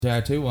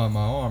tattoo on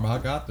my arm. I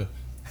got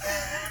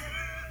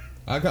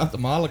the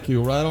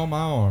molecule right on my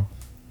arm.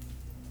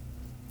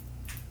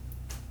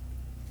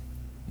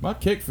 My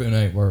kick fin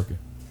ain't working.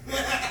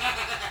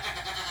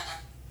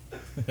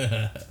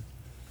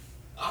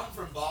 I'm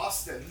from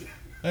Boston.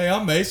 Hey,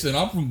 I'm Mason.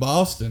 I'm from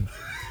Boston.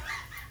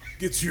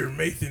 Get your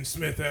Nathan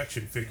Smith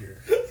action figure.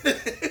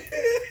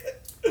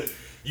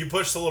 You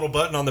push the little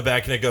button on the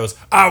back and it goes,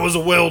 I was a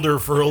welder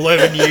for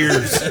 11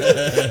 years.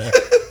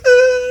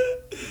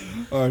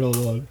 All right, hold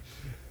on.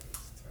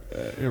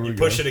 Here we You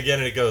go. push it again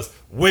and it goes,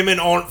 women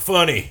aren't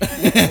funny.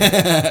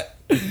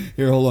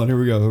 Here, hold on. Here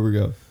we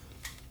go.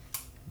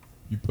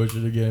 You push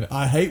it again.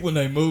 I hate when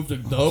they move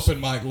the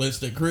open mic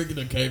list at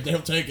Cricketer Cave.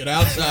 They'll take it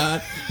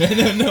outside and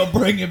then they'll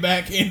bring it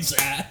back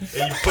inside.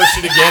 And you push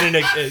it again and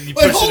it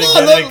goes, hold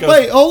on,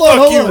 fuck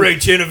hold you, on. Ray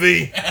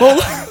Genevieve.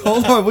 Hold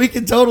on. We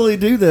can totally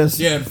do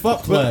this. Yeah, and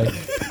fuck play.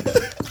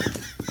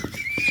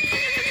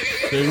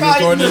 So you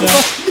recording it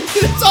now?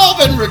 It's all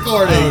been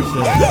recording.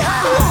 Oh,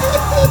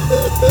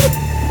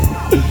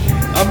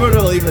 I'm going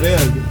to leave it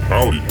in.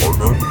 Howdy,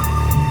 partner.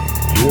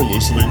 You're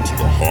listening to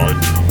the High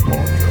Noon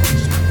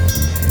Podcast.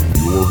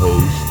 Your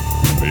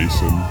host,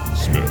 Mason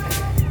Smith.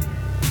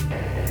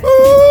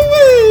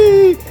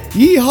 Ooh-wee.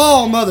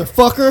 Yeehaw,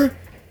 motherfucker.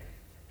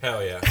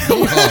 Hell yeah.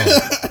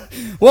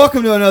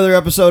 Welcome to another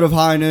episode of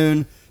High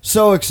Noon.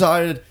 So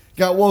excited.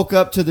 Woke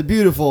up to the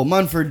beautiful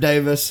Munford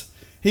Davis.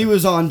 He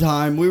was on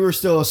time. We were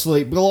still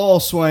asleep. Bilal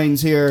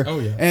Swain's here. Oh,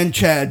 yeah. And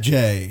Chad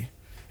J.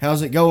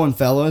 How's it going,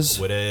 fellas?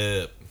 What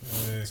up?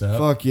 What's up?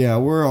 Fuck yeah,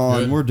 we're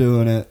on. Good. We're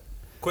doing it.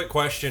 Quick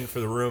question for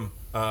the room,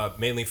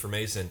 mainly for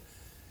Mason.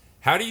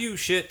 How do you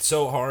shit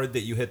so hard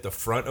that you hit the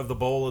front of the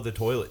bowl of the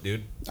toilet,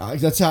 dude?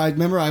 That's how I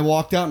remember I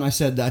walked out and I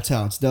said, that's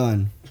how it's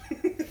done.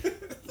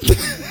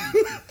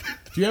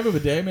 Do you have a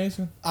bidet,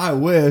 Mason? I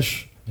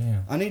wish.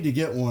 Damn. I need to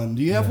get one.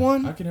 Do you have Yeah,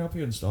 one? I can help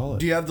you install it.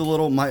 Do you have the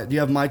little, do you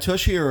have My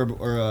Tushy or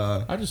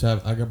I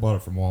bought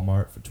it from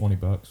Walmart for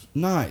 $20.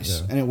 nice.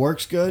 Yeah. And it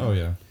works good? Oh,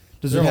 yeah.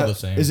 Does They're it all have, the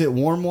same. Is it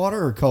warm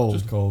water or cold?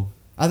 Just cold.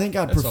 I think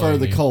I'd That's all prefer you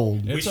the need.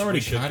 cold. It's we already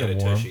should kind get of a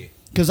warm. tushy.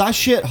 Because I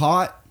shit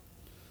hot,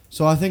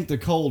 so I think the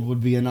cold would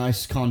be a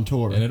nice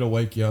contour. And it'll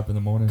wake you up in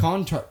the morning.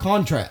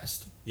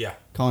 Contrast. Yeah.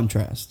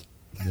 Contrast.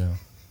 Yeah.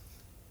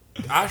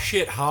 I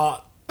shit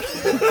hot.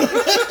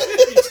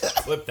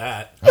 Flip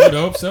that. I would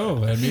hope so.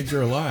 That means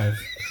you're alive.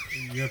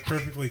 You have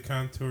perfectly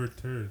contoured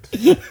turds.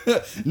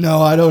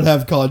 No, I don't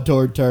have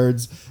contoured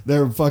turds.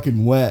 They're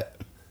fucking wet.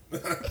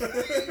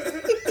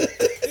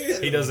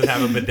 He doesn't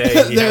have a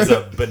bidet. He has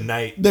a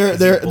benite.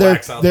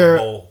 They're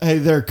bowl. hey,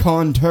 they're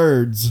con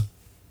turds.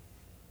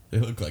 They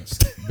look like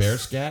bear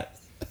scat.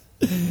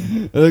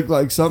 They look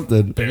like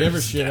something. Have you ever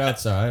shit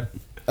outside?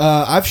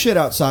 I've shit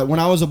outside. When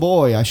I was a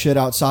boy, I shit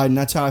outside, and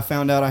that's how I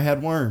found out I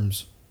had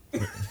worms.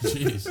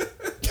 Jeez.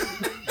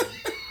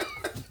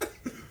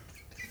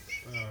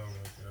 Oh my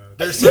god.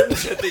 There's certain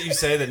shit that you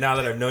say that now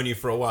that I've known you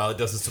for a while, it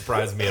doesn't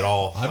surprise me at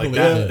all. I Like believe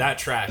that, it. that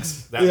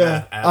tracks. That Yeah,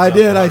 math adds I up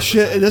did. I 100%.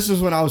 shit. This was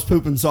when I was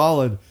pooping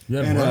solid. You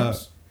had and,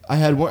 worms?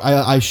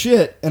 I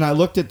shit, and I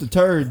looked at the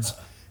turds,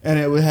 and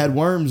it had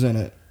worms in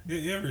it.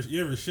 You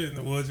ever shit in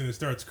the woods and it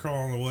starts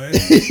crawling away?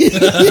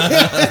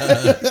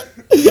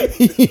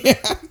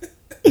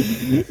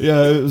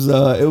 Yeah,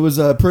 it was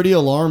pretty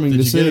alarming Did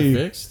to you see. get it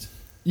fixed?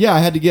 Yeah, I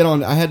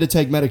had to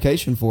take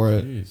medication for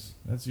it. Jeez.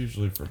 That's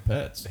usually for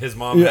pets. His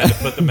mom had to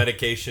put the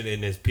medication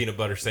in his peanut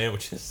butter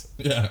sandwiches.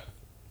 Yeah.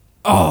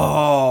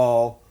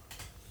 Oh.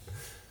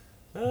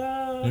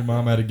 Your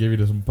mom had to give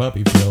you some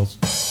puppy pills.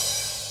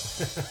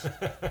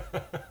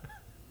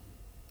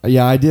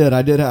 Yeah, I did.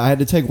 I had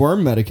to take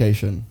worm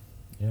medication.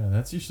 Yeah,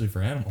 that's usually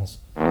for animals.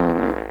 All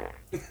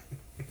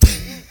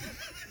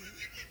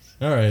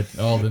right,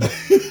 Alden.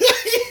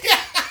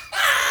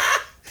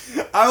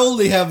 I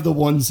only have the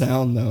one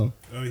sound though.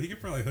 Oh, he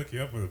could probably hook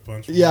you up with a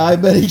bunch. Yeah, I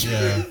bet he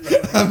Yeah.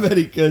 I bet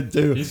he could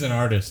too. He's an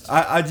artist.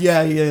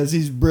 Yeah, he is.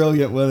 He's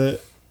brilliant with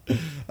it.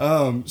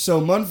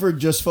 So Munford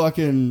just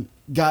fucking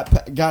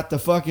got the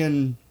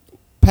fucking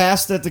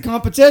passed at the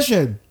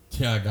competition.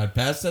 Yeah, I got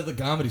passed at the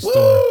comedy store.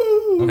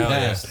 Woo! I'm Hell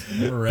passed.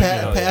 yeah. I'm a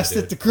regular. Passed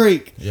dude. at the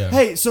creek. Yeah.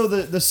 Hey, so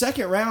the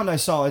second round I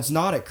saw, it's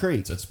not at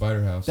Creek. It's at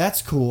Spider House.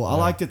 That's cool. I Yeah.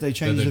 like that they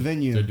changed They're- the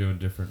venue. They're doing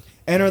different.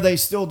 And are they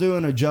still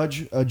doing a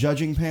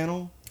judging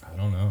panel? I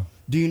don't know.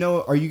 Do you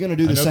know? Are you going to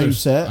do I the know same there's-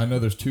 set? I know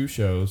there's 2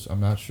 shows. I'm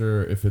not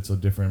sure if it's a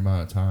different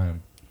amount of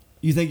time.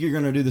 You think you're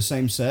going to do the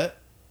same set?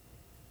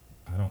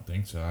 I don't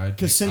think so. I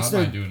since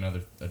might they're-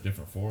 do a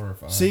different 4 or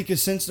 5. See,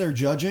 because since they're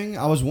judging,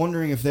 I was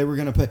wondering if they were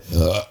going to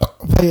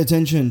pay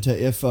attention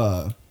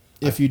to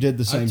if you did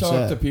the I same talked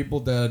set. to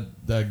people that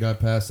got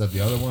passed at the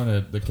other one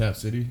at the Cap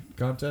City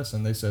contest,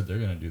 and they said they're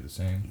going to do the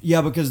same. Yeah,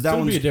 because that It's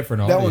gonna one's be a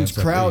different that audience, one's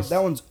at crowd. least.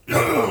 That one's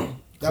that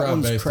one's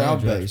Crowd-based crowd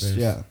and based. judge-based.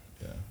 Yeah.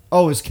 Yeah.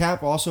 Oh, is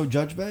Cap also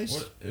judge based?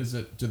 What is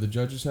it? Do the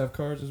judges have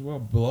cards as well?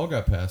 Bilal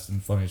got passed in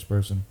funniest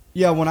person.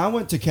 Yeah, when I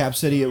went to Cap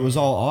City, it was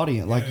all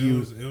audience. Like Yeah,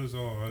 you, it was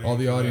all audience. All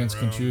the for that audience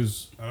can round.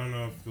 choose. I don't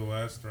know if the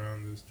last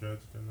round is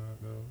judged or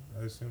not,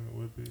 though. I assume it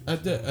would be.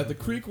 At the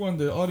Creek one,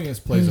 the audience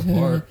plays a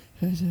part.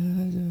 You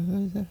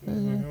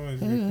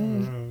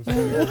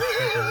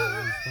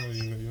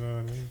know what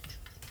I mean?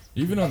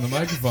 Even on the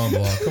microphone,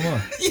 Bilal. Come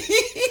on.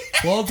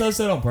 Bilal does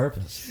that on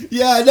purpose.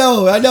 yeah,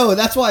 I know.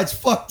 That's why it's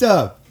fucked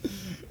up.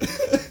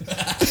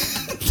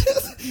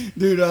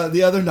 Dude,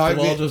 the other night,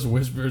 Bilal just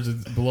whispers.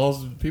 And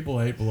Bilal's people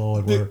hate Bilal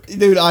at work.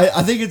 dude,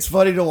 I think it's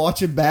funny to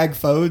watch him bag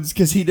phones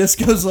because he just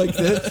goes like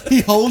this.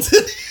 He holds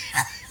it,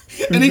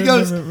 and he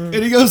goes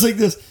like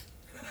this,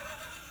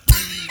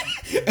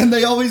 and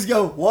they always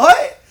go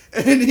what?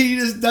 And he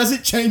just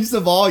doesn't change the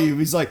volume.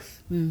 He's like,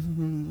 What are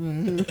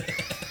you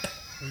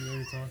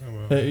talking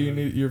about? Hey, you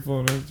need your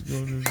phone. Has to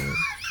go to the-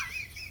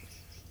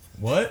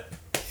 What?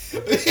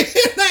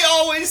 they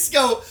always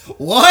go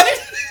what?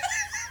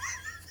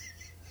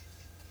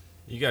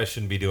 You guys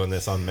shouldn't be doing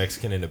this on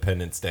Mexican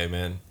Independence Day,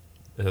 man.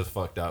 This is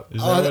fucked up.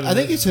 Is that what I it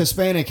think is? it's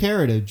Hispanic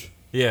heritage.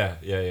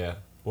 Yeah.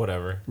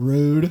 Whatever.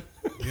 Rude.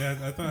 Yeah,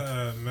 I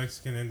thought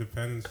Mexican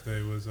Independence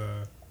Day was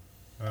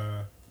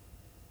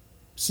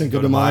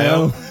Cinco de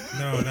Mayo.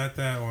 no, not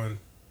that one.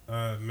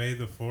 May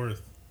the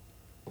 4th.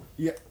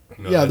 Yeah,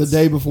 No, yeah, the that's-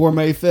 day before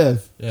May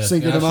 5th. Yeah,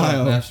 Cinco de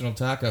Mayo. National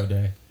Taco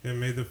Day. Yeah,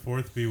 May the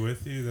 4th be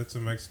with you. That's a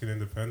Mexican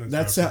Independence.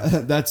 That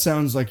reference. that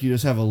sounds like you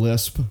just have a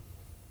lisp.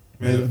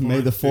 May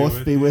the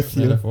 4th be with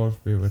May you. the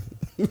fourth be with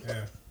you.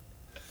 Yeah.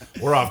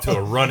 We're off to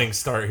a running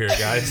start here,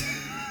 guys.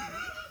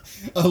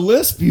 A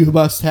lisp you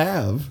must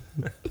have.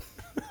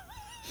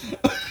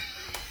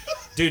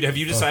 Dude, have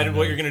you decided Fucking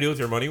what hell. you're gonna do with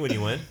your money when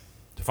you win?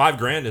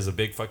 $5,000 is a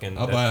big fucking.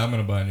 I'm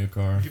gonna buy a new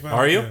car. can buy-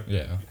 Are you?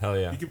 Yeah, Hell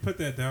yeah. You can put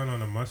that down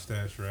on a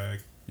mustache rag.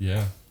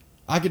 yeah.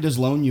 I could just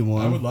loan you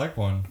one. I would like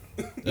one.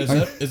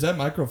 Is that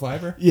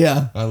microfiber?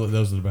 Yeah,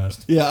 Those are the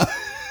best. yeah,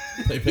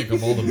 They pick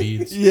up all the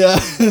beads. yeah.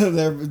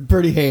 They're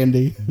pretty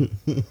handy.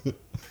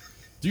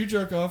 Do you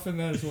jerk off in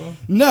that as well?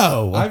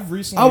 No, I've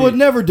recently. I would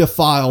never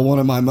defile one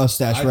of my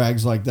mustache I-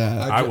 rags like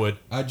that. I would.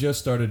 I just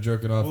started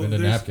jerking off Well, into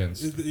there's-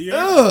 napkins.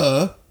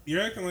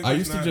 You're acting like I there's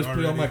used to not just put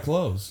it on my already-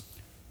 clothes.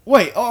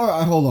 Wait, all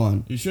right, hold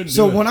on. You shouldn't.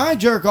 So do it when I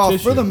jerk off, for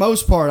Tissue. the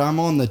most part, I'm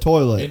on the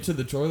toilet. into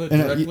the toilet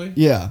And directly,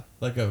 yeah,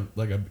 like a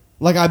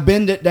like I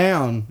bend it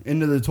down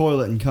into the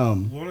toilet and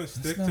come. Want to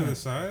stick not- to the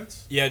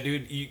sides? Yeah,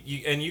 dude.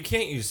 You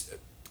can't use.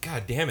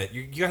 God damn it!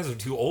 You guys are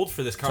too old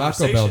for this Taco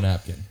conversation. Bell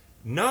napkin.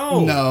 No.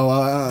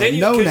 No, Then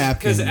you, no cause,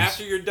 napkins. Because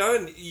after you're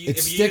done, It if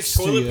you use sticks to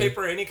toilet you.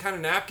 paper or any kind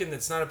of napkin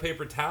that's not a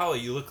paper towel,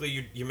 you look like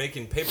you're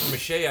making paper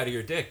mache out of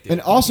your dick, dude.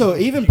 And also,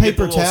 even you get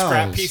paper the little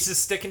scrap towels. pieces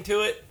sticking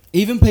to it.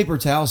 Even paper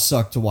towels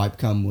suck to wipe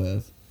cum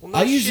with. Well, no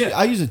I use shit.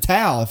 I use a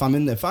towel if I'm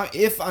in the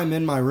if I'm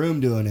in my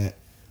room doing it.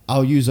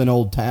 I'll use an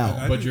old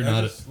towel. But you're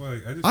not-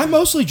 I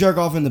mostly jerk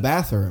off in the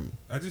bathroom.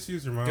 I just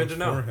use your Good mom's to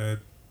know. forehead.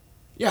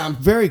 Yeah, I'm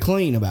very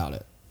clean about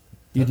it.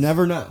 You'd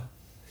never know.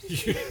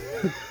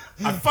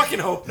 I fucking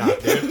hope not,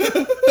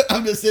 dude.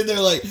 I'm just sitting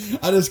there like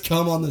I just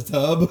come on the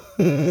tub,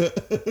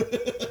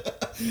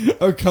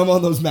 or come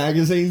on those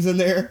magazines in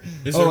there.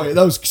 Is Oh there-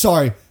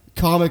 wait,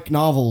 comic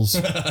novels.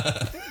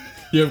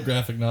 You have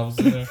graphic novels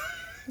in there.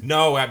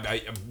 No,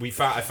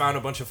 I found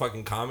a bunch of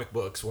fucking comic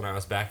books when I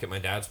was back at my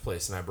dad's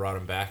place, and I brought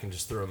them back and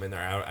just threw them in there.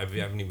 I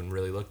haven't even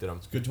really looked at them.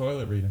 Good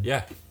toilet reading.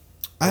 Yeah.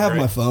 I have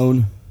Great. my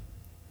phone.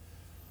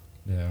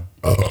 Yeah.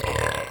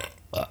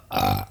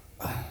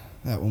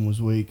 That one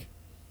was weak.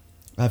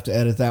 I have to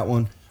edit that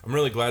one. I'm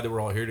really glad that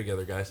we're all here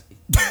together, guys.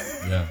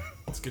 Yeah.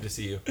 It's good to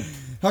see you.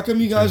 How come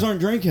you guys aren't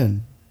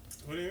drinking?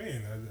 What do you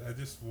mean? I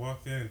just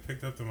walked in and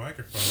picked up the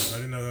microphone. I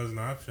didn't know that was an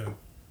option.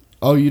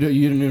 Oh, you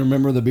didn't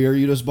remember the beer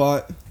you just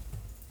bought?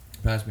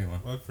 Pass me one.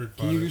 Ludford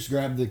Can bought you it. just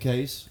grab the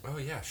case? Oh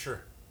yeah,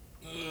 sure.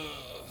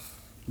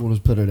 We'll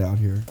just put it out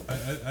here.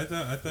 I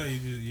thought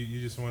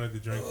you just wanted to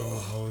drink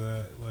all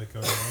that like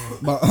on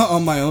your own.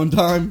 On my own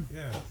time?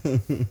 Yeah.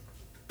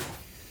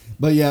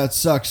 But yeah, it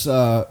sucks.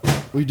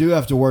 We do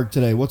have to work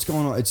today. What's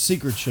going on? It's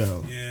Secret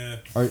Show. Yeah.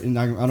 And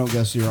I don't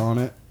guess you're on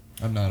it.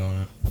 I'm not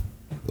on it.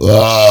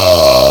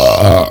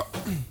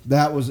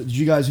 That was. Did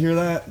you guys hear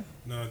that?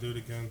 No, do it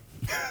again.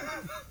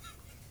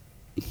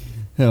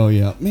 Hell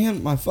yeah,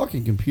 man! My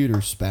fucking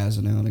computer's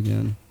spazzing out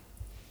again.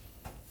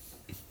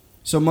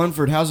 So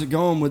Munford, how's it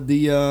going with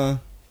the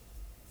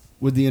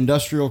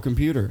industrial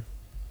computer?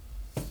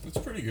 It's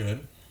pretty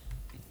good.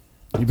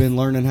 You been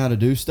learning how to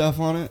do stuff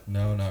on it?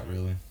 No, not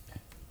really.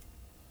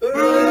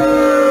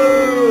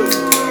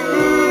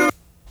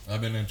 I've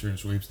been entering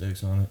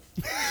sweepstakes on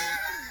it.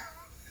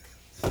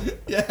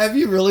 Yeah, have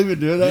you really been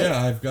doing that?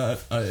 Yeah, I've got.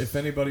 If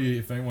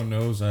anyone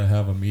knows, I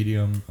have a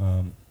medium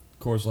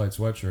Coors Light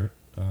sweatshirt.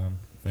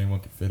 If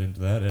anyone could fit into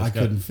that, it's I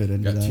couldn't fit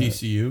into got that.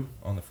 TCU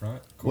on the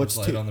front, Coors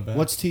Light on the back.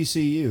 What's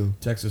TCU?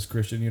 Texas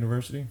Christian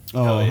University?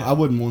 Oh, Hell yeah. I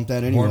wouldn't want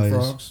that Horned anyways.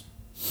 frogs,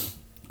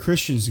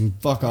 Christians can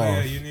fuck Oh, off.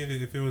 yeah, you need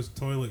it. If it was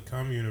Toilet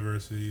Cum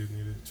University, you'd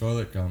need it.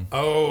 toilet gum.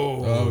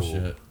 Oh. Oh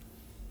shit!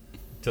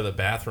 To the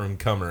bathroom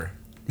comer.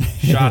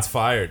 Shots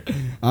fired.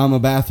 I'm a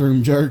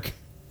bathroom jerk.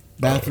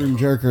 Bathroom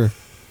jerker.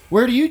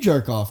 Where do you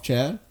jerk off,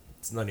 Chad?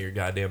 It's none of your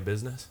goddamn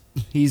business.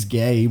 He's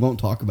gay. He won't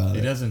talk about He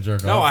it. doesn't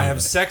jerk off. No, I with have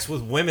it. sex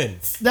with women.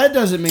 That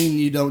doesn't mean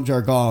you don't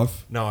jerk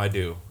off. No, I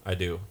do.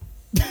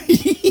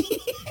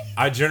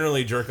 I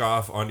generally jerk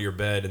off onto your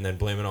bed and then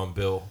blame it on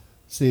Bill.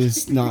 See,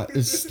 it's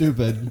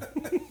stupid.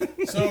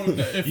 So,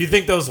 if, You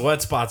think those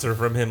wet spots are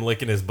from him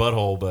licking his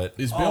butthole, but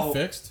is Bill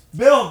fixed?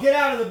 Bill, get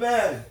out of the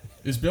bed.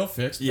 Is Bill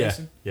fixed? yeah,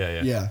 Mason?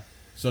 yeah. Yeah.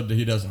 So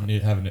he doesn't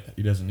need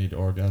to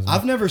orgasm.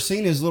 I've never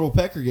seen his little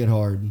pecker get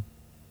hard.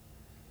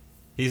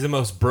 He's the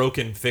most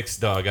broken fixed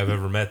dog I've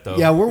ever met, though.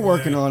 Yeah, we're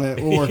working on it.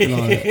 We're working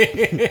on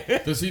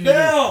it. Does he need?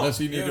 Bill! Does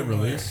he need a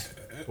release?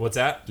 What's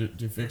that?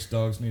 Do fixed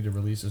dogs need a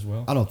release as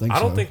well? I don't think so.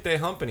 I don't think they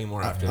hump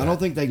anymore after that. I don't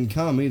think they can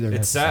come either.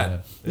 It's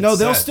sad. It's No,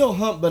 they'll sad. still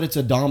hump, but it's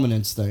a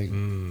dominance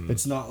thing.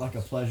 It's not like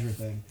a pleasure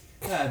thing.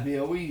 Hi,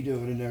 Bill, what are you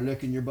doing in there,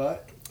 licking your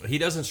butt? He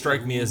doesn't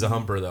strike me as a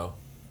humper, though.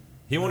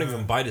 He won't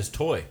even bite his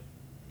toy.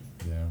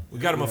 Yeah. We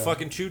got him a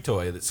fucking chew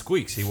toy that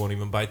squeaks. He won't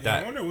even bite Yeah, I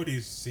that. wonder what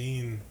he's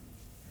seen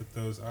with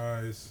those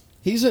eyes.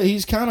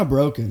 He's kind of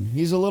broken.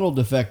 He's a little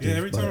defective. Yeah,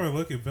 every but- time I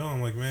look at Bill,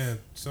 I'm like, man,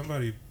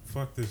 somebody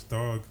fuck this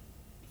dog.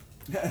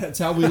 That's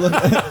how we look.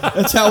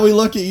 That's how we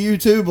look at you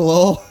too,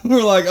 Bilal.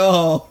 We're like,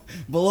 oh,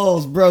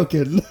 Bilal's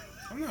broken.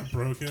 I'm not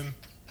broken.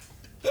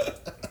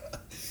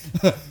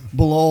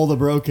 Bilal the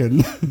broken.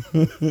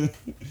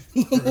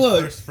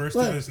 Look, First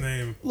look, of his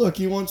name. look,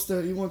 he wants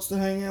to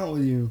hang out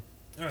with you.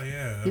 Oh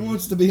yeah. He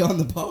wants to be on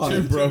the pod.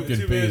 Two broken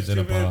too peas bad, in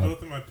a too bad pod.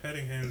 both of my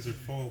petting hands are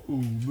full.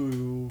 Ooh,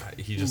 boo.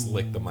 He just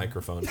licked the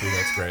microphone, too.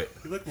 That's great.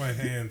 He licked my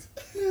hand.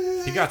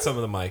 He got some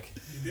of the mic.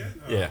 You did?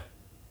 Oh, Yeah.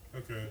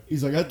 Okay.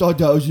 He's like, I thought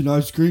that was an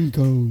ice cream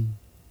cone,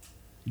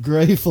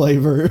 gray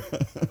flavor.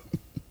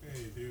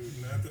 Hey,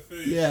 dude, not the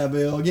face. Yeah,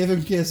 Bill, give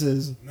him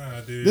kisses.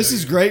 Nah, dude. This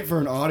is great for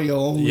an audio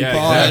only Yeah,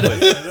 pod.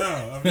 exactly. I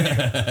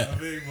know. I'm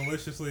being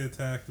maliciously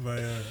attacked by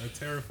a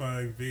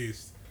terrifying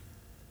beast.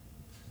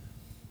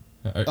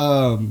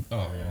 Oh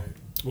yeah.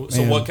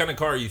 So Man. what kind of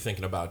car are you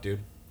thinking about, dude?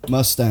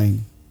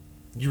 Mustang.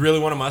 You really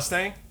want a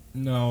Mustang?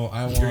 No,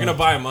 I want. You're going to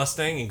buy a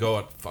Mustang and go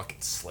and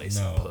fucking slay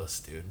some No. puss,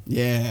 dude.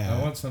 Yeah. I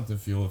want something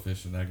fuel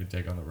efficient that I can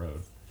take on the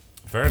road.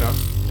 Fair enough.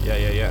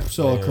 Yeah.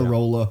 So Yeah, a yeah.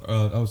 Corolla.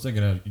 I was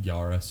thinking of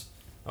Yaris,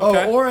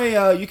 Okay. Oh,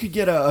 or you could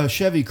get a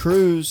Chevy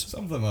Cruze.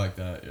 something like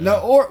that. Yeah.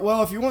 No,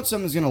 well, if you want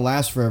something that's gonna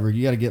last forever,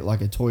 you got to get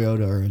like a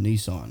Toyota or a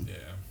Nissan. Yeah.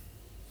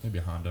 Maybe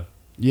a Honda.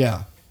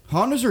 Yeah,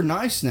 Hondas are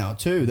nice now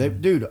too.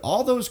 Dude,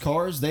 all those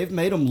cars, they've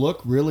made them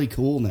look really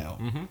cool now.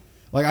 Mm-hmm.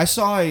 Like I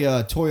saw a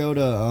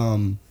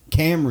Toyota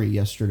Camry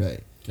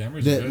yesterday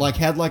Camry's that good. like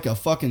had like a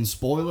fucking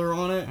spoiler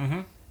on it,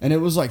 Mhm. and it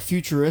was like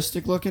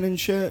futuristic looking and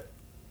shit.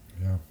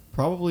 Yeah.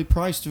 Probably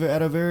priced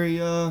at a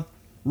very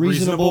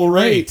reasonable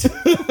rate.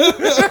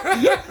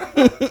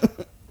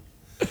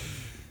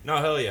 No,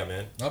 hell yeah,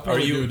 man.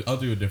 I'll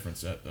do a different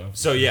set though.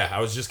 So yeah, I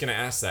was just going to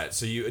ask that.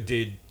 So you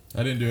did...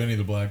 I didn't do any of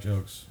the black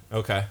jokes.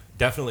 Okay.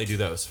 Definitely do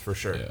those, for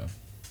sure. Yeah.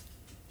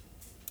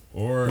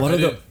 Or What I are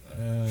the-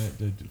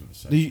 did do the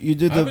vasectomy. You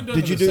did I the? haven't done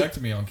Did the you do?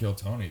 vasectomy on Kill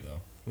Tony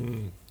though.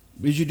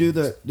 Did you do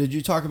the? Did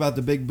you talk about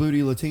the big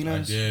booty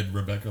Latinos? I did.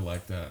 Rebecca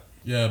liked that.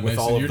 Yeah, With Mason,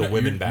 all of you're the not-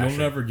 women you'll bashing.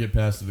 never get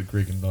past to the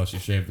creek unless you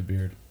shave the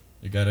beard.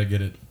 You gotta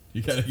get it.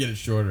 You gotta get it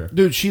shorter.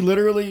 Dude, she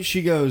literally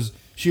she goes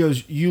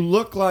you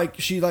look like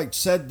she like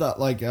said that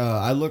like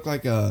I look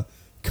like a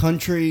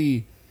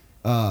country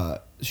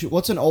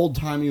what's an old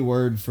timey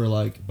word for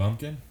like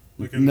Bumpkin.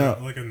 Like a No.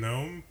 like a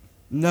gnome.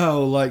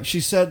 no like she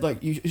said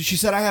like she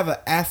said I have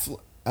a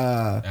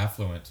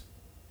Affluent.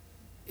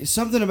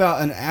 something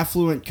about an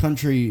affluent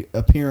country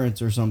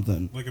appearance or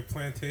something. Like a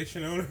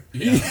plantation owner.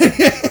 Yeah.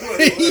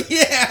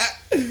 Yeah.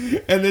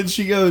 And then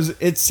she goes,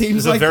 it seems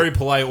It's like a very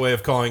polite way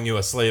of calling you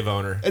a slave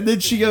owner. and then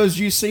she goes,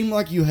 you seem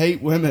like you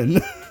hate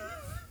women.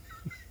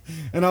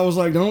 And I was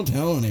like, don't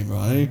tell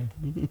anybody.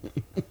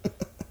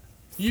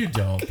 You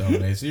don't though,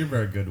 Mason. You're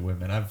very good to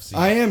women. I've seen.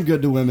 I am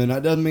good to women.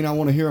 That doesn't mean I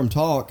want to hear them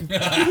talk.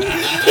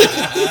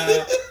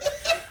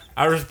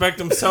 I respect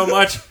him so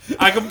much,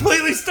 I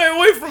completely stay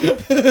away from him.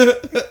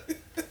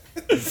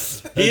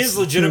 He is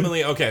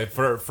legitimately, okay,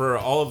 for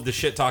all of the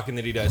shit talking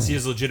that he does, he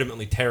is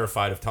legitimately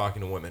terrified of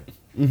talking to women.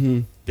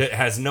 Mm-hmm. That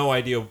has no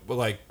idea,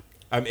 like,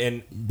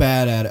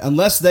 Bad at it.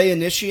 Unless they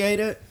initiate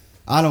it,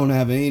 I don't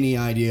have any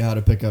idea how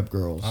to pick up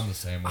girls. I'm the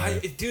same way.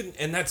 dude,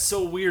 and that's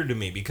so weird to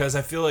me because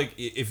I feel like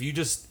if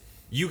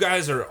you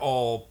guys are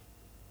all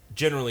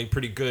generally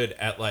pretty good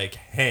at like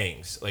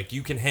hangs, like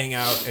you can hang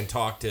out and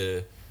talk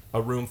to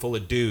a room full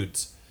of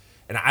dudes,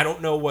 and I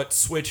don't know what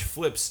switch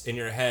flips in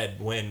your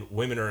head when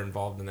women are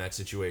involved in that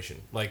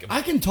situation. Like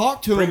I can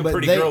talk to bring them, a but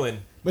pretty they, girl in,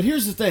 but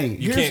here's the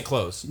thing. you can't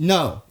close.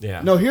 No.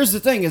 Yeah. No, here's the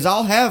thing is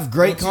I'll have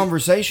great Once you-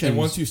 conversations. And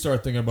once you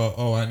start thinking about,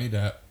 I need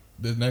to.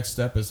 The next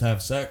step is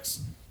have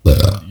sex.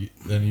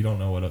 Then you don't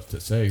know what else to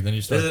say. Then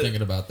you start Is it-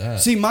 thinking about that.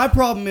 See, my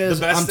problem The is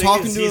best I'm thing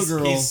talking is to a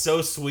girl. he's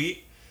so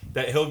sweet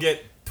that he'll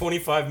get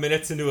 25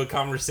 minutes into a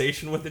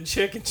conversation with a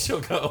chick and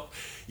she'll go,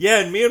 yeah,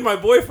 and me and my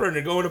boyfriend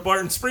are going to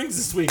Barton Springs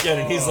this weekend.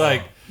 And he's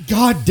like,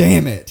 God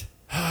damn it.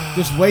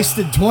 Just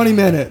wasted 20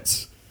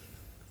 minutes.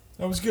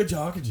 That was good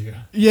talking to you.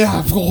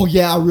 Yeah, oh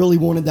yeah, I really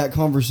wanted that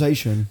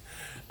conversation.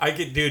 I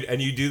get, dude, and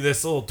you do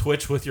this little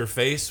twitch with your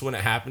face when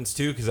it happens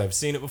too, because I've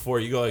seen it before.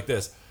 You go like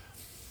this.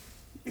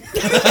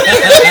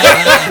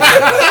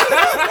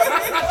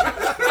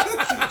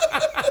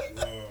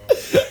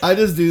 I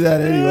just do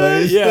that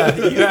anyway. Yeah,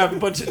 you have a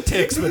bunch of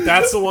tics, but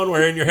that's the one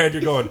where in your head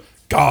you're going,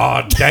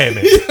 God damn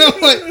it.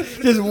 I'm like,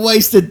 just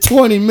wasted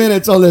 20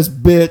 minutes on this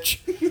bitch.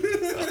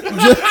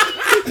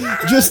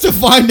 just to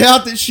find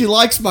out that she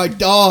likes my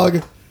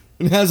dog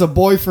and has a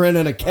boyfriend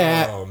and a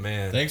cat. Oh,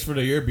 man. Thanks for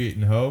the ear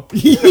beating, ho.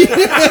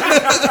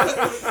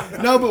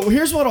 No, but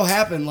here's what'll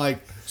happen. Like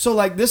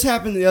this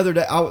happened the other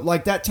day.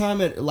 Like that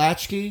time at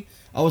Latchkey,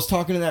 I was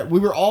talking to that. We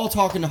were all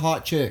talking to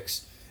hot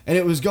chicks, and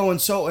it was going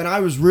so. And I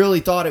was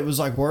really thought it was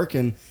like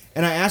working.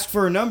 And I asked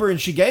for a number,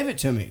 and she gave it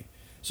to me.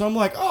 So I'm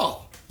like,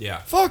 oh, Yeah.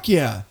 fuck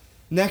yeah.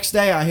 Next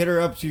day, I hit her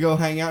up to go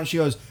hang out, and she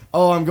goes,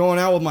 oh, I'm going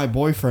out with my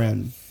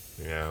boyfriend.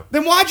 Yeah.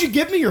 Then why'd you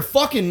give me your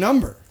fucking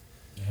number?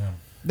 Yeah.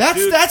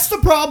 That's the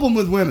problem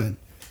with women.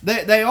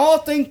 They all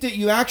think that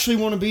you actually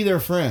want to be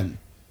their friend.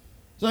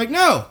 It's like,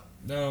 no.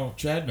 No,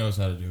 Chad knows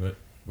how to do it.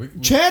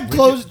 Chad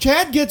can-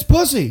 Chad gets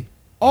pussy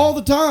all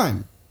the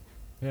time.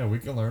 Yeah, we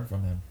can learn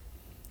from him.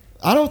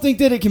 I don't think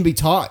that it can be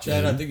taught.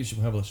 Chad, dude. I think you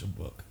should publish a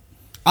book.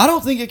 I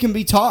don't think it can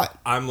be taught.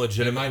 I'm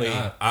legitimately, It might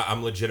not.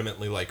 I'm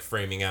legitimately like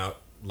framing out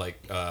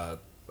like a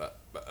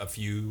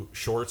few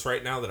shorts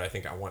right now that I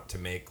think I want to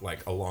make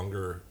like a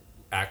longer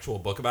actual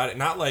book about it.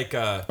 Not like,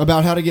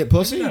 About how to get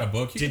pussy? Not a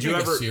book. did can you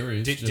make ever, a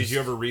series, did you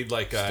ever read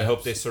like, I steps.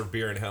 Hope They Serve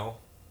Beer in Hell?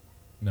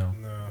 No.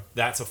 No.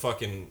 That's a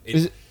fucking,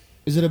 Is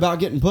it about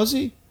getting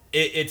pussy?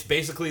 it's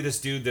basically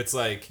this dude that's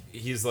like,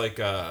 he's like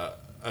I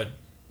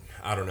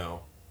don't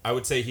know. I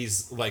would say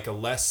he's like a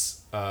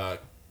less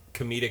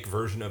comedic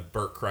version of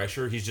Bert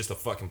Kreischer. He's just a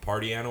fucking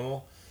party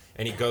animal,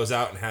 and he goes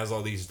out and has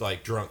all these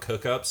like drunk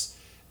hookups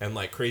and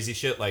like crazy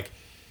shit. Like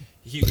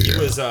he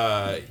was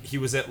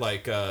at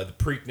like the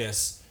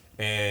Preakness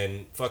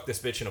and fucked this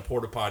bitch in a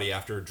porta potty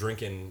after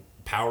drinking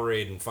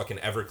Powerade and fucking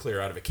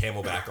Everclear out of a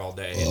Camelback all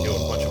day and doing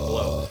a bunch of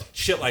blow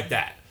shit like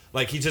that.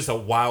 Like he's just a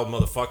wild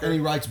motherfucker. And he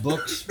writes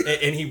books.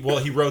 And he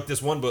wrote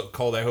this one book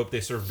called I Hope They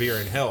Serve Beer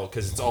in Hell,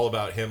 because it's all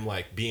about him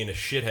like being a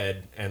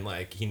shithead and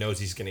like he knows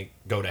he's gonna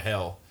go to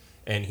hell,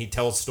 and he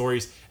tells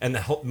stories. And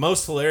the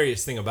most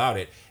hilarious thing about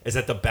it is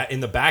that in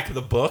the back of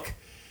the book,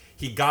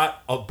 he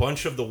got a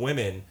bunch of the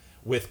women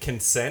with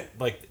consent,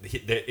 like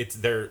it's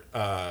their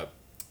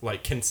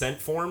like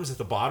consent forms at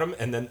the bottom,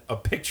 and then a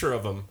picture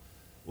of them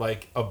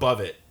like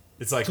above it.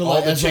 It's like So, all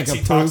like, the as, like, chicks a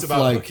he talks proof,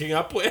 about like- hooking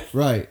up with.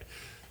 Right.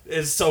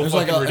 It's so There's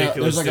fucking like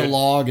ridiculous. There's like a dude.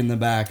 log in the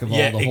back of all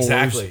Yeah, the whores.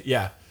 exactly.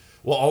 Yeah.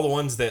 Well, all the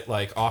ones that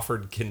like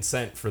offered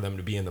consent for them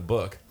to be in the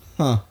book.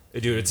 Huh.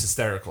 Dude, it's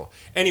hysterical.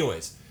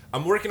 Anyways,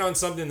 I'm working on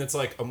something that's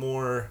like a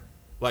more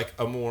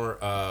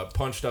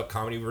punched up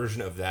comedy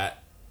version of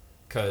that,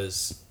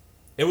 because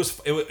it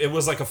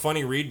was like a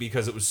funny read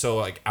because it was so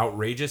like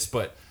outrageous.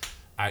 But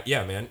I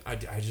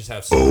just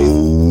have so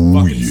many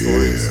fucking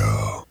stories.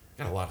 Got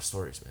a lot of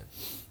stories,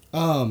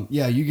 man.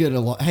 Yeah, you get a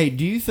lot. Hey,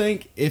 do you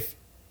think if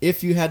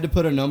you had to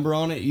put a number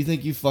on it, you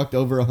think you fucked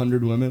over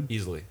 100 women?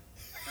 Easily.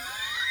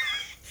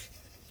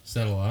 Is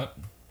that a lot?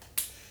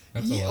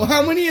 That's a Yeah, lot.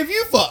 how many have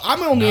you fucked?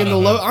 I'm only Not in the a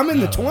low. hun- I'm in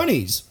the not a-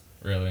 20s.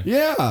 Really?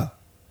 Yeah.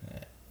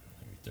 Maybe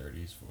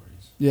 30s,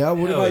 40s. Yeah.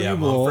 What Hell about yeah, you,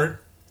 Bilal? Mumford.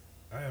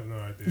 I have no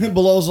idea.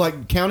 Bilal's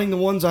like counting the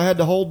ones I had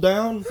to hold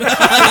down.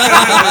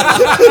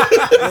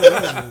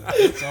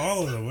 It's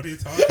all of them. What are you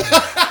talking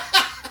about?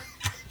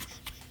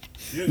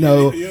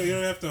 No. You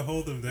don't have to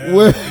hold them down.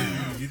 Where-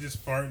 You just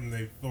fart and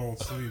they fall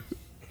asleep.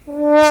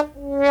 Alright,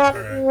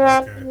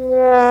 okay.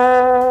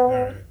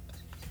 Alright.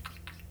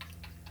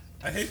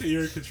 I hate that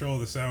you're in control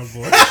of the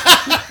soundboard.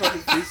 You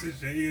fucking piece of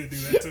shit. You gonna do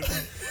that to me?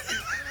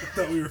 I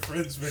thought we were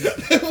friends, man.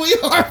 We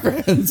are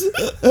friends.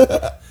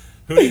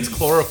 Who needs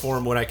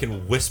chloroform when I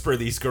can whisper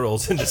these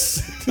girls into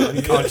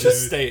unconscious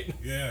dude. state?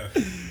 Yeah.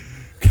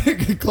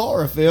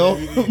 Chlorophyll.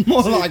 See-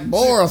 More like see,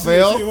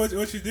 chlorophyll.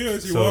 what you do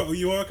is So-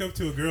 you walk up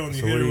to a girl and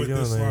you hit her with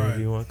this line.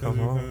 You want to come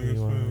home?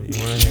 You want to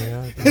hang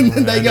out? And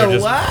then they go, they're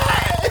just- what?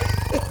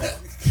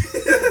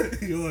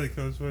 You're like,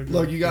 "Coach, fuck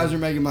Look, off." you guys are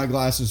making my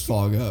glasses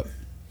fog up. Hey,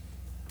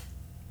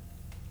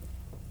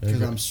 Because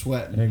girl, I'm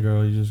sweating. hey,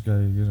 girl, you just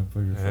gotta get up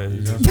for your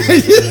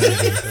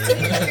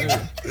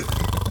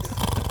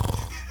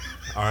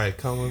All right,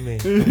 come with me.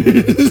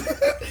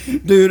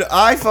 Dude,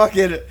 I've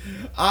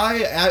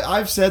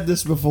said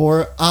this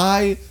before.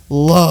 I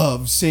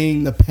love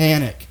seeing the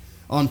panic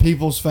on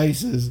people's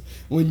faces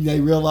when they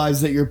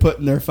realize that you're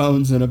putting their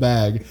phones in a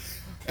bag.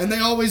 And they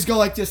always go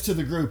like this to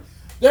the group.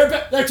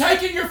 They're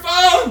taking your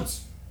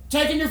phones!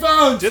 Taking your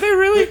phones! Do they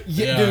really?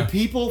 Yeah, Yeah. dude,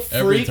 people freak.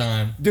 Every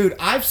time. Dude,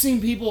 I've seen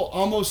people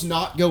almost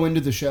not go into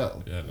the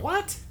show. Yeah, no.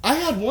 What? I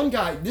had one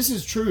guy, this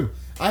is true.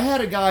 I had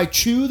a guy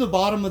chew the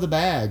bottom of the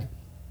bag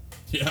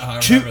Yeah, I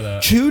remember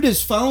that. Chewed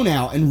his phone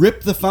out and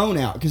ripped the phone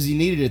out because he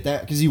needed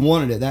it because he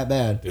wanted it that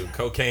bad. Dude,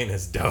 cocaine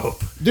is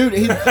dope. Dude,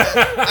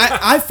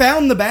 I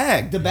found the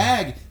bag. The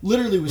bag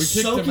literally was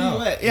We kicked him soaking out.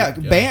 wet. Yeah,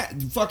 Yeah.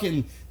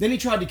 fucking. Then he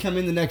tried to come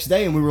in the next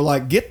day, and we were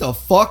like, "Get the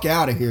fuck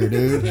out of here,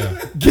 dude!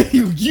 Yeah. Get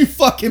you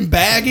fucking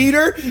bag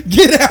eater!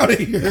 Get out of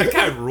here!" That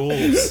guy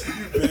rules.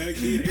 Bag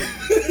eater.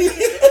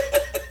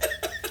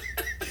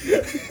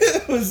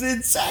 It was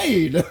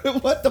insane.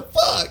 What the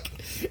fuck?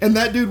 And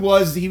that dude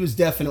he was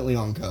definitely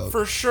on coke.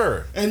 For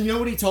sure. And you know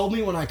what he told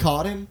me when I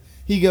caught him?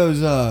 He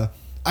goes,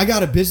 I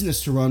got a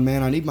business to run,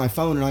 man. I need my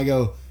phone. And I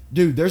go,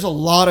 dude, there's a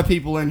lot of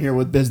people in here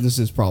with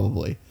businesses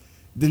probably.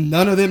 Then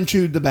none of them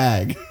chewed the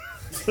bag.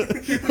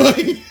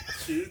 Like,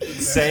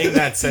 Saying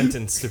that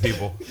sentence to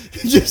people.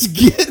 just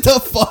get the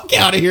fuck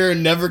out of here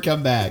and never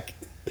come back.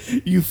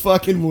 You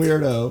fucking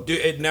weirdo. Dude,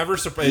 it never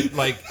surprised.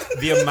 Like,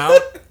 the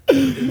amount.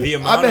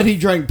 I bet he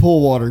drank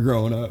pool water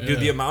growing up. Dude,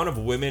 the amount of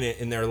women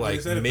in their like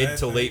is that a mid bad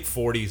to thing? late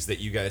 40s that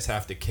you guys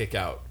have to kick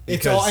out.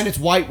 It's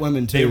white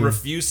women too. They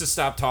refuse to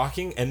stop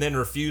talking and then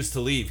refuse to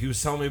leave. He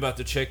was telling me about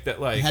the chick that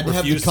like Had to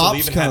have the refused to cops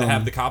leave and had to come.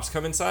 have the cops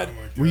come inside.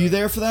 Were you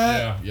there for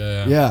that?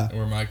 Yeah. Yeah. And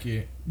we're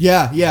Mikey.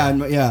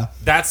 Yeah.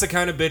 That's the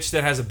kind of bitch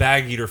that has a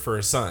bag eater for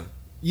a son.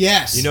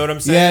 Yes. You know what I'm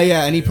saying?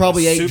 Yeah. And he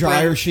probably ate Super-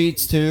 dryer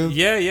sheets too.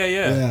 Yeah.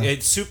 Yeah.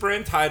 It's super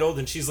entitled,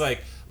 and she's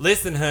like,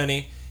 "Listen,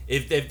 honey,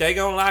 if they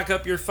gonna lock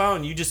up your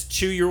phone, you just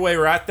chew your way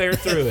right there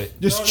through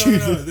it." Just No,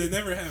 chew. they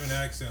never have an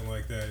accent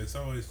like that. It's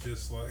always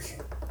just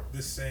like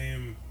the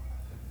same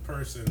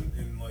person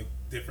in like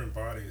different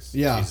bodies.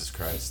 Yeah. Jesus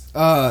Christ.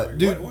 Like,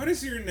 Dude, what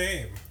is your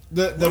name?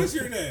 the What is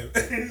your name?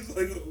 It's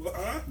like,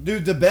 huh?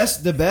 Dude, the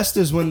best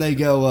is when they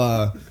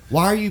go,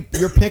 why are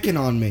you're picking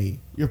on me?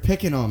 You're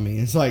picking on me.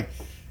 It's like,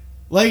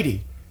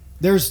 lady,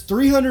 there's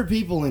 300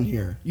 people in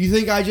here. You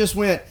think I just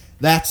went,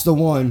 that's the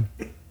one.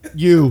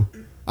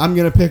 I'm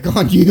going to pick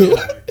on you.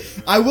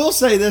 I will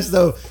say this,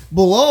 though.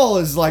 Bilal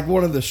is like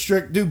one of the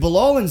strict... Dude,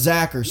 Bilal and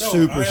Zach are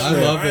super I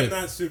strict. love I'm it.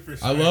 not super I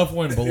strict. love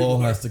when Bilal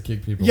has to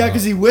kick people Yeah, out.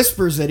 because he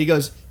whispers it. He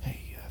goes, hey,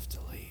 you have to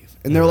leave.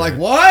 And they're like,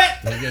 what?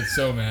 They get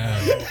so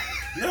mad.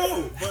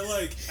 No, but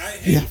like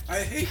Yeah. I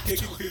hate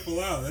kicking people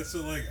out. That's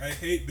what, like I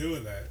hate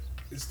doing that.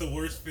 It's the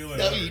worst feeling.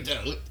 No, ever. you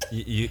don't.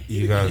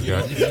 You guys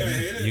got I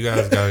hate it. you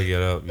guys gotta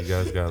get up. You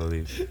guys gotta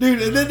leave.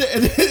 Dude,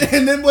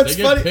 and then what's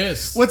They get funny?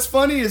 pissed. What's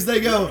funny is they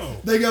go,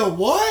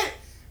 what?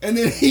 And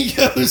then he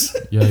goes,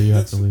 Yeah, you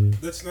have That's, to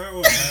leave. that's not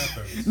what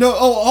happens. no.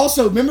 Oh,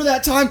 also, remember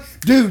that time,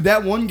 dude?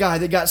 That one guy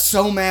that got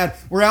so mad.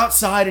 We're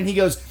outside, and he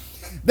goes,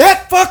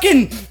 "That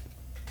fucking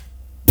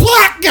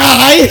black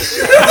guy."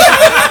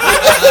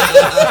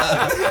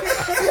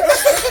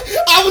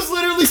 I was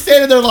literally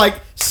standing there like,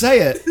 "Say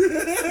it,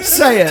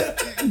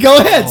 go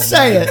ahead,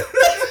 say it."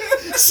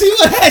 See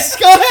what?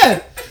 Go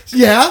ahead.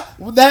 Yeah,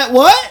 that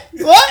what?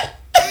 What?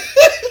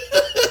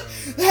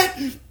 That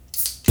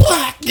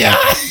black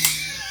guy.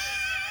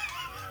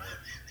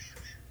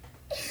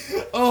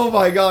 Oh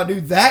my god,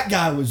 dude, that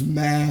guy was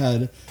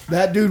mad.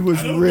 That dude was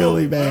I don't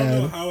really know, I don't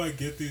know bad. how I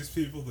get these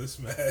people this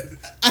mad.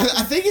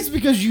 I think it's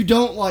because you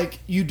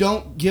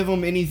don't give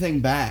them anything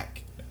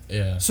back.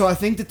 Yeah. So I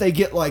think that they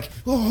get like,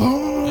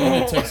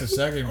 And it takes a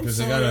second I'm because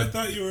they sorry, I gotta.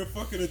 thought you were a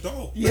fucking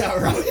adult. yeah,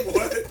 right.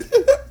 What?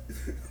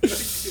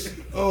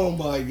 Oh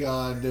my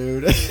god,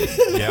 dude.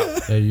 Yeah.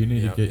 Hey, you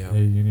need Yep, to get. yep.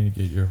 Hey, you need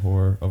to get your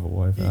whore of a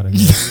wife out of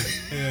here.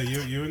 Yeah,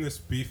 you and this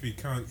beefy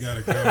cunt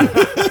gotta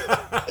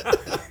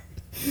go.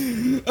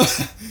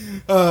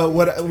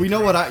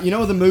 You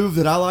know the move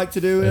that I like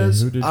to do Hey,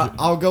 is who did you-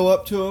 I'll go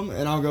up to them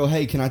and I'll go,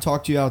 hey, can I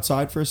talk to you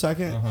outside for a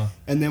second? Uh-huh.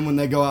 And then when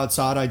they go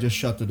outside, I just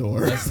shut the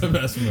door. That's the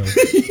best move.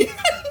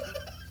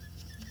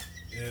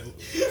 Yeah,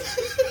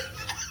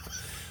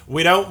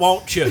 We don't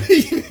want you.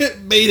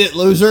 Beat it,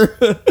 loser.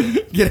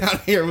 Get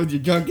out here with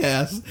your junk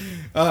ass.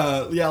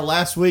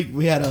 Last week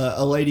we had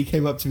a lady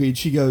came up to me and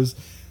she goes,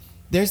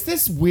 there's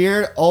this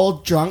weird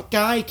old drunk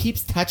guy he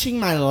keeps touching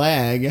my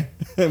leg.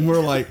 And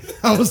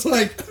I was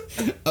like,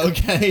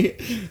 okay.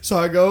 So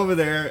I go over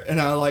there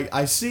and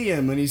I see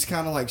him and he's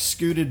kind of like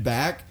scooted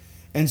back.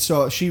 And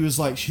so she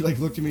looked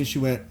at me and she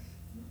went,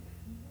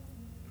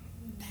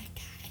 that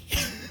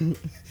guy. And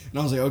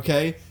I was like,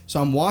 okay.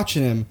 So I'm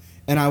watching him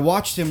and I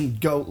watched him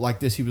go like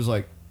this. He was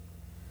like,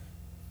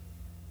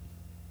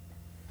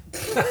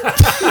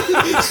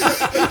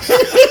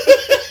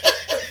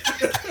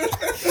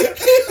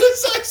 he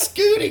was like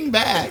scooting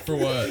back. For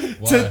what?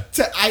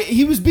 Why?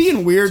 He was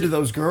being weird to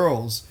those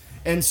girls.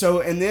 And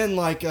then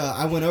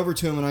I went over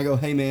to him and I go,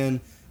 hey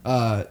man,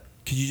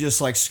 could you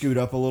just like scoot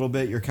up a little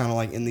bit? You're kind of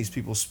like in these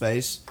people's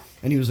space.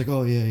 And he was like,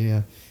 oh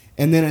yeah.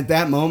 And then at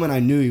that moment I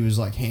knew he was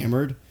like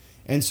hammered.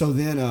 And so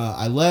then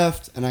I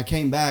left and I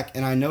came back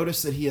and I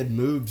noticed that he had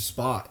moved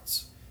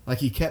spots. Like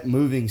he kept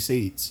moving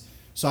seats.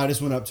 So I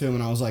just went up to him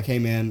and I was like, hey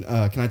man,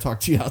 can I talk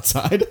to you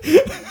outside?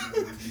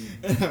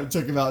 And I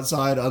took him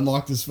outside,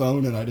 unlocked his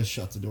phone, and I just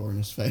shut the door in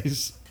his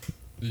face.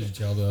 Did you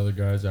tell the other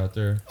guys out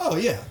there? Oh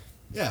yeah.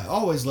 Yeah,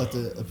 always let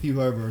the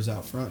whoever is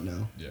out front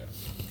know. Yeah.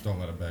 Don't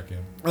let them back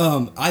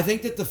in. I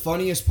think that the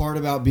funniest part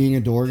about being a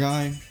door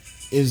guy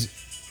is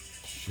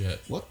shit.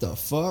 What the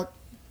fuck?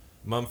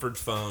 Mumford's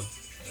phone.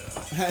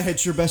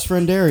 It's your best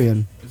friend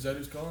Darian. Is that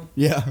who's calling?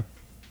 Yeah.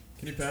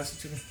 Can you pass it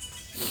to me?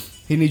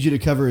 He needs you to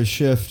cover his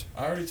shift.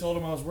 I already told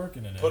him I was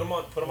working in it. Put him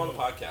on the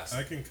podcast.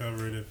 I can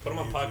cover it. If Put him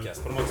on you need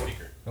podcast. Put him on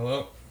speaker.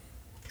 Hello.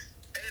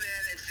 Hey man,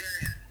 it's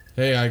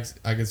Darian.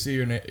 Hey, I can see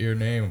your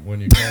name when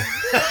you call.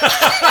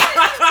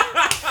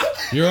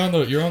 You're on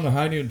the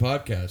High Noon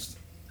podcast.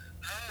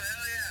 Oh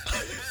hell yeah!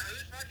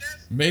 Whose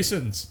podcast?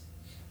 Masons.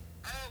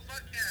 Oh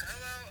fuck yeah!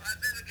 Hello, I've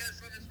been a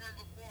guest on this one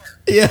before.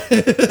 Yeah.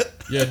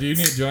 Yeah. Do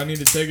I need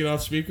to take it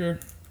off speaker?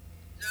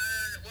 No,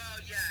 well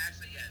yeah,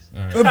 actually yes.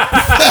 All right.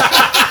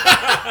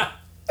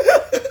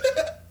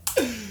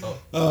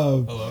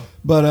 Hello.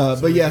 But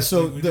yeah. we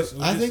So just-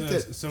 we I just, think we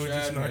that just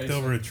Chad, knocked Mason,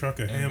 over a truck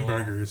of and Paul.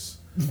 hamburgers.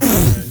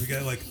 And we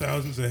got like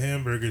thousands of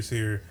hamburgers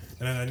here,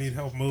 and I need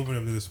help moving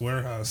them to this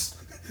warehouse.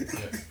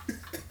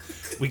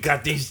 We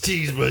got these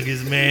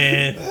cheeseburgers,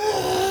 man. We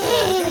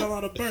got a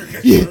lot of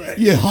burgers. you, right?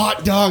 you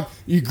hot dog,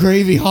 you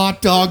gravy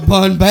hot dog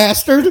bun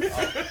bastard.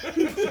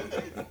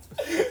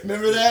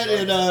 Remember that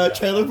in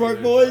Trailer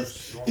Park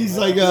Boys? He's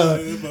like,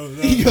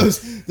 he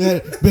goes,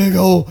 that big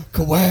old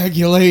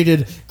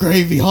coagulated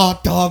gravy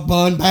hot dog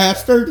bun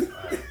bastard.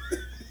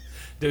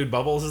 Dude,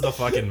 Bubbles is the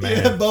fucking man.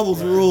 Yeah,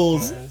 Bubbles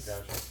rules.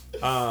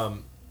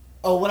 Um,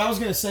 Oh, what I was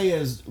gonna say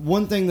is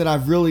one thing that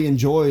I've really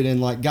enjoyed and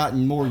like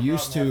gotten more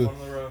used to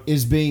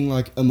is being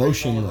like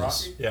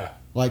emotionless, yeah.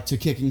 like to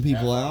kicking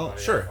people out.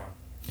 Sure.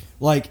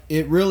 Like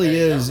it really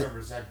is.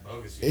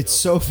 It's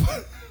so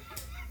fun.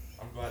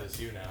 I'm glad it's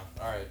you now.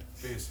 All right.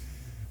 Peace.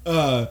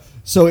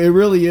 So it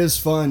really is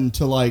fun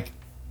to like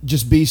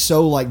just be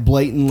so like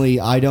blatantly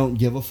I don't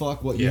give a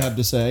fuck what you Yeah. have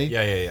to say.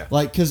 Yeah.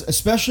 Like, because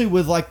especially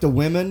with like the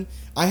women,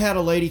 I had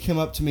a lady come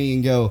up to me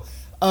and go,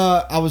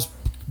 I was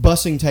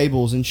bussing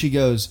tables, and she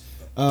goes,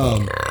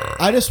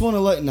 I just want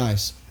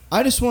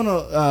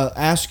to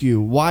ask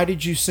you, why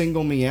did you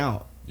single me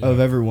out of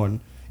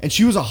everyone? And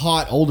she was a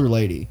hot older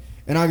lady,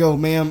 and I go,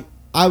 ma'am,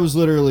 I was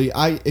literally,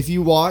 if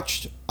you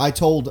watched, I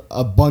told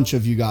a bunch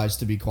of you guys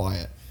to be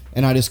quiet,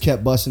 and I just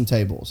kept bussing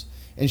tables,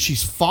 and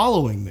she's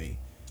following me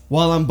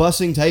while I'm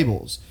bussing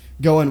tables,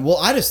 going, well,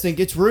 I just think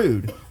it's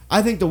rude.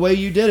 I think the way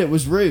you did it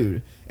was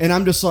rude. And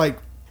I'm just like,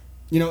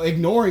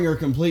 ignoring her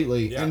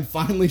completely. Yeah. And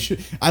finally,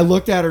 I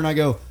looked at her and I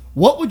go,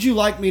 what would you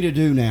like me to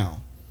do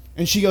now?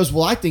 And she goes,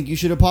 well, I think you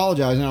should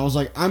apologize. And I was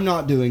like, I'm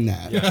not doing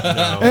that.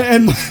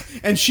 No.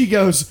 And she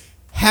goes,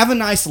 have a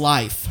nice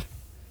life.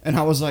 And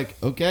I was like,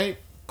 okay.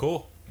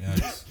 Cool.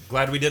 Yeah.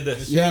 Glad we did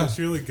this. Yeah. It's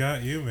really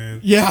got you,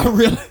 man. Yeah, I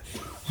really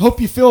hope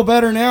you feel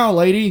better now,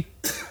 lady.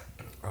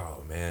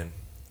 Oh, man.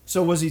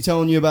 So was he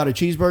telling you about a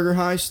cheeseburger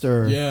heist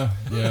or? Yeah.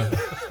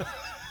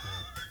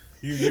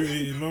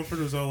 You Mumford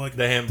was all like,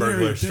 The Hamburglar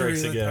 "Darian,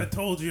 strikes Darian, again." I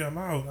told you I'm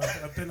out.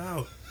 I've been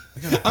out.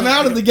 I'm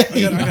out of the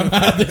game.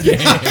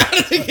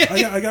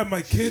 I got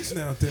my kids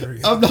now,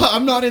 Darian.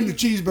 I'm not in the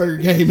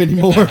cheeseburger game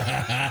anymore.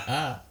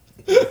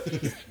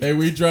 Hey,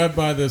 we drive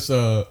by this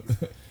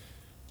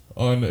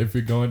if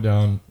you're going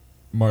down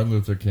Martin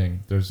Luther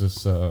King, there's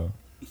this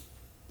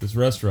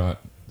restaurant,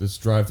 this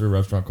drive-through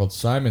restaurant called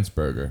Simon's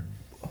Burger,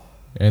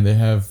 and they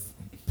have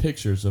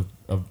pictures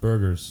of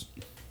burgers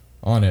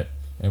on it,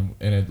 and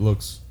it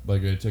looks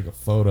like they took a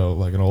photo,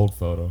 like an old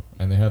photo,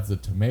 and they have the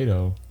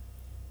tomato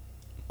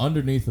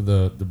underneath of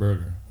the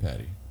burger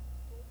patty.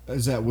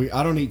 Is that weird?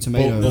 I don't eat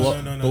tomatoes.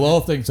 No. The law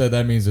thing said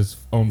that means it's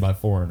owned by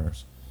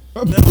foreigners.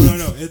 No.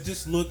 It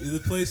just looked the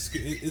place.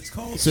 It's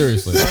called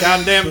Seriously.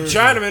 Goddamn Burger.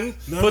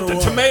 Chinaman Number put the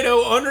one.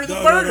 tomato under the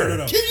burger.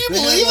 No. Can you They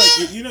have, believe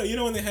like, it? You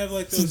know when they have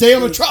like a those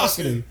damn those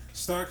atrocity. fucking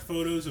stock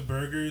photos of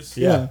burgers.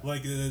 Yeah.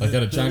 Like Like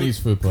at a Chinese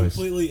food place.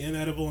 completely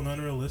inedible and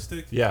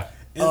unrealistic. Yeah.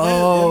 And then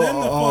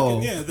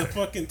Oh. the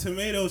fucking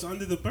tomatoes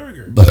under the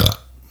burger. Yeah,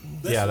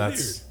 weird.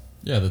 that's-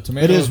 Yeah, the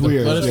tomato. It is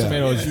weird, Lettuce yeah.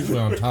 tomato is usually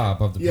on top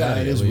of the Yeah,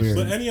 patty. it is at least.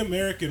 weird. But any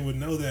American would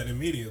know that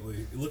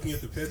immediately, looking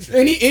at the picture.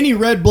 Any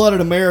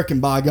red-blooded American,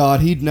 by God,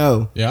 he'd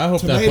know. Yeah, I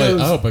hope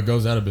Tomatoes- I hope it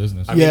goes out of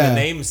business. I mean, Yeah. the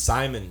name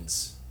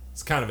Simon's.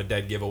 It's kind of a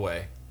dead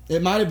giveaway.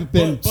 It might have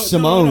been But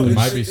Simone. No, It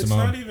might be it's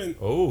Simone. Not even.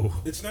 Oh.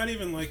 It's not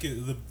even like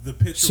the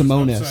picture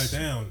Simones. was upside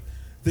down.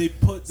 They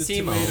put the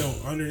Simone.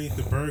 tomato underneath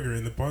the burger,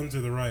 and the buns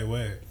are the right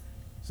way.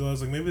 So I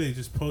was like, maybe they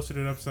just posted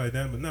it upside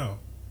down, but no.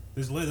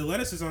 There's the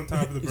lettuce is on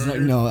top of the He's burger.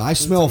 like, no, I The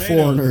smell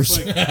tomato, foreigners.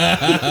 it's like,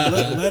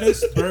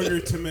 lettuce, burger,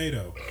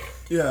 tomato.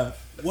 Yeah,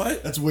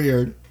 What? that's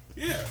weird.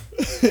 Yeah.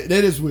 It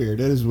is weird.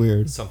 It is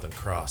weird. Something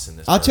cross in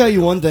this. I'll tell burger.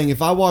 you one thing.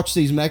 If I watch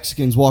these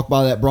Mexicans walk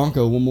by that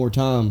Bronco one more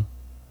time,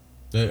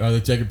 Are they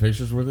taking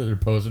pictures with it? They're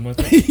posing with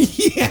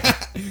it?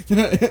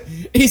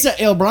 yeah, he's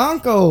a El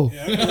Bronco.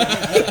 Yeah,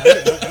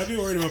 I'd be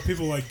worried about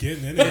people like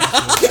getting in it.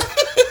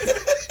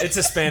 It's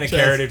Hispanic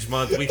Heritage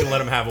Month. We can let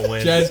them have a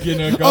win. Chad's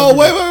getting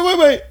uncomfortable. Oh,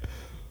 wait.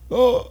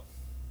 Oh.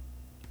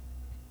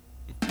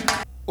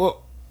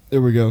 Oh,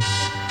 there we go.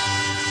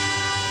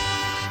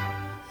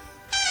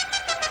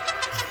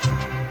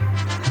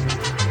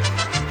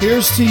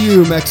 Here's to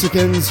you,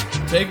 Mexicans.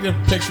 Take the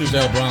pictures,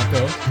 El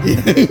Bronco.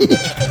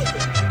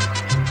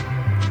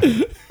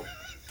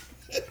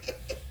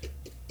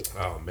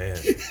 Oh man.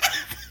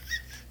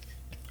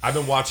 I've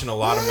been watching a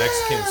lot of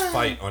Mexicans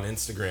fight on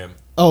Instagram.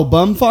 Oh,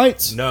 bum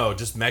fights? No,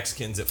 just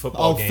Mexicans at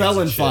football Oh, games.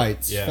 felon and shit.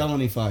 fights. Yeah.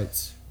 Felony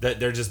fights. That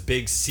they're just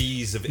big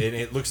seas of, and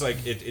it looks like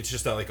it's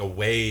just like a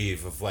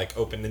wave of like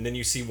open, and then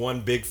you see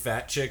one big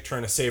fat chick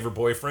trying to save her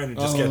boyfriend and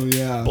just Oh, gets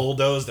yeah.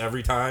 bulldozed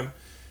every time.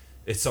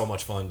 It's so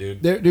much fun,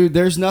 dude. Dude,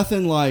 there's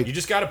nothing like... You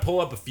just got to pull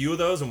up a few of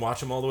those and watch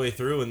them all the way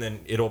through, and then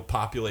it'll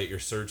populate your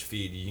search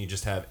feed. You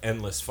just have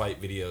endless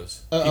fight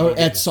videos. People at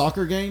getting-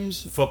 soccer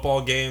games?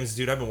 football games,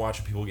 dude. I've been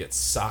watching people get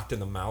socked in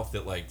the mouth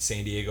at like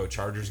San Diego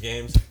Chargers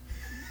games.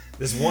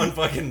 This one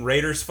fucking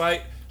Raiders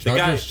fight. The guy,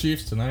 Chargers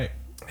Chiefs tonight.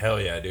 hell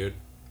yeah, dude.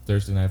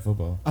 Thursday night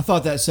football. I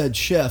thought that said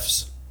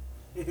chefs.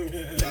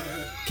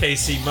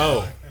 KC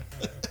Mo.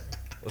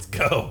 Let's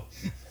go.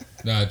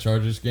 Nah,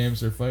 Chargers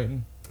games are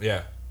fighting.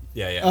 Yeah.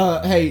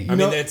 Yeah. Hey, you I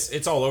know, mean,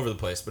 it's all over the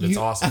place, but it's you-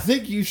 awesome. I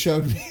think you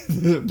showed me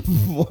the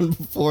one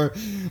before,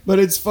 but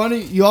it's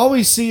funny. You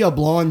always see a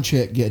blonde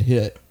chick get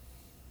hit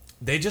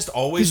They just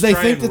because always they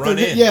try think and that run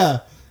they're in. yeah,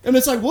 and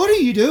it's like, what are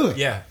you doing?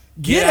 Yeah.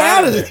 Get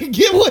out of there!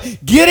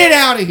 Get it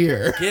out of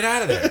here! Get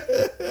out of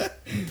there.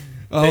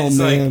 Oh It's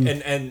man!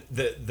 like, and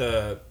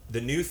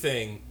the new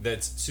thing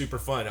that's super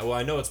fun. Well,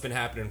 I know it's been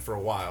happening for a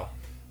while.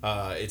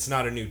 It's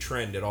not a new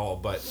trend at all,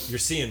 but you're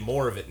seeing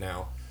more of it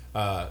now.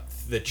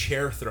 The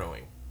chair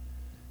throwing.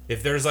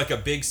 If there's like a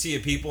big sea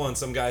of people and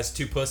some guy's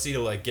too pussy to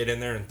like get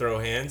in there and throw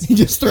hands, He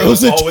just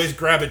throws he'll it. always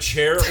grab a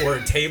chair or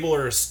a table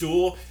or a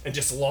stool and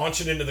just launch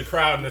it into the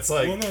crowd, and it's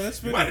like, Well, no, that's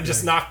you been might a have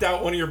just thing. knocked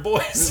out one of your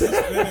boys.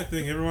 That's been a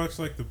thing. You ever watch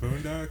like the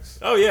Boondocks?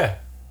 Oh yeah.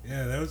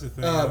 Yeah, that was a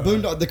thing.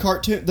 Boondock, the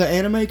cartoon, the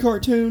anime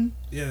cartoon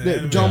Yeah, the that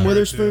anime John cartoon.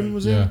 Witherspoon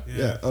was in. Yeah.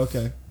 Yeah.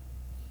 Okay.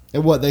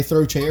 And what, they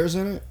throw chairs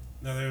in it?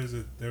 No,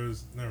 there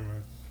was never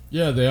mind.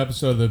 Yeah, the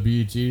episode of the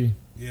BET,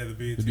 Yeah, the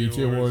the BET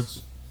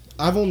Awards.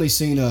 I've only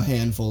seen a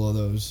handful of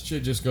those.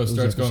 Shit just Those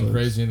starts going episodes.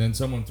 crazy, and then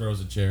someone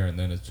throws a chair, and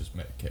then it's just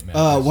mad.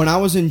 When I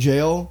was in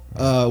jail,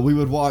 we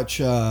would watch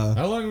How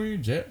long were you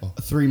in jail?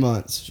 3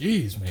 months,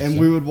 Jeez, man. and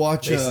we would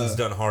watch. Jason's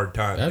done hard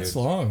time. That's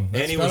dude. long.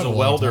 That's And he kind was of a long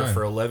welder time.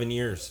 for 11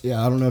 years.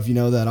 Yeah, I don't know if you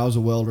know that. I was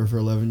a welder for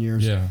 11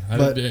 years. Yeah,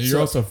 But, you're so-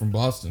 also from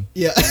Boston.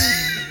 Yeah.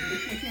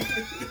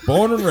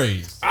 Born and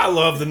raised. I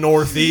love the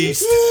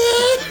Northeast.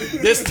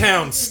 This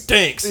town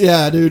stinks.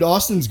 Yeah, dude,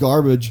 Austin's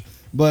garbage.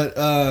 But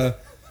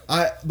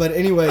but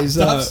anyways,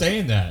 Stop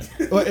saying that.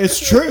 well, it's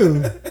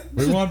true.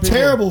 We want people,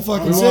 Terrible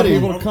fucking we want city.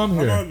 people to come I'm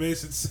here. on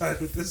Mason's side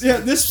with this. Yeah,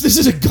 this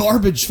is a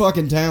garbage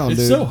fucking town,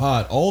 It's dude. so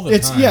hot all the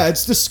It's time.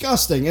 it's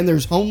disgusting, and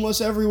there's homeless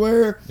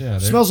everywhere. Yeah, It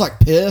they're- smells like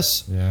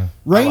piss. Yeah.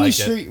 Rainy like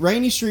it.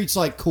 Rainy Street's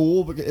like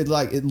cool because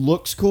it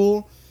looks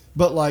cool,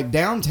 but like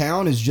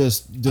downtown is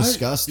just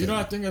disgusting.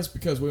 I think that's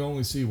because we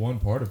only see one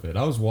part of it.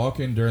 I was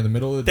walking during the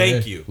middle of the day.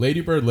 Thank you.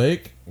 Lady Bird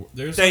Lake.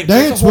 There's Thank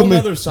there's Dance a whole with me,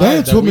 other side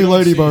dance that with we me, don't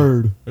Lady see.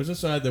 Bird. There's a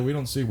side that we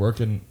don't see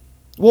working.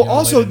 Well, you know,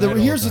 also late at night all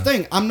here's the the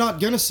thing: I'm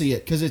not gonna see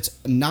it because it's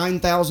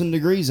 9,000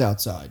 degrees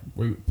outside.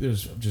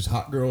 There's just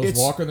hot girls It's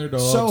walking their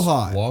dogs. so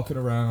hot. Walking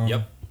around.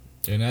 Yep.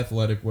 In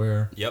athletic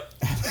wear, Yep.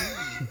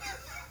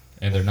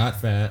 and they're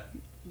not fat.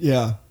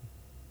 Yeah,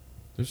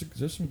 There's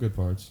some good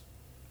parts.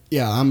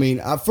 yeah. I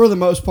mean, for the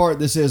most part,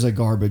 this is a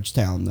garbage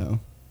town, though.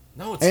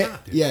 No, it's And-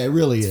 not, dude. yeah, it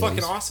really It's is.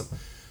 fucking awesome.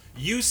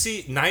 You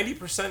see,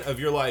 90% of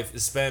your life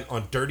is spent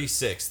on Dirty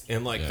Sixth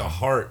in like Yeah. the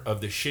heart of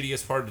the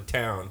shittiest part of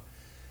town,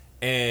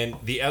 and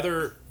the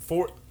other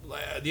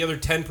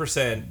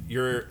 10%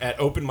 you're at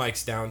open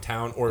mics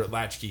downtown or at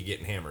Latchkey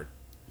getting hammered.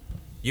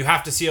 You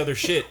have to see other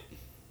shit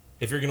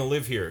if you're gonna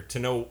live here to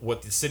know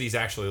what the city's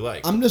actually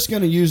like. I'm just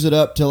gonna use it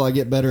up till I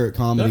get better at That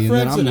comedy, and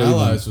then Friends I'm and leaving.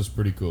 Allies was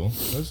pretty cool.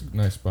 That was a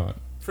nice spot.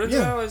 Friends Yeah.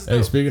 and Allies, Hey,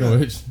 dope. speaking of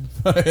which,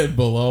 I had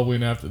Bilal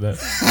win after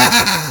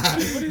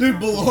that. Dude,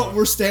 below,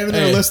 we're standing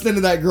there Hey. listening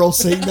to that girl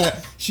sing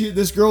that.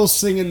 This girl's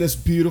singing this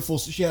beautiful.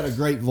 She had a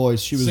great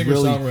voice. She was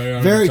Singer-songwriter really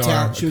on very guitar,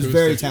 talented. She was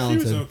very acoustic. She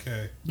was talented.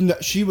 okay. No,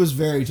 she was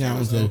very She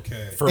was talented.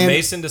 okay. For And-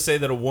 Mason to say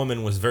that a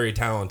woman was very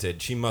talented,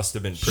 she must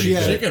have been pretty She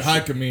had- She good. could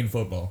hike a mean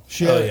football.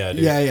 She Oh, had, yeah,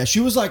 dude. yeah. She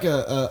was like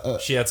a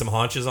She had some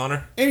haunches on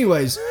her.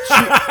 anyways,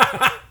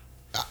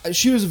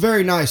 she was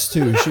very nice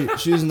too.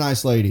 She was a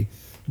nice lady.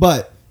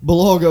 But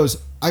Bilal goes,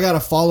 I gotta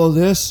follow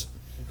this.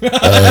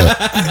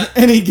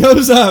 And he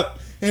goes up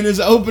and his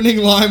opening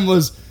line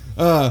was,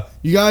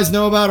 you guys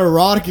know about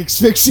erotic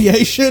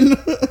asphyxiation?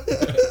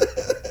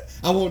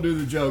 I won't do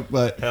the joke,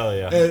 but Hell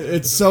yeah.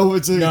 it's a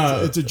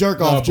No. it's a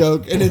jerk off No.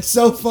 joke, and it's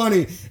so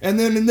funny. And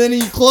then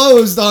he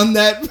closed on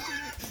that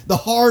the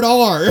hard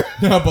R.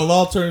 Now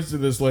Bilal turns to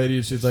this lady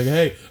and she's like,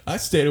 "Hey, I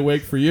stayed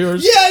awake for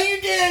yours." Yeah, you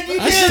did. You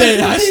I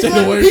did.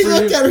 stayed awake He for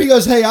looked you. at her. He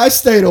goes, "Hey, I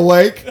stayed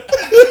awake."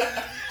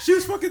 She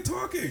was fucking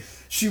talking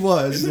She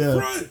was, in the yeah.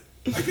 front.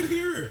 I could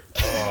hear her.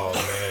 Oh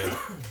man.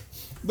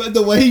 But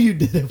the way you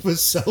did it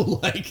was so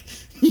like,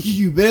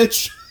 you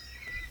bitch.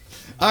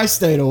 I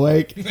stayed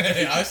awake.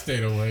 Hey, I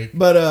stayed awake.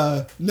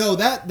 But no,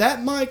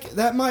 that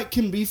mic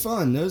can be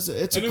fun. It's a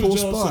And it cool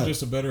was also spot.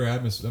 just a better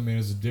atmosphere. I mean,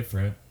 it's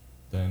different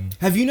than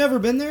Have you never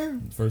been there?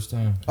 the first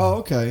time. Oh,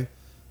 okay.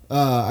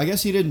 I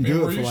guess he didn't I mean,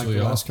 do we're it for like the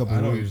usually last off. couple I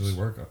of don't weeks. usually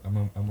work.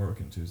 I'm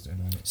working Tuesday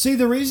night. See,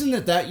 the reason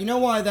that you know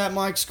why that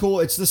mic's cool?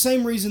 It's the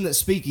same reason that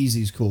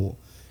Speakeasy's cool.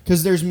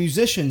 because there's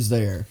musicians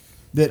there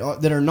that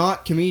are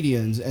not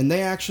comedians, and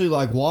they actually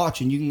like watch,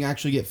 and you can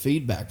actually get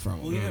feedback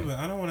from Well, them. yeah, but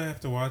I don't want to have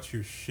to watch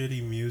your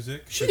shitty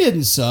music. She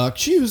didn't suck.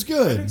 She was I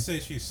good. didn't say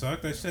she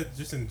sucked. I said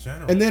just in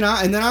general. And then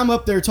I'm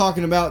up there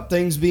talking about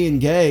things being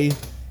gay,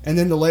 and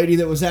then the lady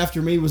that was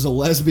after me was a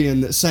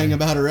lesbian that sang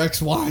about her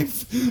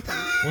ex-wife.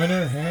 When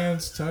her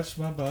hands touch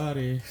my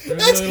body.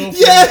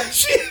 Yeah,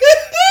 she.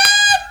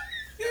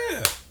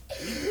 yeah.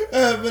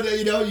 But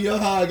you know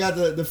how I got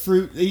the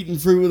fruit, eating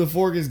fruit with a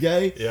fork is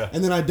gay? Yeah.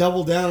 And then I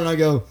double down and I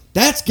go,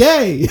 that's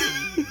gay.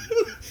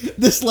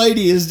 This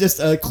lady is just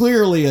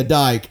clearly a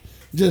dyke,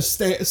 just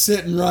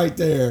sitting right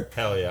there.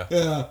 Hell yeah.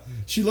 Yeah.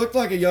 She looked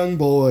like a young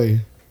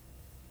boy.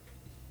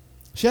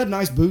 She had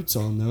nice boots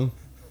on, though.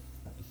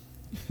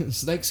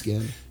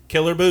 Snakeskin.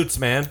 Killer boots,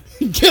 man.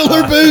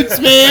 Killer boots,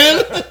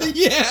 man.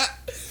 Yeah.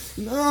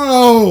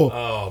 No.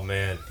 Oh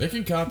man. They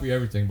can copy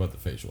everything but the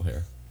facial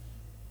hair.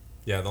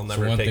 Yeah, they'll So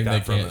never one take thing that they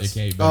from can't, us.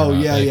 they can't. Oh,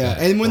 yeah, yeah.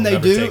 And when They'll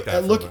they never do, take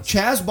that look, from us.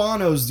 Chaz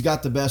Bono's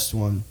got the best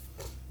one.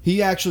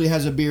 He actually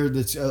has a beard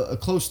that's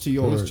close to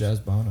yours. Who's Jazz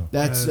Bono?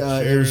 That's it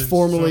Cher was and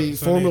formerly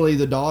Sonny.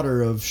 the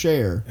daughter of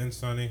Cher And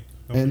Sonny.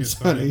 Don't and forget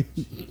Sonny.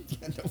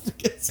 Yeah, don't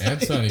forget Sonny.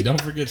 And Sonny.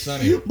 Don't forget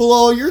Sonny.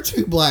 Bilal, you're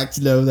too black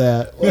to know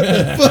that. What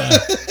the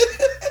fuck?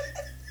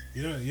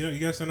 You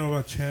guys don't know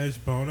about Chaz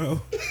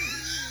Bono?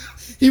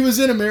 He was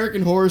in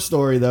American Horror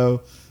Story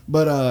though,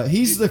 but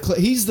he's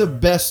the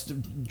best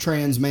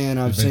trans man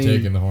I've He's been seen.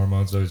 taking the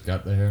hormones, so he's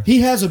got the hair.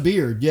 He has a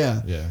beard,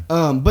 yeah. Yeah.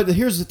 But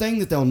here's the thing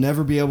that they'll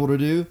never be able to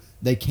do: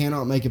 they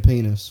cannot make a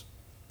penis.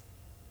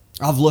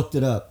 I've looked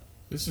it up.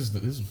 This is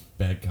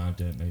bad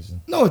content,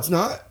 Mason. No, it's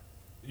not.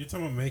 You're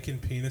talking about making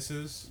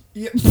penises?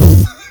 Yeah.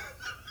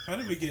 How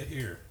did we get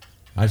here?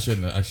 I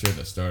shouldn't have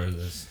started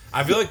this.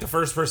 I feel like the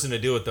first person to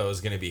do it though is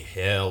going to be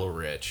hell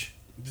rich.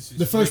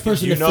 The first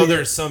person You to know, figure,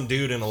 there's some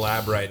dude in a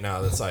lab right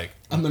now that's like,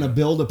 I'm gonna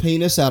build a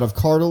penis out of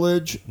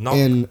cartilage Not-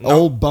 and not-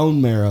 old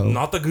bone marrow.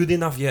 not the good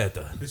enough yet.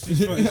 It's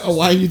just, Oh,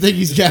 why do you think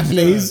he's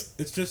Japanese?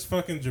 It's just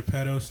fucking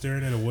Geppetto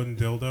staring at a wooden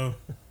dildo.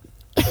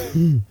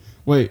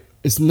 Wait,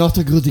 it's not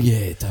a good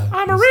yet.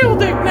 I'm a real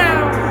dick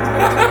now.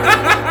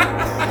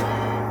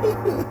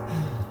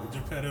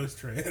 Geppetto's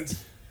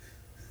trans.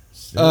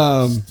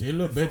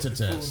 Still a beta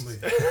test.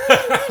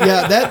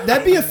 Yeah,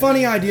 that'd be a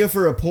funny idea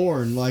for a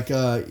porn. Like,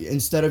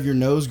 instead of your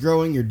nose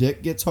growing, your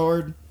dick gets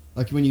hard.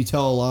 Like when you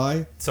tell a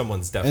lie,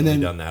 Someone's and definitely then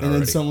done that and already.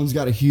 then someone's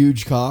got a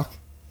huge cock,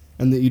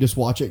 and that you just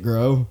watch it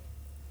grow.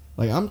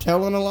 Like I'm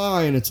telling a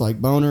lie, and it's like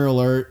boner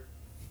alert.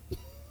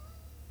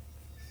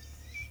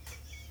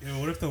 Yeah,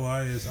 what if the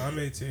lie is I'm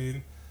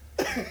 18?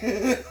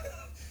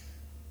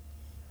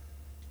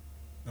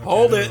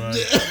 Hold never it. mind.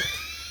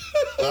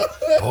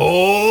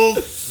 Hold.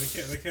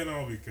 They can't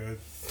all be good.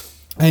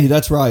 Hey,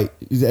 that's right.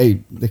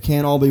 Hey, they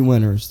can't all be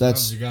winners. Sometimes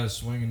That's you gotta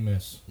swing and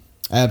miss.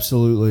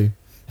 absolutely.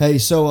 Hey,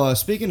 so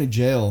speaking of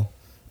jail,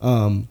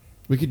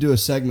 we could do a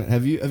segment.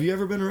 Have you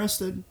ever been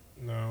arrested?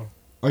 No.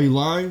 Are you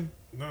lying?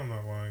 No, I'm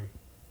not lying.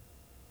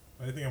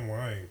 I think I'm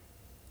lying.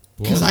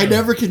 Because I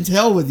never can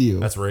tell with you.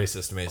 That's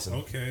racist, Mason.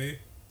 Okay.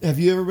 Have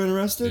you ever been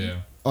arrested?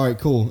 Yeah. All right,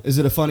 cool. Is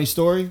it a funny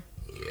story?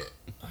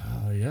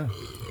 Yeah.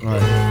 All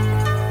right.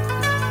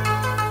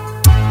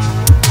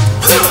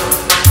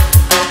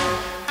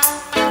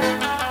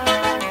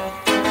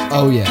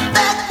 Oh yeah.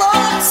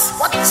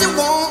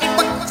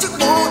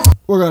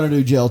 We're gonna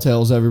do jail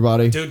tales,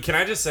 everybody. Dude, can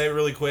I just say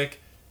really quick?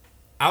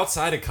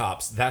 Outside of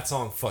Cops, that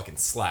song fucking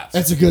slaps.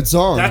 That's a good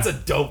song. That's a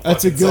dope.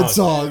 That's a fucking good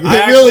song. It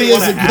I really actually is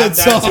wanna a add good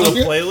that song. to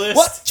a playlist.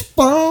 What?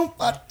 Bump.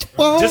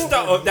 Just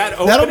that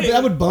opening.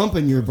 that would bump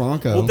in your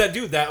Bronco. Well,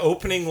 that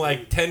opening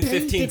like 10,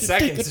 15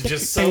 seconds is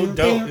just so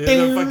dope.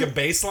 The fucking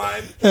bass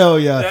line. Hell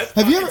yeah. That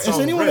Have you fucking ever? Has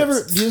song anyone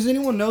rips. Does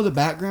anyone know the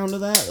background of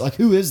that? Like,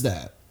 who is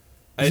that?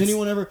 Has It's-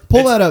 anyone ever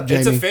pull that up,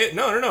 Jamie?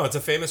 No. It's a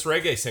famous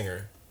reggae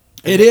singer.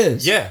 It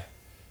is. Yeah,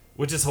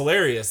 which is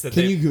hilarious. That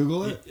Can they, you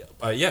Google it?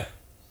 Yeah.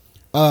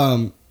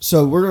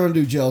 So we're gonna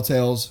do jail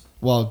tales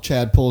while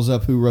Chad pulls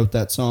up who wrote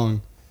that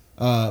song.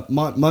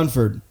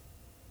 Munford,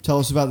 tell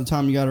us about the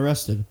time you got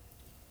arrested.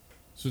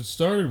 So it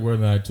started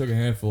when I took a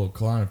handful of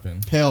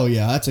Klonopin. Hell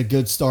yeah, that's a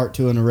good start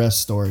to an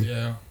arrest story.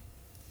 Yeah.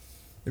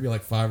 Maybe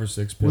like 5 or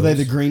 6 Were pills. they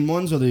the green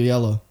ones or the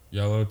yellow?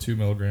 Yellow, 2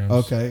 milligrams.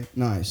 Okay,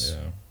 nice.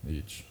 Yeah,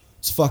 each.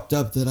 It's fucked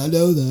up that I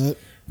know that.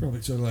 Probably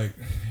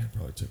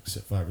took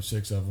 5 or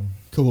 6 of them.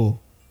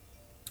 Cool.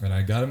 And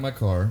I got in my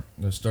car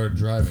and I started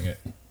driving it.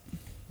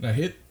 And I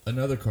hit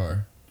another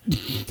car. I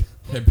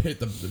hit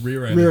the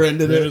rear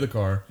end of the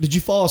car. Did you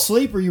fall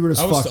asleep or you were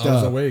just I was fucked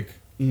up? awake,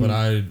 but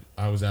I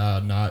was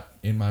not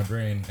in my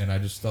brain, and I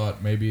just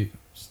thought maybe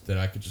that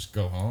I could just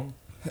go home.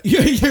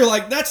 You're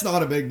like, that's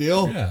not a big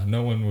deal. Yeah,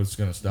 no one was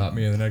gonna stop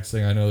me, and the next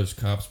thing I know, there's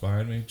cops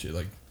behind me,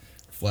 like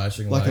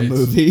flashing Like lights. a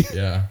movie.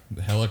 Yeah,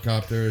 the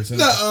helicopters. And,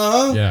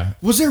 Nuh-uh. yeah,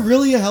 Was there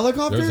really a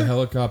helicopter? there's a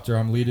helicopter.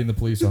 I'm leading the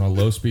police on a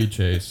low-speed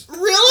chase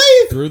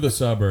Really? through the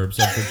suburbs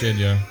of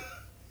Virginia.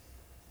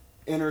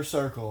 Inner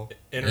circle.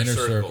 Inner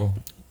Circle.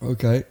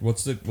 Okay.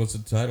 What's the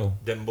title?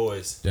 Them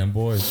boys. Them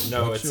boys.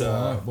 No, what it's, you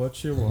want?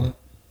 What you want?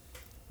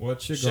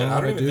 What you Shit, gonna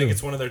I don't even do? think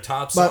it's one of their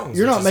top But songs.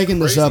 you're which not is making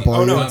this crazy. up, are Oh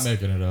you? no, I'm not it's,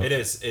 making it up. it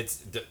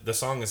is. The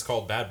song is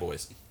called Bad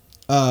Boys.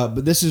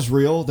 But this is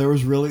real. This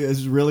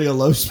is really a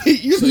low speed.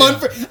 So, yeah.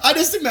 Munford. I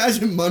just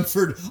imagine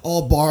Munford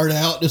all barred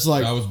out, just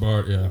like I was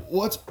barred. Yeah,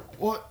 what?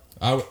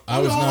 I was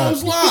all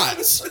those not.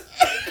 lights.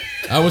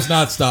 I was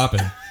not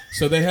stopping.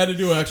 So they had to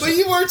do extra. But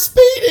you weren't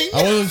speeding.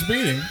 I wasn't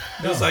speeding.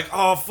 It was like,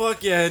 oh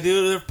fuck yeah,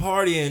 dude, they're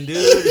partying, dude.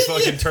 You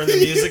fucking turn the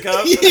music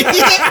up.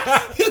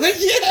 Yeah. You're like,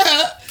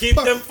 yeah. Keep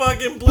them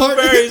fucking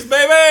blueberries,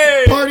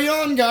 baby. Party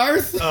on,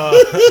 Garth.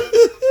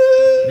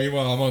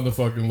 Meanwhile, I'm on the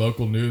fucking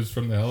local news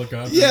from the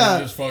helicopter. Yeah.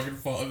 Just fucking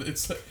fall.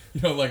 It's like,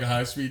 like a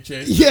high speed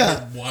chase.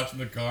 Yeah. I'm watching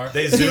the car.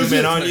 They zoom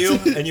in on you,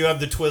 and you have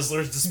the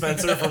Twizzlers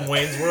dispenser from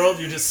Wayne's World.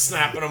 You're just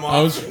snapping them off.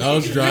 I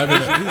was driving.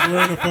 He's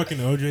wearing a fucking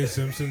OJ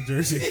Simpson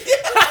jersey.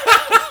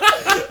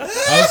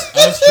 I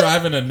was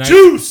driving a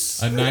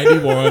Juice. a 91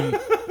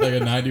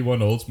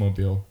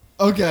 Oldsmobile.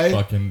 Okay.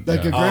 Fucking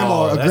Like yeah. a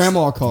that's-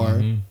 grandma car.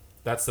 Mhm.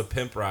 That's the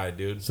pimp ride,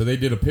 dude. So they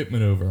did a pit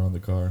maneuver on the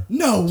car.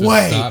 No To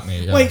way. stop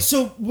me, yeah. Wait,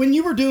 so when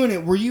you were doing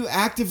it, were you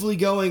actively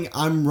going,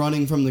 I'm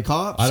running from the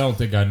cops? I don't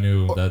think I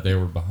knew that they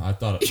were behind. I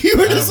thought You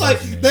were I just don't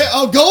like,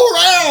 know. go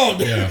around.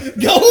 Yeah.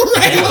 Go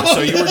around.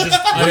 So you were just.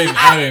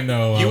 I didn't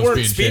know. You I was weren't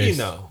being speeding chased.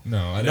 though. No,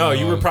 I didn't No, know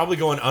you I were was- probably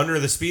going under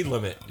the speed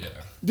limit. Yeah.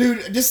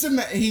 Dude,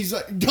 he's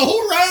like,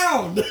 go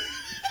around.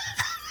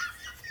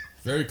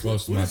 Very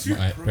close to my What's your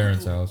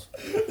parents' house.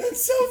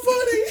 That's so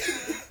funny.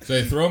 So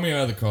they throw me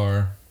out of the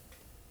car,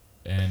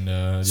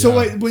 and So yeah.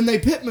 wait, when they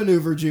pit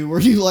maneuvered you, were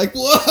you like,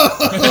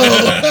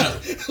 whoa?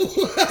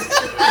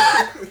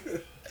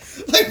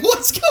 Like,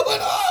 what's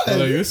going on? I'm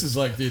like, this is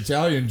like the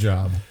Italian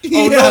job. Oh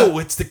Yeah. no,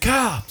 it's the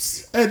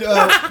cops. And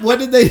what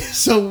did they?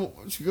 So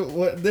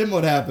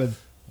what happened?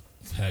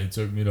 He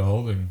took me to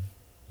holding,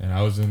 and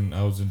I was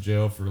in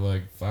jail for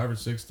like 5 or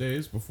 6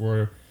 days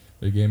before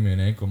they gave me an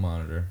ankle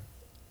monitor.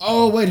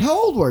 Oh wait, how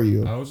old were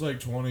you? I was like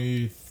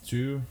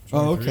 22, 23.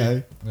 Oh,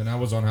 okay. And I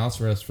was on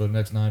house arrest for the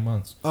next 9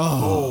 months. Oh,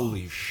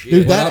 Holy shit.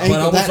 Dude, But that I was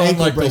ankle- that on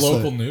ankle like bracelet. the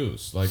local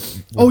news. Like,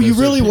 Oh, what you they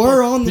said, really people-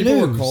 were on the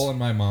People news. were calling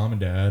my mom and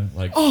dad.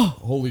 Like, Oh.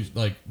 holy,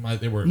 like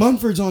they were.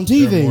 Munford's on they're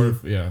TV. more-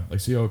 yeah, like,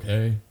 see,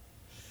 okay.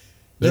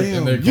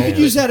 Damn, they you called could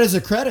me- use that as a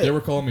credit. They were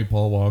calling me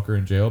Paul Walker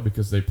in jail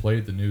because they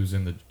played the news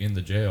in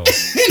the jail.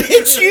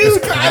 It's you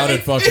driving. crowded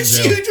fucking It's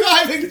jail. you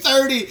driving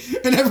 30,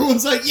 and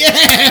everyone's like, "Yeah,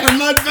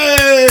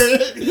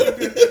 Munford."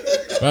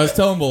 But I was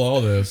telling Bill all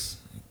this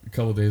a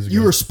couple days ago.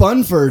 You were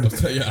Spunford.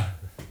 Yeah,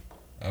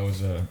 I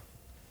was a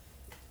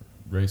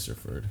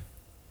Racerford.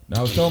 Now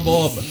I was telling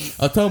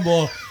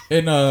Bill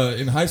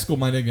in high school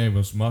my nickname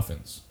was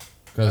Muffins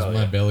because Oh,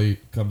 my yeah. belly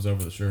comes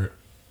over the shirt.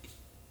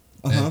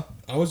 Uh-huh. And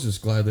I was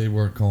just glad they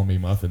weren't calling me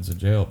Muffins in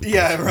jail. Because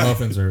Yeah, right.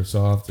 Muffins are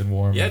soft and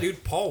warm. Yeah, and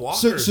dude, Paul Walker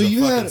So is you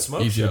a fucking had-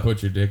 smoke easy show. to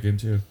put your dick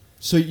into.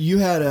 So you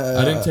had a.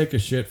 I didn't take a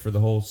shit for the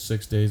whole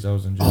 6 days I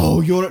was in jail.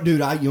 Oh, you want to, dude?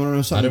 You want to know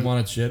I something? didn't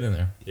want to shit in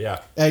there. Yeah.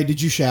 Hey,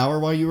 did you shower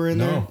while you were in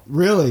No. there?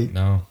 Really?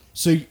 No.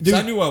 So, 'Cause dude,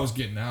 I knew I was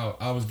getting out.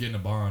 I was getting a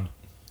bond.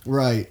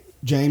 right?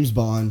 James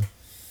Bond.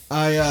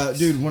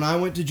 Dude, when I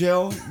went to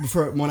jail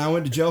for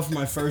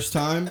my first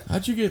time,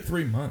 How'd you get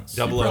 3 months?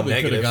 Double you O probably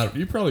negative.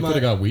 You probably My- could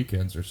have got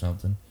weekends or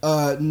something.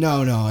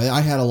 no,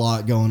 I had a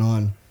lot going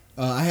on.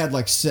 I had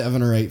like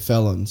 7 or 8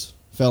 felonies.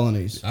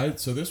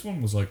 So this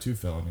one was like 2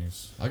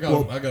 felonies. I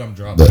Well- got them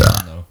dropped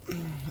down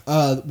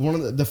though. One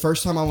of the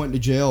first time I went to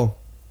jail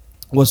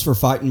was for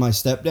fighting my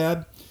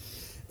stepdad,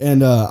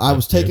 and I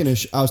was taking a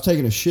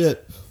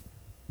shit,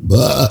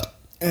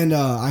 and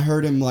I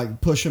heard him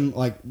like push him,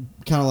 like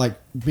kind of like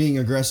being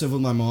aggressive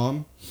with my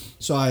mom,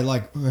 so I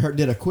like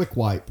did a quick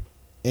wipe,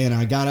 and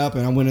I got up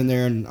and I went in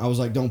there and I was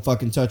like, "Don't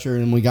fucking touch her,"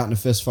 and we got in a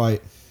fist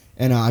fight,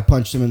 and I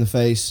punched him in the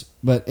face.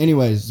 But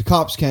anyways, the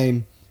cops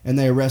came and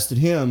they arrested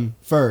him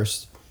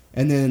first,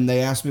 and then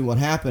they asked me what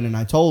happened, and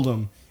I told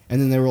them.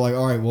 And then they were like,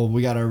 all right, well,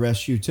 we got to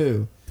arrest you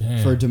too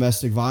Damn. for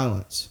domestic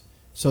violence.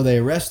 So they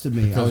arrested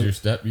me. Because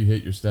you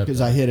hit your step. Because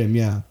I hit him,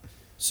 yeah.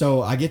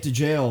 So I get to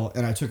jail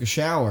and I took a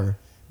shower,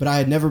 but I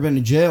had never been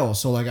to jail.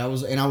 So like I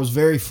was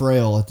very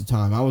frail at the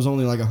time. I was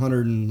only like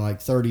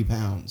 130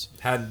 pounds.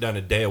 Hadn't done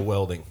a day of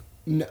welding.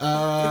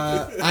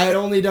 I had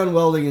only done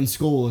welding in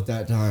school at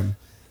that time.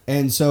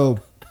 And so,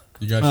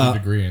 You got your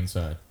degree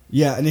inside.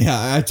 yeah,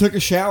 I took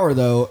a shower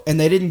though, and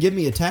they didn't give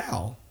me a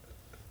towel.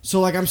 So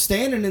like I'm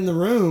standing in the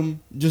room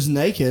just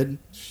naked,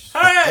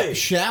 Hey!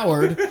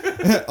 showered,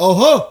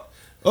 oh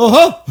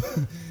ho,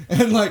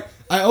 and like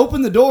I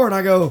open the door and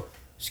I go,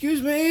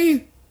 "Excuse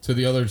me." To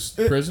the other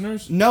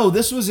prisoners? No,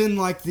 this was in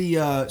like the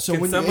so Can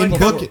when someone in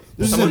come- booking.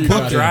 This is someone in you got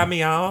booking. Dry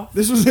me off.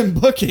 This was in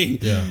booking.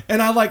 Yeah.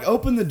 And I like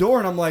opened the door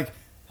and I'm like,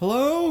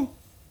 "Hello,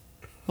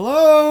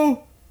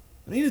 hello,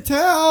 I need a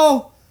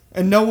towel,"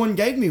 and no one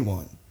gave me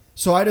one.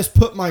 So I just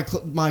put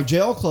my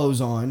jail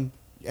clothes on,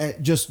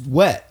 just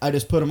wet. I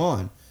just put them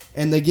on,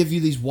 and they give you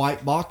these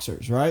white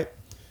boxers, right?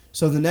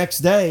 So the next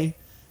day,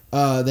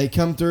 they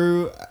come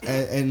through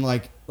and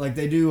like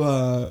they do.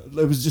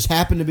 It was just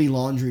happened to be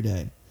laundry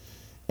day,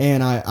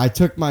 and I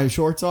took my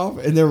shorts off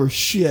and there was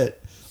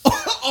shit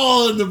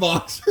all in the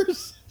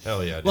boxers.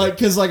 Hell yeah, dude. Like,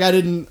 cause like I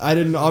didn't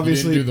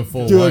obviously do the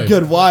full do a wipe.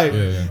 good wipe,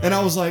 Yeah. and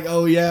I was like,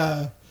 oh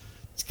yeah,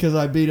 it's cause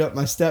I beat up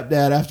my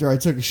stepdad after I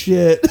took a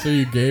shit. So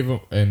you gave him,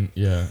 and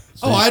yeah.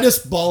 So Oh, you- I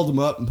just balled him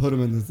up and put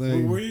him in the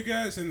thing. Were you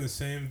guys in the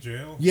same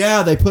jail?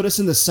 Yeah, they put us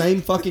in the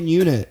same fucking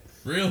unit.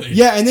 really?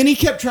 Yeah, and then he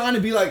kept trying to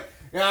be like,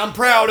 yeah, I'm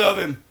proud of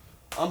him.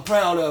 I'm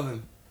proud of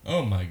him.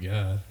 Oh my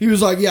god. He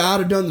was like, yeah, I'd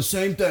have done the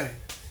same thing.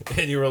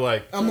 And you were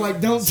like, I'm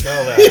like, don't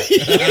smell that.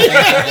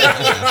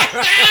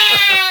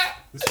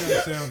 This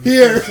guy sounds,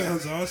 Here. This guy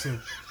sounds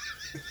awesome.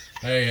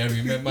 Hey, have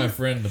you met my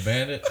friend the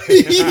bandit?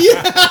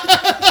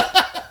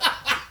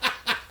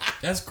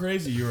 That's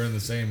crazy. You were in the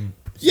same.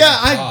 Yeah,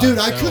 pod,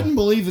 I so- couldn't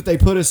believe that they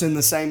put us in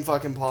the same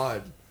fucking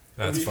pod.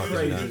 That's He fucking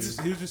was nuts.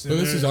 just- he was just So in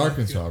this there is like-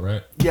 Arkansas,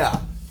 right? Yeah.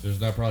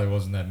 That probably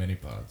wasn't that many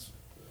pods.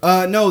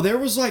 No, there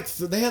was like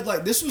they had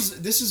like this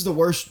is the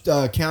worst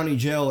county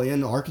jail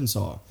in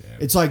Arkansas. Yeah.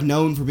 It's like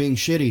known for being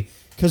shitty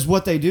because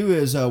what they do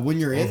is when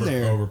you're in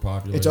there,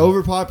 Overpopulated. it's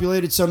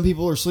overpopulated. Some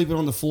people are sleeping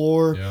on the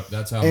floor. Yeah,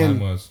 that's how And-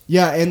 mine was.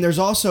 Yeah, and there's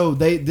also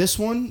this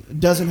one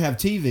doesn't have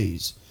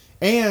TVs,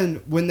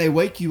 and when they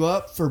wake you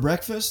up for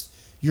breakfast,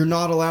 you're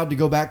not allowed to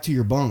go back to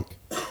your bunk.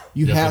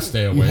 You have to have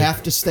stay You awake.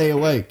 have to stay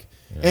awake,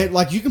 Yeah. and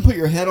like you can put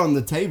your head on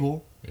the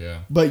table, Yeah.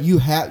 but you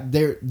have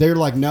they're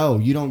like no,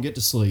 you don't get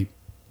to sleep.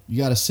 You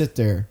got to sit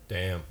there.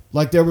 Damn.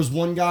 Like there was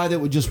one guy that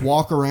would just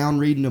walk around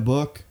reading a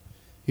book.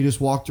 He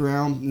just walked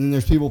around, and then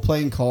there's people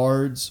playing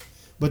cards,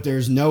 but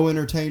there's no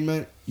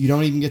entertainment. You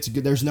don't even get to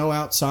get. There's no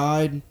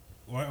outside.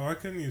 Why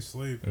couldn't you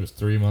sleep? It was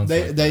 3 months.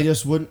 They like they that.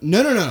 just wouldn't. No.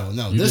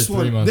 You This did 3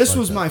 one. months This like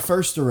was that. my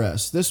first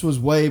arrest. This was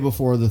way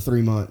before the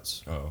 3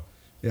 months. Oh.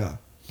 Yeah,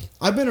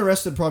 I've been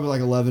arrested probably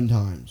like 11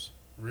 times.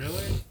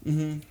 Really?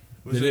 Mm-hmm.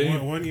 Was Did it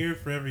any- one year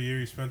for every year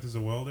you spent as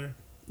a welder?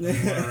 One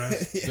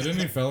arrest? Did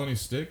any felony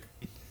stick?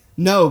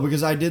 No,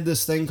 because I did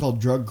this thing called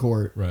drug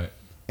court, Right.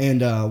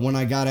 and when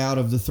I got out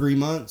of the 3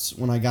 months,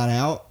 when I got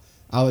out,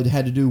 I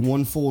had to do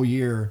 1 full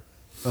year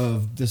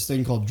of this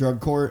thing called drug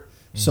court.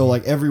 So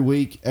like every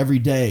week, every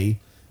day,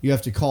 you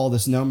have to call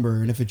this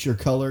number, and if it's your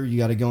color, you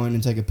got to go in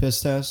and take a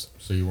piss test.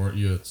 So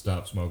you had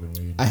stopped smoking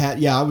weed.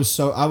 I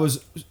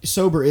was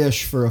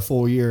sober-ish for a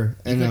full year,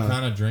 You and could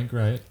kind of drink,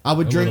 right? I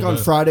would A drink little on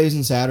bit. Fridays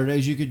and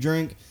Saturdays. You could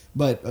drink,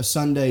 but a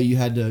Sunday you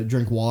had to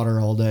drink water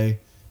all day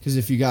because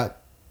if you got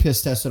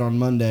piss tested on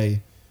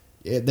Monday,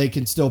 they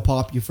can still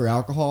pop you for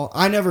alcohol.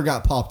 I never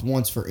got popped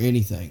once for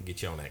anything.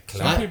 Get you on that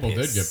Some cloud people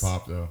piss. did get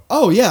popped though.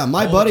 Oh yeah,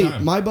 my All the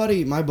time.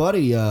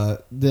 buddy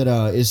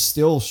that is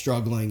still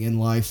struggling in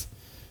life.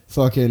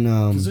 Fucking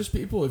Because there's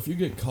people, if you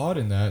get caught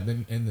in that,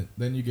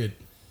 then you get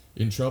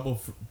in trouble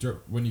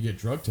when you get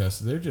drug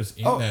tested. They're just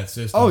in that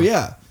system. Oh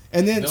yeah,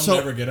 and then They'll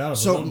never get out of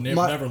it. so They'll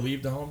my- never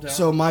leave the hometown.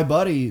 So my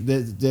buddy,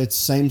 that's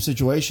same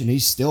situation.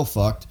 He's still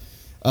fucked.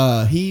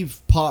 He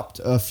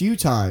popped a few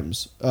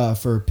times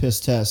for piss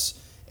tests,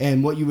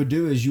 and what you would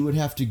do is you would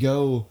have to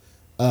go.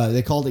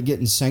 They called it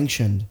getting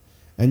sanctioned,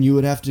 and you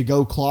would have to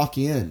go clock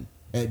in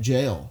at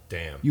jail.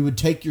 Damn. You would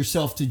take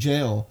yourself to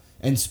jail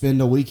and spend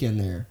a weekend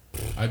there.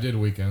 I did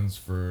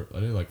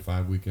like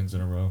 5 weekends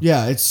in a row.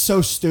 Yeah, it's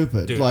so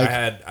stupid. Dude, like, I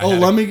had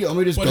let me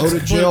just But go to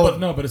it's- jail.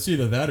 but it's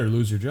either that or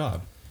lose your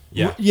job.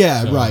 Yeah.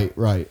 Yeah, So-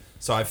 right.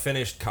 So I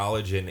finished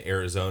college in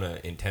Arizona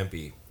in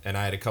Tempe, and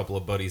I had a couple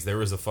of buddies. There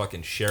was a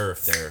fucking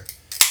sheriff there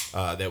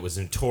that was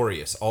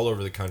notorious all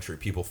over the country.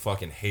 People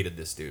fucking hated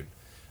this dude.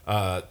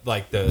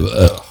 Like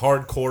the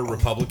hardcore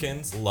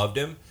Republicans loved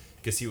him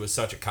because he was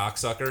such a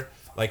cocksucker.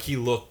 Like he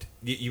looked.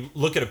 You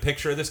look at a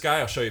picture of this guy.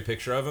 I'll show you a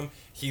picture of him.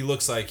 He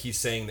looks like he's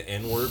saying the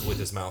N-word with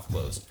his mouth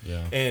closed.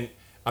 Yeah. And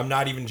I'm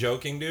not even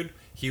joking, dude.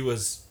 He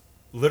was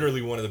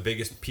literally one of the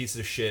biggest pieces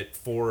of shit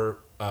for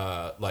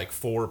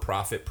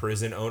for-profit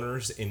prison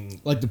owners in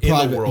Like the in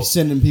private, world.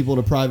 sending people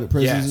to private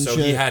prisons Yeah, and so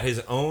shit. he had his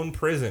own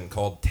prison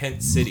called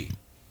Tent City.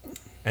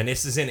 And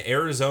this is in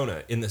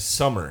Arizona in the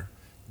summer.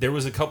 There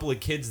was a couple of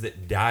kids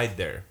that died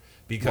there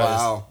because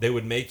Wow. they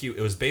would make you,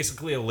 it was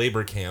basically a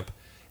labor camp.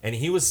 And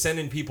he was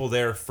sending people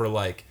there for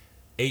like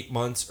 8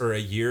 months or a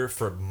year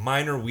for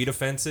minor weed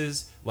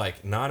offenses,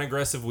 like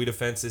non-aggressive weed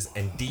offenses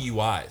and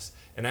DUIs.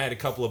 And I had a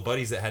couple of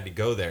buddies that had to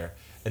go there.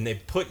 And they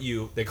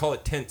call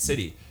it Tent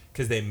City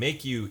because they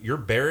make you, your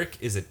barrack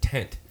is a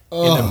tent in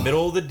the Ugh.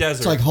 middle of the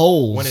desert. like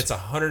holes. When it's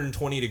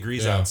 120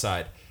 degrees Yeah.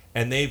 outside.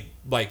 And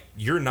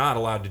you're not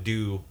allowed to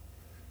do,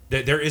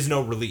 there is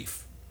no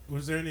relief.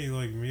 Was there any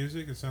like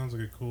music? It sounds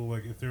like a cool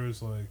like if there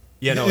was like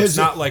Yeah, no, It it's was-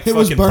 not like it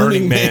was fucking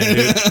Burning Burning Man, Man.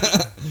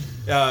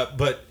 dude.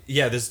 But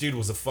yeah, this dude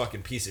was a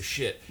fucking piece of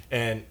shit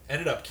and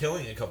ended up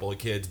killing a couple of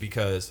kids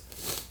because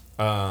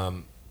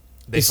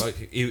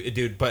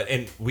dude. But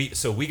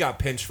we got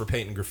pinched for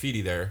painting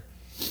graffiti there,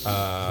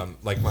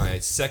 like my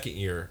second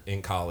year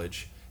in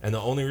college. And the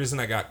only reason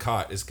I got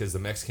caught is because the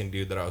Mexican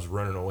dude that I was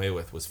running away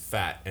with was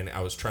fat, and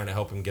I was trying to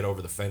help him get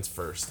over the fence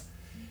first.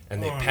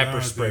 And they oh, pepper no,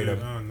 sprayed dude.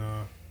 him. Oh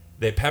no.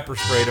 They pepper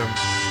sprayed him,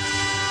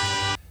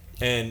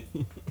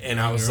 and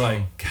I On was your like,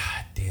 own.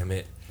 God damn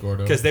it,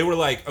 Gordo. because they were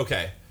like,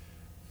 okay,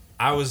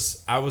 I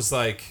was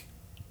like,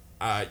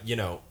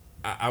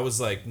 I was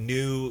like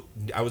new.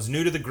 I was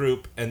new to the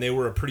group, and they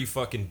were a pretty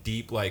fucking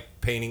deep like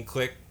painting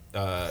clique.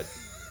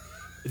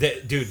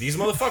 Dude, these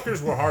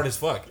motherfuckers were hard as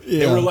fuck. Yeah.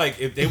 They were like,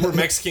 if they were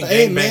Mexican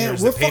Hey, gangbangers man,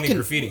 we're that painted fucking-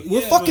 graffiti. We're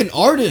fucking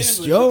artists,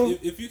 but yo.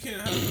 If you can't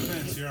have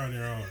defense, you're on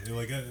your own. You're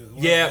like,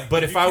 Yeah,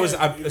 but if you I was,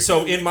 can't- if you so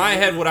can't in make my it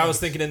head, work, what I was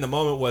then- thinking in the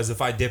moment was,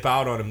 if I dip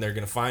out on them, they're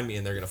gonna find me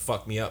and they're gonna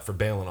fuck me up for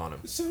bailing on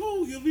them.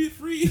 So you'll be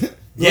free.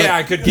 Yeah,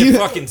 I could get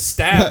fucking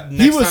stabbed.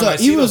 Next He was time I a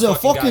see he was those a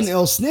fucking guys.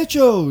 El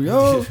Snitcho,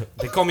 yo.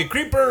 They call me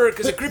creeper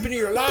because I creep into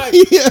your life.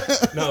 Yeah.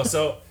 No,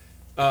 so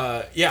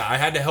yeah, I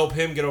had to help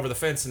him get over the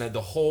fence, and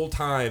the whole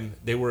time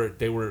they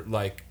were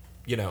like,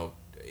 you know,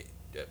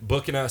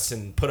 booking us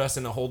and put us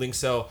in a holding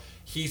cell.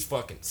 He's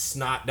fucking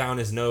snot down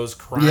his nose,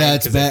 crying. Yeah,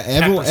 it's 'cause they bad.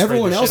 pepper sprayed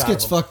Everyone the else shit out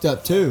gets of him. fucked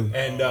up too.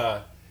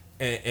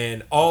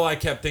 And all I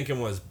kept thinking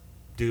was,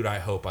 dude, I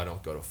hope I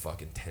don't go to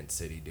fucking Tent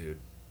City, dude.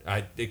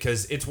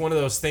 Because it's one of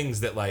those things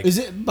that like Is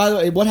it? By the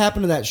way, what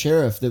happened to that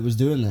sheriff that was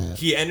doing that?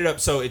 he ended up.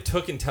 So it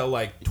took until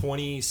like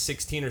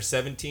 2016 or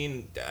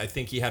 17. I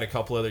think he had a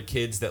couple other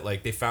kids that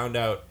like they found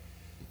out.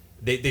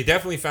 They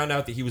definitely found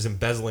out that he was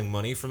embezzling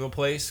money from the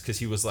place because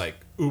he was like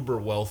uber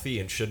wealthy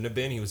and shouldn't have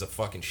been. He was a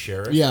fucking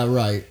sheriff. Yeah,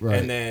 right.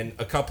 And then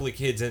a couple of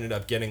kids ended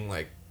up getting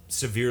like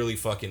severely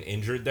fucking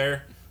injured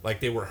there.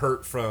 Like they were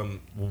hurt from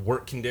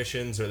work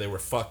conditions or they were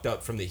fucked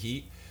up from the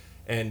heat.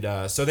 And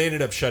so they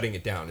ended up shutting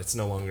it down. It's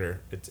no longer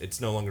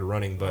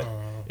running. But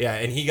yeah,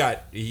 and he's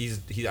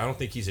I don't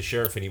think he's a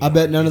sheriff anymore. I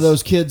bet none of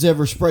those kids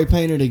ever spray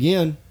painted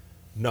again.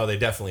 No, they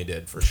definitely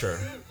did for sure.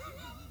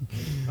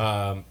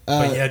 But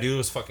yeah, dude, it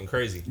was fucking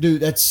crazy.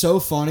 Dude, that's so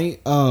funny.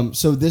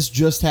 So this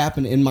just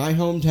happened in my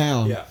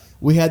hometown. Yeah.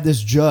 We had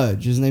this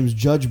judge. His name's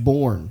Judge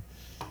Bourne.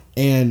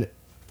 And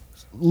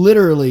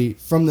literally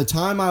from the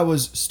time I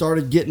was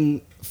started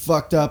getting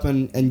fucked up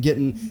and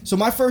getting... So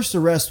my first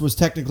arrest was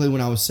technically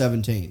when I was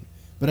 17.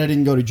 But I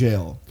didn't go to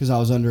jail because I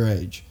was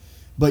underage.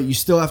 But you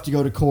still have to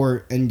go to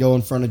court and go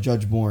in front of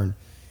Judge Bourne.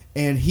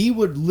 And he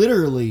would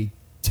literally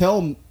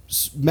tell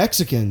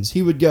Mexicans,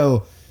 he would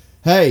go,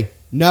 hey,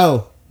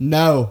 no,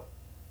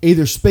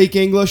 either speak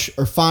English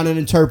or find an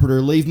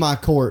interpreter. Leave my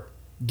court.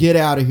 Get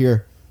out of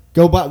here.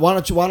 Go by. Why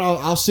don't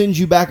I'll send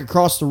you back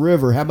across the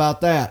river. How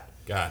about that?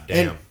 God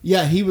damn. And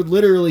yeah, he would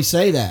literally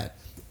say that.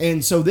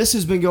 And so this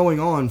has been going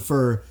on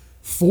for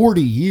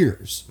 40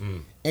 years.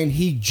 And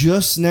he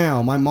just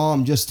now, my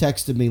mom just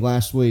texted me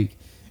last week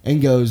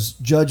and goes,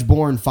 Judge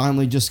Bourne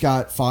finally just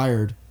got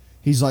fired.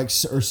 He's like,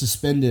 or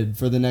suspended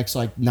for the next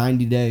like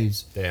 90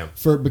 days. Damn.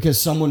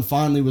 Because someone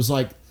finally was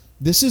like,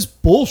 this is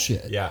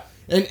bullshit. Yeah.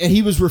 And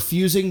he was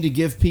refusing to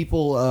give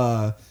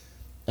people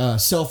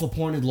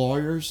self-appointed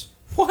lawyers.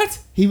 What?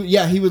 He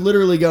would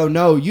literally go,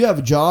 no, you have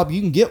a job, you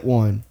can get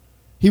one.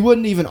 He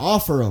wouldn't even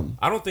offer them.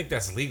 I don't think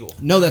that's legal.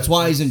 No, that's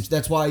why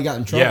that's why he got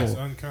in trouble. It's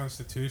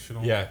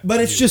unconstitutional. Yeah. But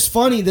it's just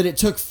funny that it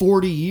took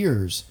 40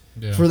 years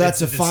Yeah. for that It's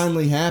to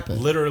finally happen.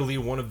 Literally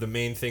one of the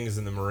main things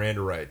in the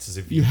Miranda rights is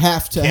if You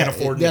have to can't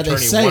afford an yeah, they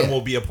attorney, say one it.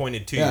 will be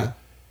appointed to Yeah. you.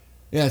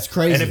 Yeah, it's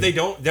crazy. And if they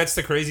don't, that's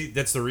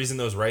the reason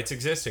those rights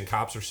exist and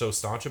cops are so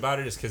staunch about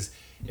it is because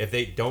if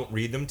they don't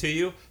read them to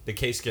you, the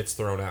case gets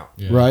thrown out.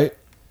 Yeah. Right?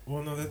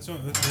 Well, no, that's really,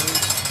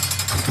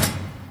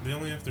 they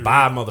only have to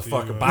Bye, read them to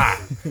motherfucker, you, bye.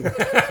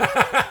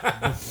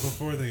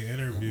 before they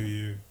interview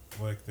you,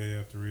 like they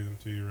have to read them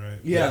to you, right?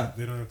 Yeah.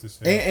 They don't have to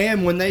say.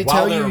 And when they While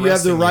tell they're you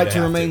have the arresting you, right they to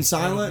have remain to.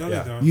 silent, No,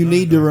 Yeah. they don't. you No, need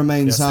they to don't.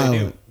 remain Yes, they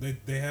do.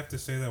 silent. They have to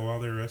say that while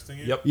they're arresting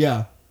you. Yep.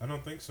 Yeah. I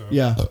don't think so.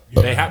 Yeah.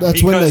 They have,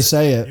 That's when they because-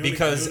 say it. You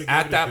Because only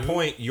at go that to do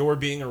point you're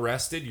being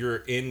arrested, you're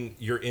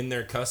in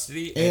their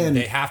custody, And- and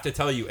they have to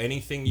tell you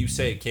anything you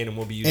say can and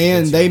will be used. And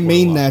against you they in court of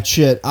mean law. that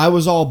shit. I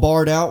was all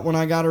barred out when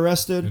I got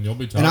arrested. And you'll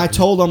be And I talking.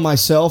 told on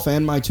myself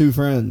and my two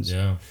friends.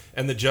 Yeah.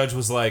 And the judge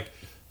was like,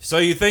 "So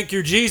you think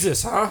you're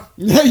Jesus, huh?"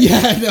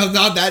 Yeah, no,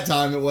 not that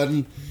time. It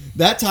wasn't.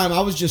 That time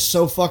I was just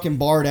so fucking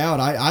barred out.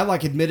 I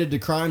like admitted to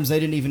crimes they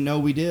didn't even know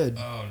we did.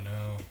 Oh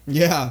no.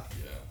 Yeah.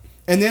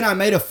 And then I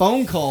made a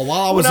phone call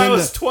while I was When I in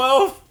was the.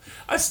 12,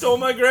 I stole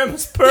my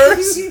grandma's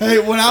purse. Hey,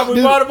 when I We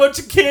dude, bought a bunch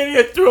of candy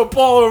and threw a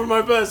ball over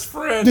my best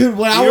friend. Dude,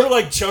 when I you was- were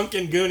like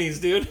chunking Goonies,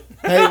 dude.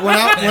 hey, when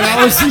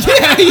I was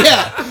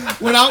yeah.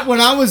 When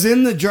I was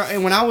in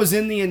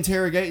the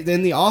interrogate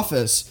in the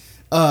office,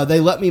 they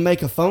let me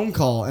make a phone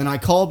call, and I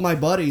called my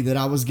buddy that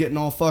I was getting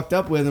all fucked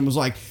up with, and was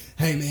like,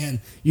 "Hey man,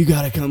 you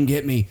gotta come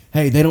get me.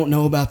 Hey, they don't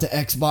know about the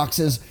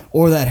Xboxes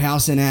or that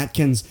house in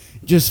Atkins.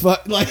 Just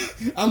fuck, like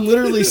I'm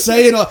literally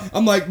saying,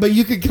 I'm like, but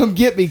you could come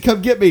get me.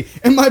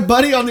 And my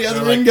buddy on the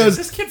other They're end like, goes,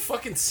 "Is this kid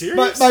fucking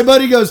serious?" my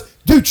buddy goes,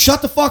 dude,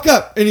 shut the fuck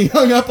up. And he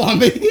hung up on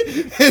me.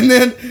 And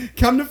then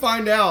come to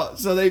find out,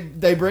 so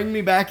they bring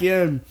me back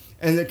in,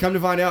 and then come to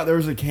find out there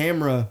was a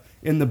camera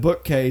in the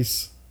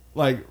bookcase,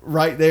 like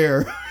right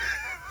there.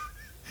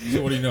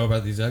 So what do you know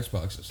about these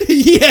Xboxes?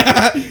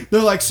 Yeah.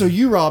 They're like, so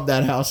you robbed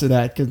that house in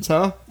Atkins,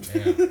 huh?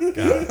 Yeah.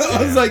 God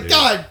I was damn, like, dude.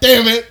 God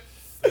damn it.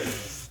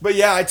 But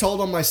yeah, I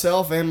told on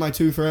myself and my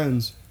two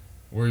friends.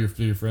 Were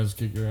your friends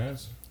kick your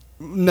ass?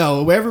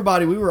 No,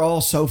 everybody, we were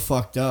all so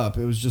fucked up.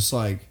 It was just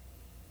like,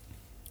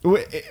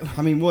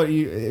 I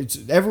mean,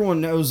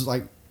 everyone knows,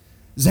 like,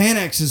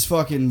 Xanax is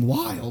fucking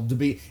wild to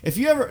be. If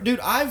you ever, dude,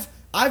 I've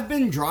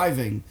been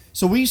driving.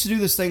 So we used to do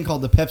this thing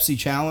called the Pepsi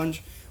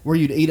Challenge, where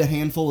you'd eat a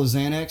handful of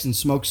Xanax and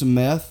smoke some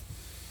meth,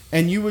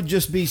 and you would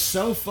just be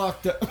so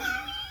fucked up.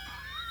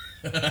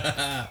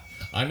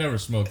 I never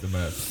smoked the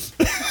meth.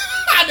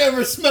 I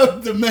never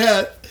smoked the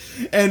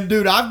meth. And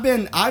dude, I've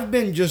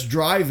been just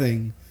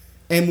driving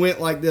and went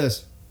like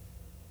this.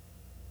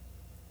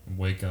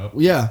 Wake up.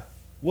 Yeah.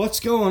 What's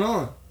going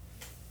on?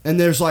 And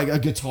there's like a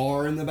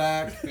guitar in the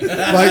back.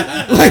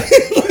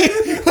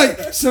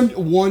 like some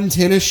one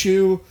tennis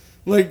shoe.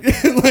 Like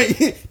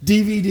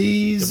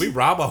DVDs. Did we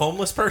rob a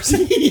homeless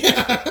person?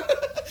 Yeah.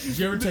 Did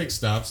you ever take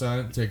stop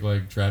signs? Take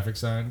like traffic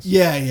signs?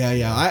 Yeah.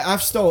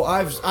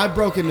 I've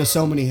broke into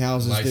so many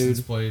houses, License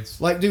dude.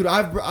 plates. Like, dude,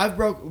 I've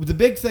broke. The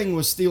big thing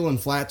was stealing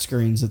flat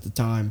screens at the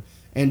time,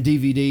 and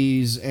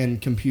DVDs and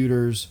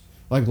computers,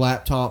 like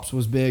laptops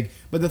was big.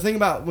 But the thing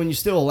about when you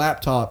steal a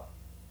laptop,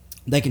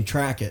 they can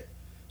track it.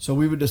 So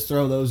we would just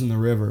throw those in the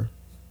river.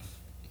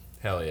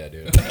 Hell yeah,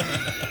 dude.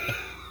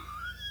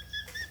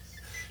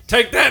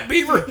 Take that,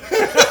 Beaver!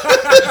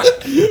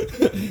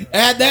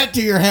 Add that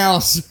to your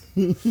house.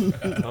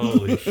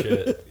 Holy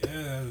shit.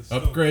 Yeah.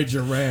 Upgrade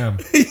your RAM.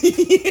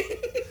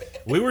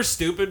 We were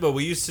stupid, but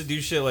we used to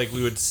do shit like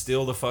we would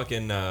steal the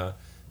fucking the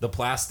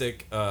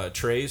plastic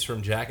trays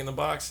from Jack in the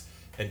Box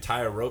and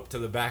tie a rope to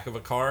the back of a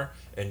car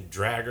and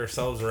drag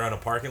ourselves around a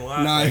parking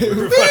lot. Nice. Like we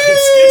were fucking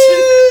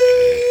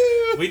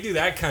sketching. We do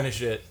that kind of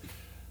shit,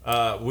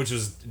 which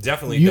was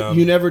definitely dumb.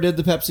 You never did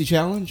the Pepsi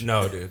challenge?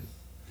 No, dude.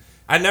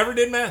 I never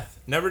did meth.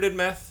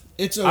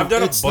 I've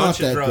done a it's bunch not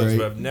of that drugs,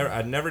 great. but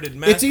I never did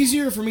meth. It's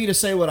easier for me to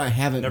say what I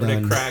haven't Never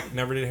done. did crack.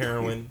 Never did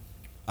heroin.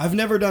 I've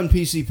never done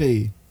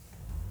PCP.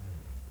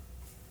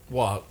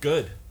 Wow,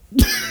 good.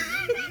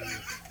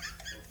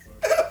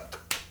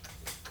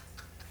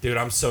 Dude,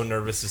 I'm so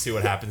nervous to see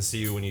what happens to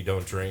you when you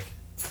don't drink.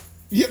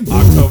 Yeah.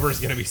 October is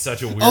going to be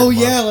such a weird Oh month.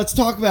 yeah, let's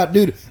talk about,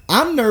 dude.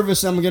 I'm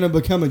nervous I'm gonna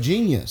become a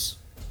genius.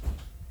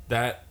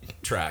 That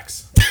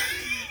tracks.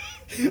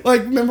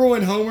 Like, remember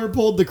when Homer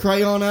pulled the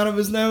crayon out of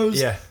his nose?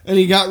 Yeah. And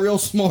he got real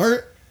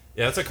smart?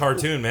 Yeah, that's a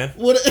cartoon, man.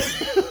 What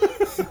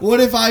what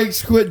if I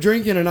quit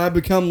drinking and I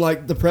become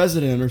like the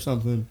president or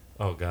something?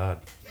 Oh, God.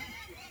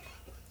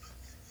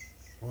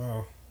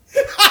 Wow.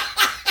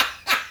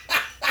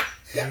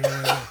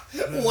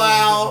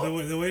 Wow.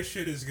 The way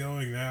shit is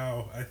going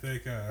now, I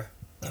think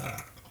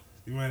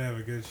you might have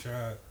a good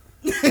shot.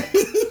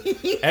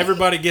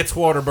 Everybody gets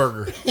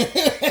Whataburger.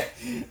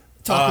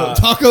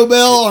 Taco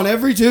Bell on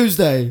every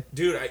Tuesday.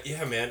 Dude,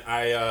 yeah, man.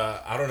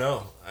 I don't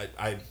know.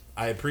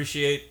 I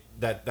appreciate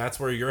that that's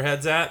where your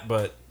head's at,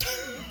 but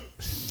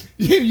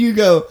You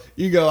go.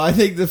 I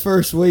think the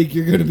first week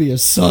you're gonna be a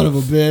son of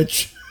a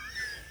bitch.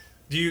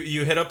 do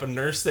you hit up a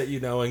nurse that you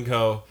know and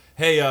go,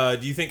 hey,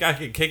 do you think I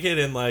could kick it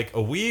in like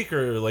a week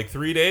or like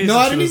 3 days? No,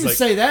 And I she didn't was even like,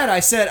 say that.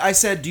 I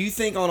said, do you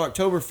think on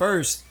October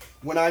 1st,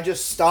 when I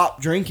just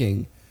stop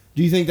drinking,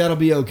 do you think that'll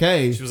be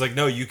okay? She was like,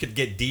 no, you could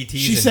get DTs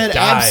She and said,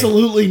 die.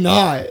 absolutely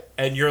not.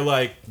 And you're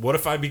like, what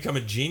if I become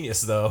a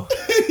genius, though?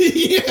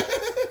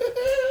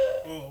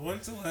 Well,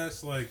 when's the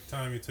last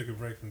time you took a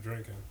break from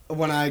drinking?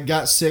 When I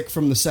got sick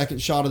from the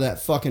second shot of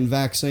that fucking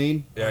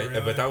vaccine. Yeah, Oh,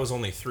 really? but that was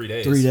only 3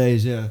 days. 3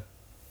 days, yeah.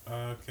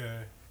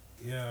 Okay.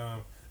 Yeah.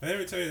 I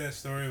never tell you that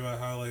story about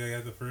how I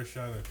got the first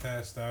shot and I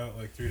passed out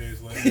 3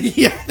 days later.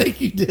 Yeah, I think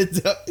you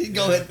did.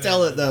 Go ahead,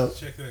 tell it though.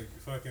 Check that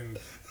fucking.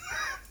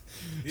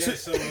 Yeah,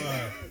 so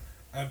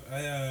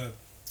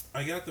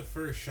I got the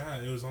first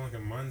shot. It was on a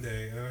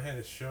Monday, and I had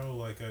a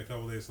show a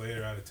couple days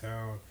later out of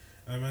town.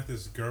 I met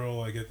this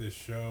girl at this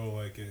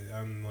show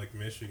out in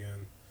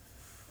Michigan,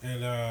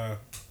 and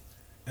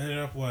ended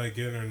up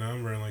getting her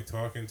number and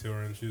talking to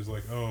her, and she was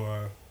like,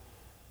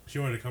 she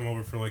wanted to come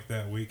over for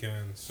that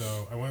weekend.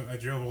 So I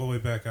drove all the way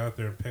back out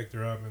there and picked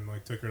her up and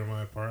took her to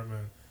my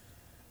apartment,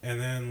 and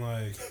then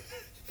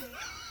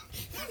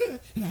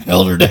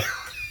Held her down.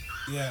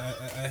 yeah,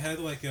 I had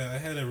I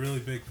had a really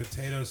big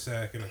potato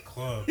sack in a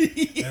club,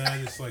 and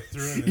I just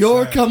threw it in the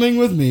You're sack. coming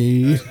with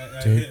me. I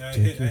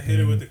hit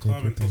her with the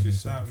club until she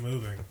stopped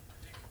moving.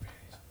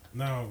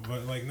 No,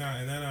 but no,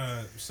 and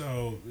then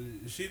so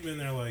she'd been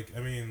there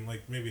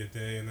maybe a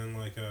day, and then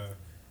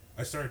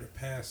I started to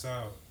pass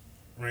out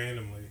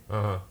randomly,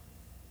 Uh-huh.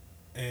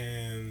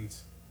 and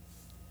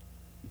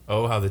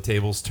Oh, how the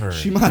tables turn.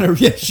 She might have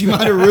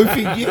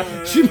roofied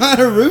you. She might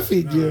have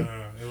roofied you.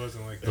 no, it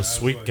wasn't like that. The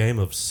sweet game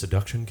of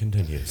seduction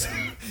continues.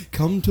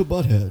 Come to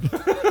Butthead.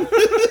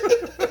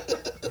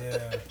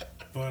 Yeah,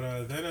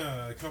 but then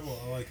a couple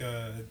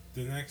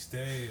the next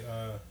day,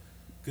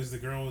 because the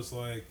girl was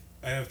like,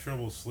 I have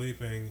trouble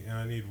sleeping and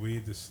I need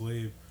weed to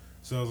sleep.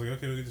 So I was like,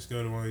 okay, we could just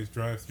go to one of these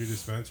drive-through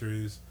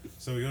dispensaries.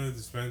 So we go to the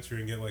dispensary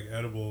and get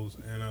edibles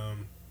and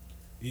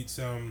eat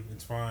some.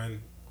 It's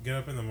fine. Get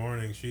up in the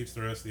morning. She eats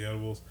the rest of the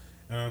edibles,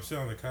 and I'm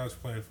sitting on the couch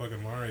playing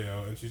fucking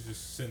Mario, and she's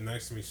just sitting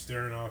next to me,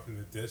 staring off in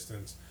the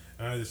distance.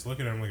 And I just look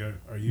at her. I'm like,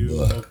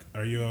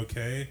 are you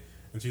okay?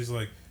 And she's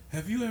like,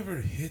 have you ever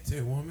hit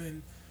a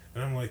woman?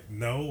 And I'm like,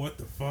 no, what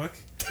the fuck?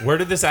 Where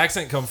did this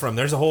accent come from?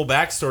 There's a whole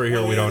backstory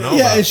here we don't know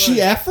Yeah, about. is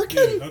she African?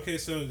 Dude, okay,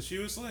 so she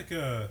was like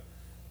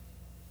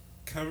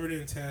covered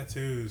in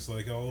tattoos,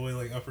 like all the way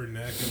like up her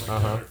neck and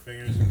like down her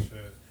fingers and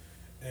shit.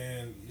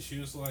 And she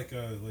was like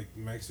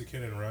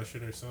Mexican and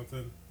Russian or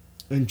something.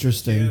 She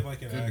Interesting. had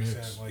like an Good accent,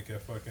 mix. like a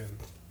fucking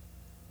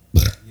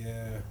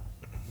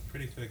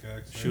pretty thick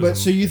accent. She was But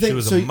so you think she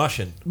was so? a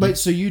mushin. But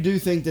so you do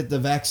think that the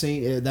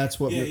vaccine that's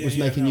what was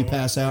making you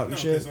pass out and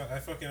shit?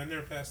 I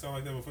never passed out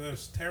like that before. That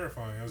was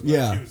terrifying. I was Yeah.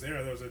 glad she was there.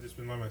 Otherwise, I'd just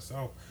been by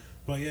myself.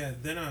 But yeah,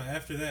 then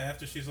after that,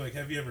 after she's like,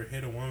 "Have you ever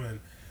hit a woman?"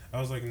 I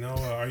was like, "No.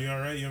 Are you all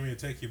right? You want me to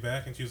take you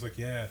back?" And she was like,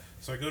 "Yeah."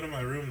 So I go to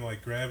my room to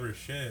like grab her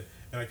shit,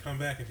 and I come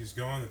back and she's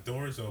gone. The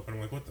door's open. I'm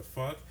like, "What the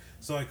fuck?"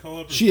 So I call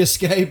up her. She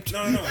escaped.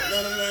 No.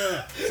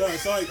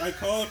 So I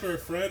call up her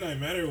friend I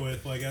met her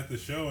with like at the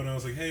show, and I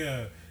was like,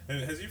 "Hey,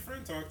 has your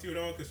friend talked to you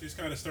at all? Because she's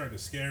kind of starting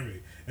to scare me."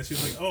 And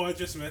she's like, "Oh, I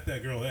just met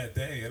that girl that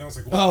day." And I was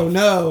like, Oh,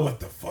 no. What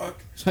the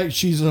fuck?" It's like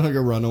she's like a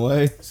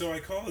runaway. So I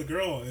call the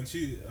girl, and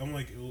I'm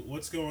like,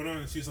 "What's going on?"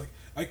 And she's like,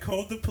 "I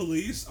called the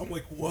police." I'm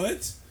like,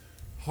 "What?"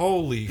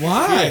 Holy shit.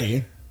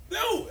 Why?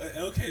 No.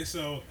 Okay,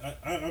 so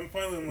I'm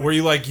finally. I'm like, Were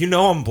you like,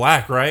 I'm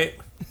black, right?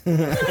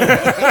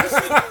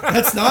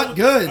 That's not I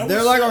good. was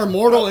They're like so- our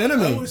mortal I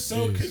enemy. was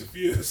so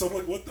confused. I'm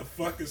like, what the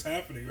fuck is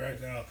happening right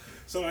now?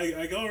 So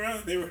I go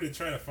around the neighborhood to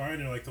try to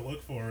find her, like to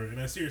look for her, and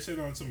I see her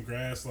sitting on some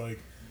grass, like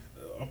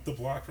up the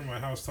block from my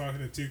house, talking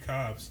to two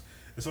cops.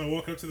 And so I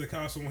walk up to the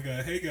cops. And I'm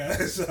like, "Hey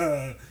guys,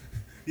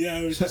 yeah,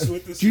 I was just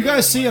with this." Do you girl."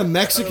 guys I'm see a like,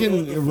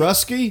 Mexican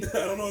Rusky?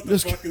 I don't know what the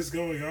fuck is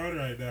going on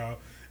right now.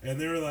 And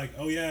they were like,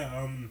 "Oh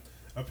yeah,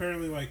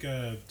 apparently like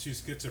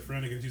she's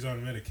schizophrenic and she's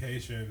on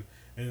medication."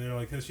 And they're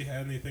like, "Has she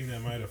had anything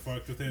that might have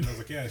fucked with it?" And I was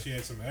like, "Yeah, she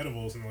had some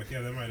edibles." And they're like,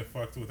 "Yeah, that might have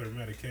fucked with her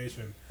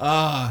medication."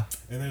 Ah,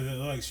 And they're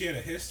like, she had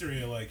a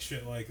history of like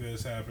shit like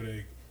this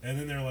happening. And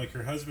then they're like,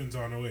 her husband's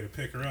on the way to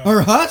pick her up.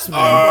 her husband.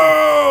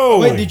 Oh!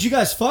 Wait, did you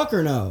guys fuck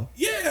or no?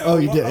 Yeah. Oh,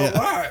 you did, A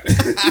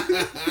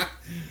yeah. lot.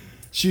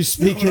 She's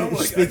speaking I'm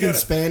like, I speaking gotta-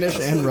 Spanish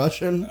and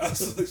Russian. I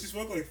was like, she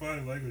spoke like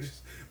 5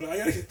 languages. But I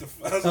gotta get the.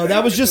 Oh,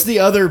 that was just the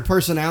other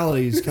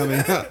personalities coming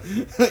out.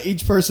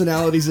 Each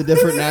personality's a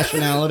different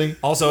nationality.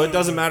 Also, it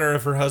doesn't matter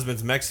if her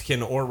husband's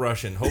Mexican or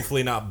Russian.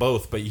 Hopefully not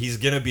both, but he's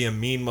gonna be a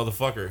mean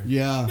motherfucker.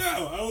 Yeah.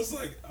 No, I was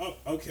like, oh,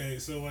 okay.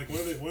 So like,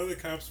 one of the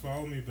cops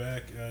followed me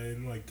back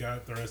and like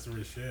got the rest of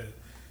her shit.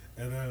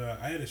 And then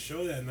I had a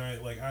show that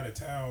night, like out of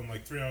town,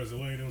 like 3 hours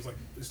away, and it was like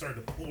it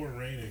started to pour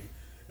raining,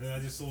 and I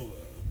just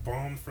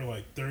bombed for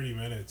like 30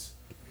 minutes.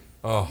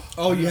 Oh,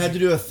 Oh, you had to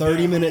do a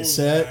 30-minute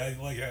set.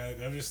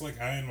 I'm just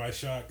like eyeing my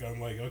shotgun,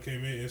 like, okay,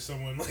 maybe if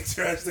someone like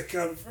tries to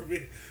come for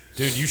me.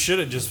 dude, you should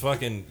have just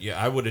fucking. Yeah,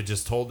 I would have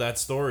just told that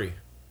story.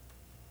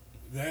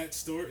 That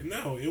story?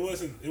 No, it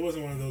wasn't. It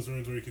wasn't one of those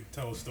rooms where you could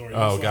tell a story. It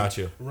Oh, was like got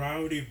you.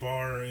 Rowdy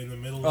bar in the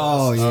middle.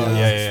 Oh, of yeah. the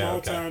Yeah, small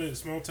okay. town.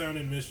 Small town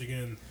in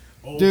Michigan.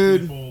 Old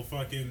Dude. people,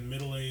 fucking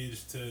middle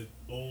aged to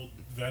old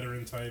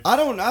veteran type. I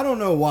don't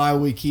know why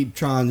we keep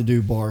trying to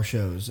do bar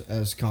shows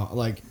as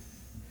like.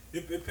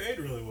 It paid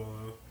really well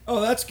though.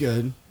 Oh, that's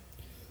good.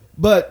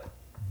 But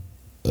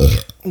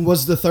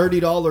was the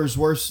 $30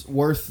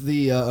 worth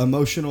the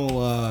emotional?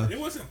 It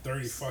wasn't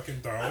 $30 fucking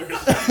dollars.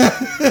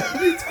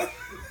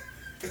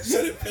 I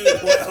said it paid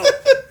well.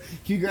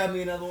 Can you grab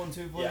me another one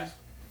too, please?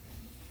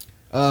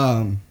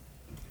 Yeah.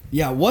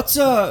 Yeah. What's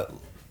the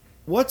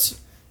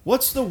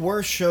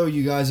worst show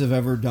you guys have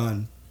ever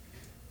done?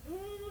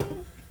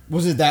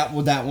 Was it that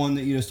one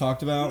that you just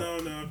talked about?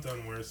 No, I've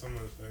done worse. I'm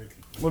gonna think.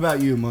 What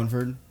about you,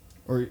 Munford?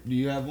 Or do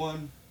you have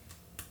one?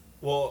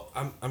 Well,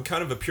 I'm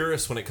kind of a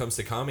purist when it comes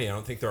to comedy. I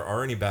don't think there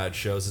are any bad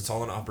shows. It's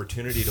all an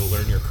opportunity to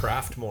learn your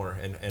craft more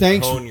and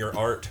Thanks. hone your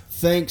art.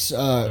 Thanks.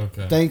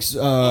 Okay. Thanks.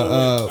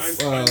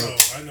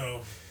 I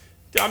know.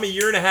 I'm a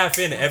year and a half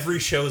in. Every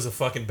show is a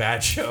fucking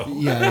bad show.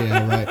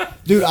 Yeah, right.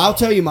 Dude, I'll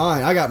tell you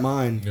mine. I got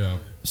mine. Yeah.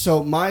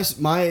 So my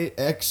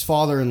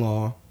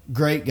ex-father-in-law,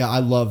 great guy. I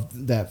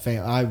loved that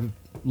family. I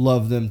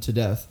love them to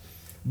death.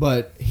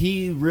 But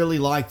he really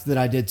liked that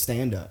I did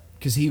stand-up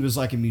because he was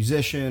like a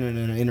musician and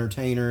an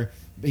entertainer.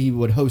 He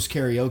would host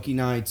karaoke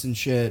nights and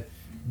shit.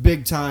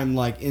 Big time,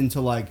 like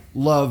into like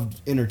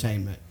loved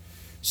entertainment.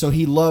 So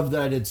he loved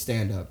that I did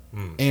stand-up.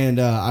 And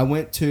I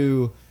went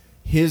to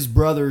his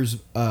brother's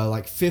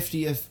like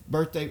 50th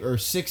birthday or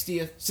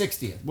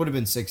 60th would have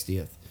been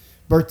 60th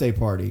birthday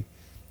party.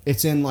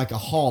 It's in like a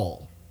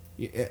hall,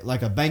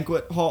 like a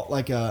banquet hall,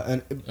 like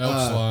an Elks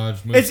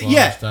Lodge, Moose it's Lodge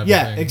type of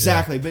yeah, thing.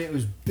 exactly. But it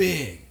was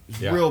big, it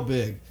was Yeah. real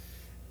big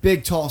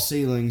tall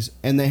ceilings,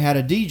 and they had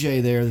a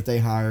DJ there that they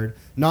hired,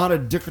 not a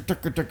dicker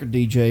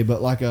DJ,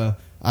 but like a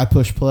I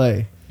push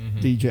play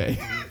DJ,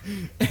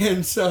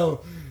 and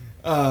so.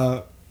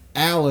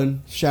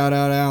 Alan, shout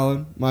out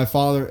Alan, my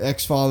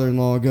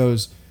ex-father-in-law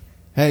goes,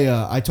 hey,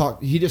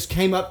 he just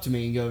came up to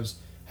me and goes,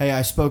 hey,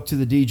 I spoke to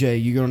the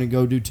DJ, you gonna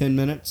go do 10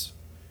 minutes?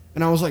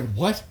 And I was like,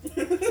 what?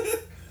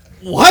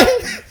 What?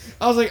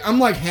 I was like, I'm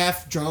like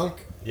half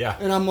drunk. Yeah.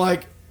 And I'm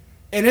like,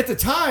 and at the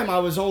time I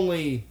was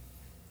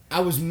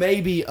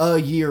maybe a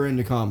year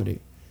into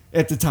comedy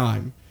at the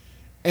time.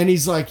 And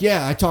he's like,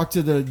 yeah, I talked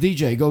to the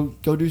DJ.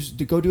 Go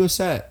do a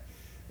set.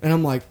 And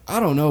I'm like, I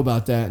don't know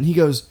about that. And he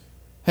goes,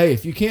 hey,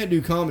 if you can't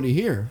do comedy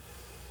here,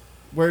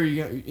 where are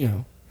you going? You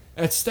know,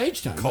 at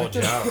stage time. Called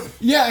you out.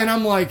 Yeah, and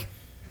I'm like,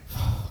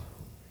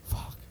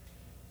 fuck.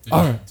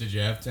 All right. Did you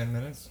have 10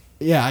 minutes?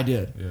 Yeah, I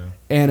did. Yeah.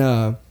 And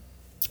I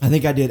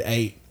think I did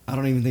 8. I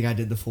don't even think I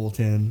did the full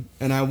 10.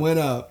 And I went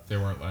up. They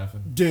weren't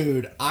laughing.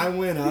 Dude, I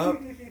went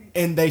up,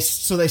 and they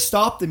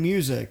stopped the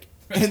music,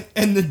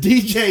 and the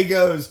DJ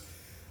goes,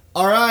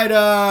 all right,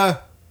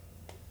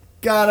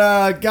 got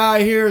a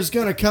guy here is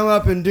gonna come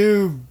up and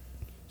do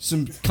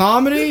some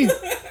comedy.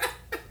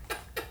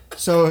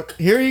 So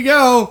here you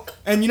go.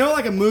 And you know,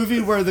 like a movie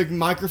where the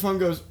microphone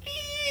goes,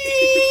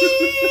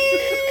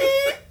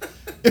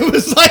 it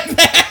was like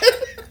that.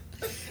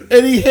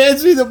 And he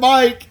hands me the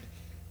mic,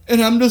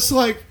 and I'm just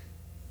like,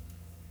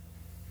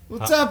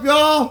 what's up,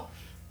 y'all?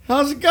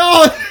 How's it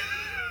going?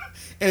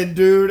 And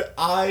dude,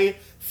 I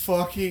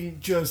fucking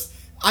just,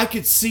 I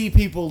could see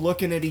people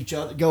looking at each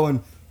other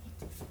going,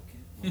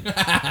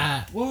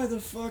 why the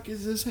fuck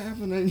is this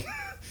happening?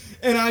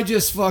 And I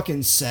just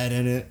fucking sat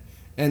in it.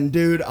 And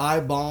dude, I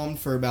bombed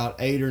for about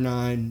 8 or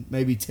 9,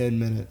 maybe 10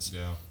 minutes.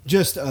 Yeah.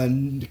 Just a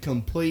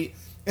complete.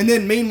 And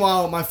then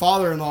meanwhile, my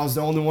father-in-law is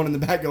the only one in the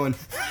back going,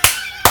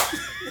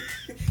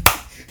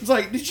 it's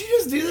like, did you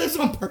just do this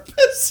on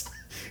purpose?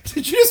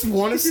 Did you just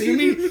want to see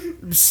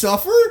me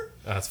suffer?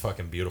 That's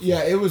fucking beautiful.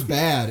 Yeah, it was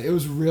bad. It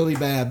was really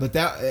bad. But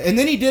that, and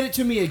then he did it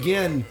to me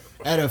again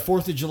at a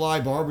 4th of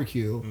July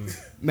barbecue.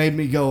 Made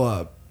me go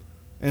up,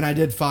 and I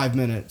did 5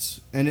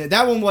 minutes, and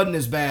that one wasn't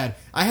as bad.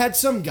 I had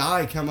some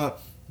guy come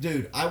up,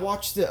 dude. I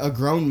watched a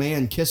grown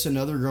man kiss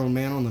another grown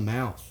man on the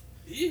mouth.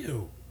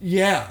 Ew.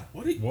 Yeah.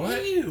 What?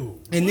 What?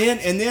 Ew. And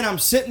then I'm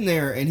sitting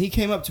there, and he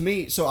came up to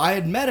me. So I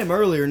had met him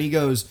earlier, and he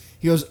goes,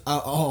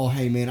 oh,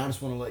 hey man, I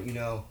just want to let you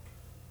know,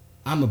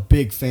 I'm a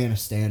big fan of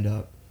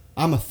stand-up.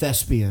 I'm a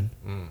thespian.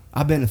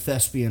 I've been a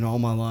thespian all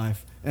my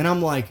life. And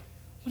I'm like,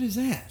 what is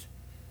that?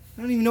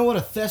 I don't even know what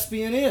a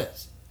thespian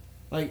is.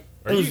 Like,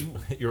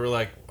 You were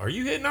like, are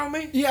you hitting on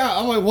me? yeah,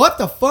 I'm like, what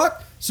the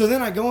fuck? So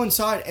then I go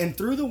inside, and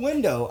through the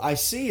window, I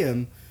see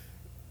him.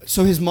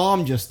 So his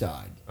mom just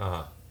died.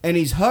 Uh-huh. And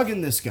he's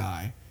hugging this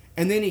guy,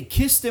 and then he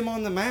kissed him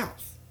on the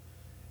mouth.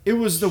 It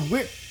was the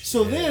weird.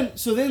 So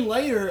then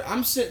later,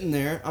 I'm sitting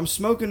there, I'm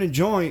smoking a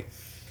joint,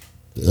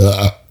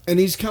 and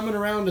he's coming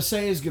around to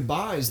say his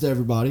goodbyes to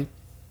everybody,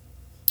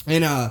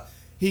 and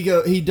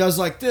he does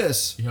like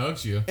this, He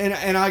hugs you. and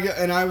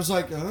I was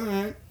like, all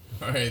right.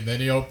 All right, then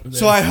he opens.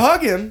 So I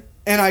hug him,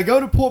 and I go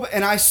to pull,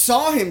 and I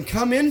saw him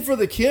come in for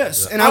the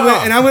kiss, and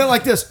I went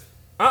like this,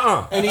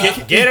 and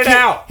Get it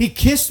out. He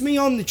kissed me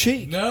on the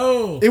cheek.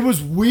 No. It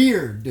was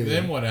weird, dude.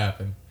 Then what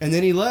happened? And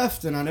then he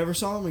left, and I never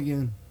saw him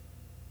again.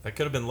 That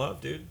could have been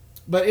love, dude.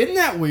 But isn't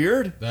that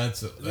weird?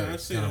 That's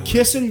I've seen kind it. of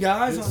Kissing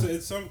guys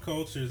In some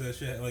cultures, that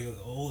shit, like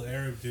old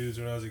Arab dudes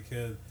when I was a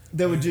kid.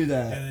 They would do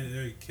that. And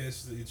they would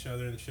kiss each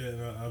other and shit,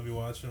 and I'll be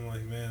watching them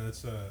like, man,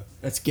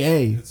 That's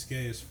gay. it's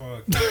gay as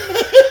fuck.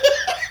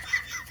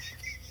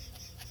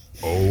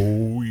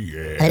 Oh,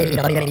 yeah.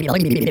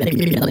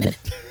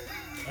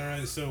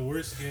 Alright, so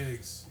worst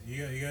gigs.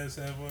 You guys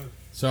have one?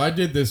 So I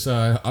did this.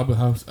 I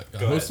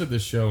hosted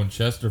this show in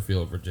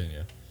Chesterfield,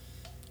 Virginia.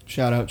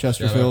 Shout out Shout out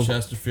Chesterfield.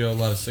 Chesterfield.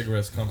 A lot of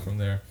cigarettes come from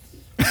there.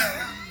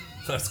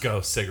 Let's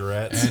go,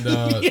 cigarettes. And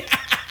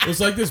it was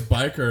like this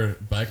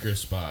biker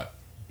spot.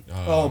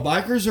 Oh,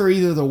 bikers are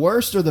either the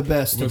worst or the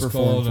best It to was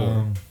perform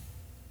called. for.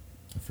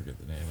 I forget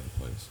the name of the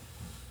place.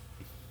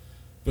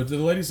 But the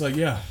lady's like,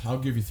 "Yeah, I'll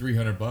give you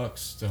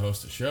 $300 to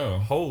host a show."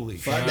 Holy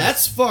shit.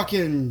 That's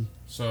fucking.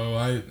 So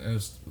I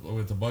was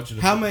with a budget.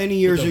 How many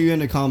years are you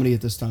into comedy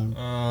at this time?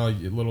 A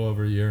little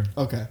over a year.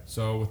 Okay.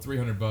 So with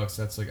 $300,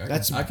 that's like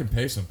I can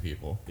pay some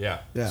people. Yeah.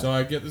 Yeah. So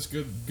I get this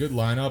good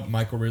lineup.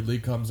 Michael Ridley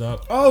comes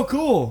up. Oh,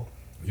 cool.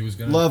 He was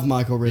gonna Love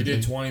Michael He Ridley.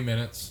 did 20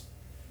 minutes,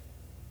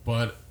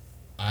 but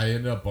I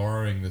ended up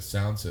borrowing the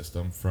sound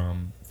system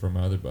from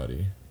my other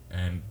buddy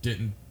and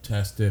didn't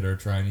test it or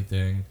try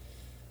anything.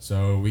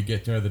 So we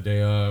get there the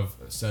day of,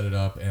 set it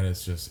up, and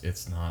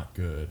it's not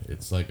good.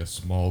 It's like a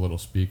small little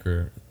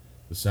speaker.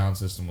 The sound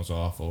system was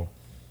awful.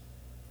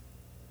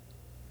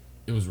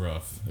 It was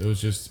rough. It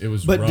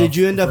was But rough did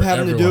you end up for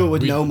having to do everyone. it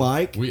with We- no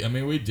mic?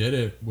 we did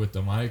it with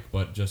the mic,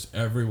 but just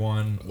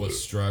everyone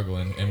was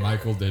struggling, and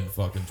Michael did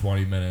fucking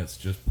 20 minutes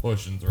just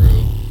pushing through,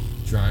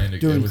 trying to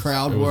Doing it was,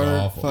 crowd it was work.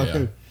 Awful,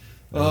 Fucking.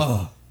 yeah.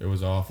 Ugh. It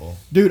was awful.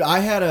 Dude, I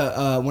had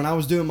when I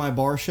was doing my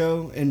bar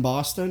show in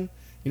Boston.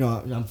 You know,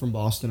 I'm from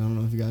Boston. I don't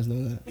know if you guys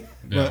know that.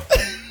 Yeah,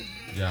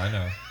 yeah, I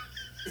know.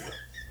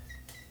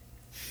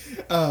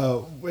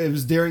 It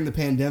was during the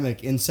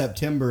pandemic in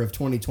September of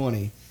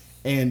 2020,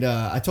 and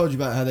I told you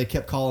about how they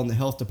kept calling the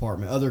health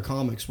department. Other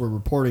comics were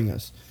reporting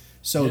us.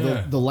 So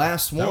Yeah. the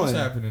last one, That was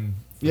happening.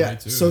 For yeah. me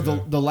too, So yeah.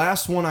 the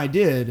last one I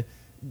did,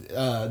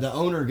 the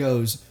owner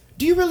goes,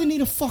 "Do you really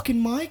need a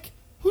fucking mic?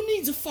 Who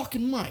needs a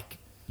fucking mic?"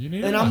 You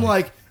need And a I'm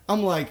mic.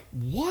 like,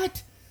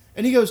 what?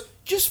 And he goes,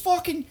 just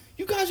fucking,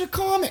 you guys are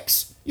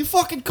comics. You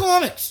fucking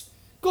comics.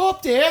 Go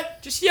up there.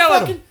 Just yell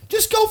at him.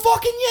 Just go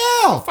fucking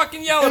yell.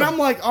 Fucking yell at And him. I'm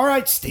like, all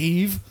right,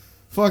 Steve.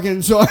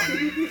 Fucking so.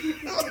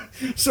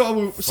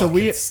 Fucking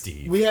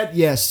Steve. We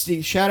had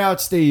Steve, shout out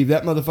Steve.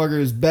 That motherfucker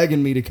is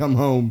begging me to come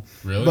home.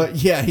 Really? But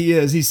yeah, he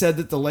is. He said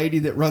that the lady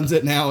that runs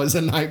it now is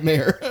a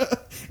nightmare.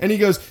 And he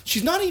goes,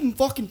 she's not even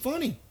fucking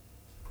funny.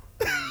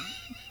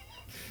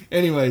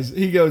 Anyways,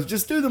 he goes,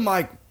 just do the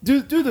mic,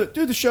 do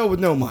the show with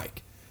no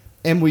mic,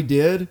 and we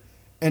did.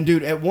 And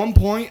dude, at one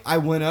point, I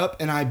went up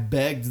and I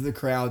begged the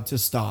crowd to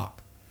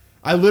stop.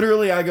 I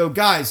go,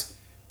 guys,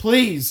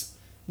 please,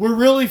 we're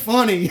really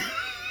funny.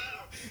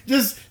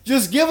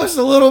 just give us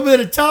a little bit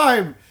of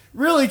time.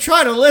 Really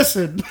try to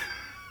listen.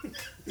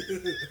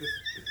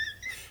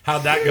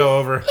 How'd that go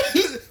over?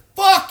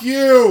 Fuck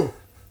you.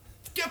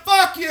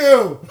 Fuck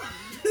you.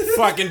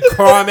 Fucking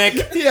comic.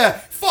 Yeah,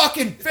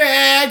 fucking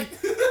fag.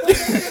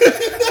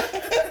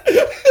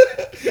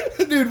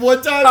 Dude,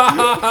 one time,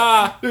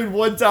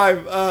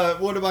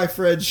 one of my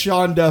friends,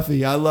 Sean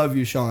Duffy. I love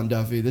you, Sean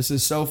Duffy. This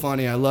is so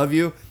funny. I love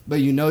you, but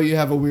you know you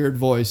have a weird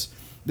voice.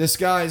 This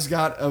guy's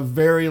got a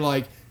very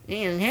like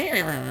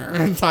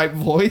type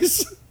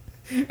voice,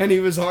 and he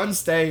was on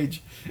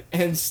stage,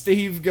 and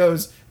Steve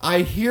goes,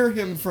 I hear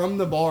him from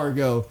the bar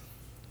go,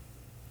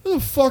 who the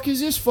fuck is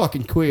this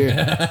fucking queer?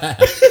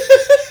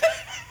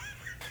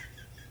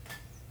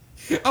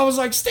 I was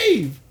like,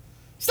 Steve,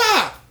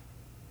 stop!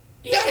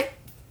 You gotta,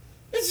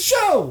 it's a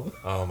show,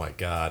 Oh my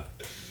god.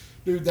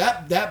 dude.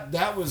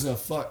 That was a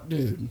fuck,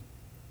 dude.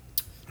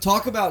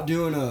 Talk about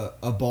doing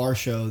a bar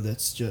show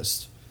that's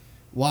just,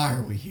 why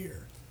are we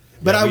here?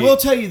 But Yeah, I will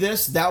tell you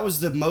this: that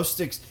was the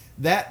most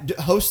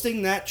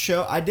hosting that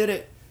show. I did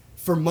it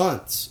for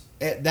months.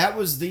 That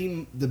was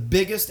the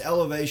biggest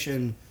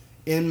elevation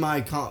in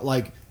my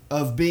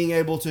of being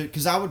able to,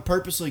 because I would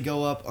purposely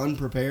go up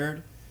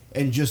unprepared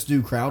and just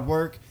do crowd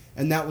work,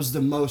 and that was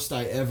the most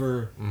I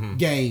ever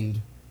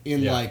gained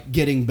in Yeah. like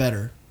getting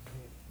better.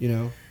 You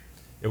know.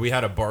 Yeah, we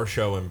had a bar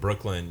show in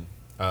Brooklyn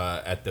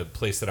at the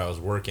place that I was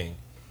working.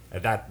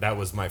 And that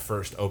was my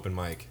first open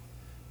mic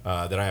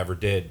that I ever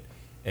did.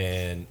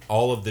 And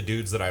all of the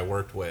dudes that I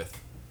worked with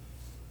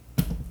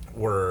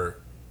were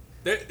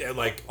they're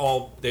like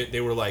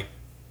they were like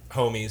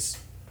homies,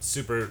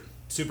 super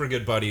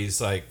good buddies.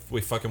 Like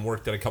we fucking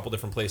worked at a couple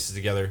different places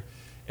together,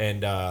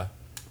 and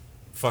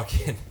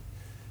fucking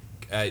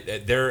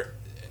they're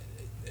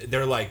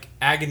like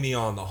egging me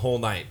on the whole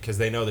night because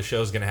they know the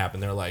show's gonna happen.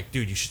 They're like,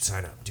 dude, you should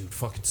sign up, dude.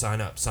 Fucking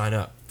sign up,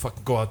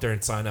 fucking go out there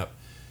and sign up.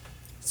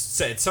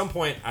 So at some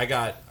point,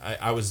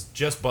 I was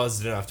just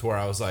buzzed enough to where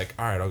I was like,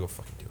 all right, I'll go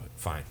fucking do it.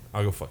 Fine,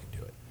 I'll go fucking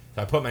do it.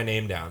 So I put my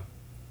name down,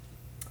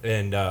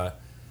 and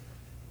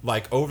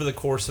like over the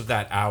course of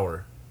that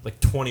hour, like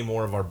 20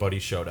 more of our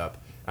buddies showed up.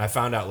 I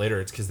found out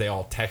later it's because they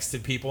all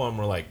texted people and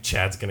were like,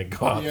 Chad's gonna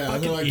go out, Yeah,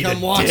 fucking they're like, eat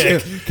come a watch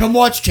dick. it. Come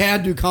watch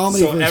Chad do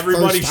comedy. So for his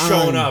everybody's first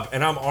time. showing up,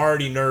 and I'm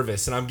already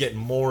nervous, and I'm getting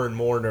more and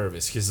more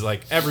nervous because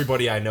like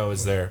everybody I know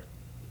is there.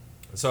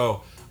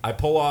 So I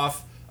pull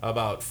off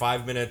about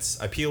 5 minutes.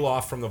 I peel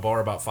off from the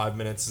bar about 5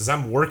 minutes because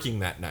I'm working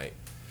that night.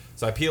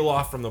 So I peel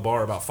off from the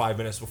bar about 5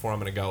 minutes before I'm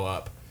going to go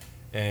up.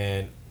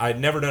 And I'd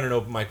never done an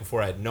open mic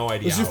before. I had no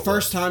idea. This is your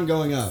first time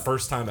going up.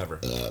 First time ever.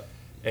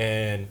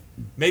 And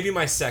maybe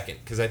my second,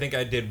 because I think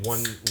I did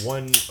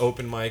one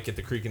open mic at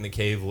the Creek in the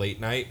Cave late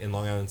night in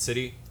Long Island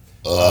City.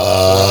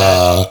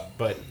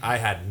 But I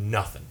had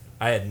nothing.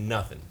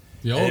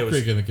 The And old it was-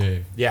 Creek in the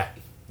Cave. Yeah,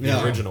 the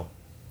Yeah. original.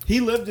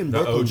 He lived in The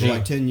Brooklyn for OG.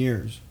 like 10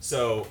 years.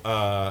 So,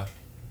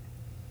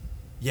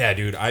 yeah,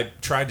 dude, I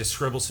tried to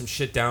scribble some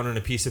shit down on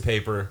a piece of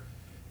paper,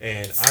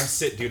 and I'm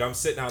sitting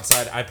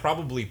outside. I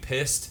probably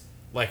pissed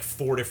like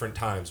 4 different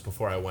times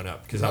before I went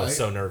up because I was Right.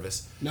 so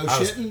nervous. No I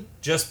was shitting?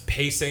 just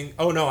pacing.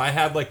 Oh no, I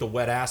had like the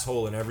wet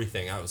asshole and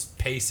everything. I was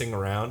pacing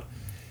around.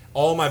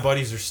 All my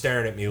buddies are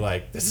staring at me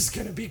like, this is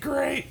gonna be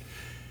great.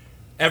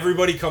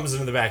 Everybody comes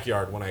into the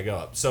backyard when I go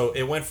up. So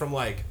it went from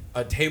like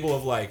a table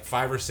of like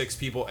 5 or 6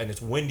 people, and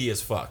it's windy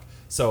as fuck.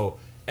 So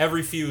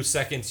every few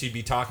seconds you'd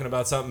be talking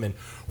about something, and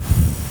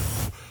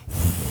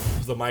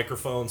the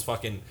microphone's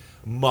fucking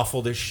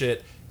muffled as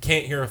shit.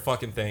 Can't hear a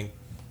fucking thing.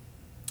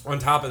 On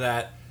top of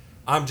that,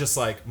 I'm just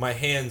like, my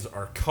hands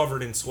are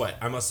covered in sweat.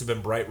 I must have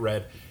been bright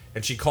red.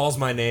 And she calls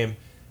my name,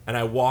 and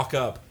I walk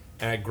up,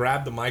 and I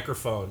grab the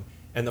microphone,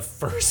 and the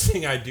first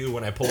thing I do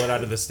when I pull it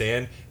out of the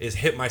stand is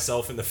hit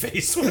myself in the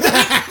face with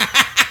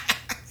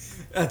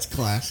it. That's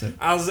classic.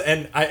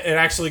 It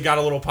actually got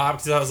a little pop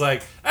because I was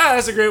like,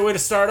 that's a great way to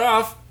start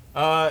off.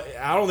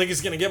 I don't think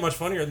it's going to get much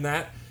funnier than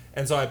that.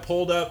 And so I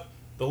pulled up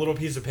the little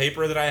piece of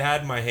paper that I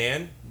had in my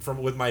hand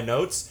with my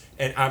notes,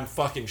 and I'm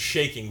fucking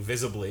shaking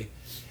visibly.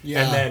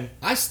 Yeah. And then,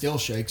 I still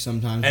shake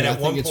sometimes, and but I at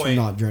think one it's point- from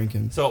not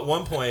drinking. so at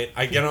one point,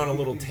 I get on a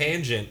little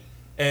tangent,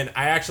 and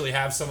I actually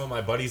have some of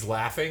my buddies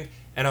laughing,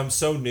 and I'm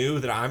so new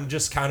that I'm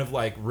just kind of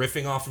like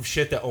riffing off of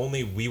shit that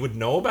only we would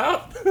know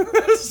about.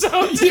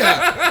 So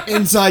Yeah.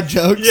 Inside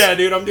jokes. yeah,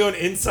 dude, I'm doing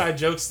inside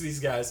jokes to these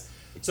guys.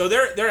 So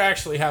they're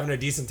actually having a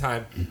decent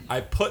time.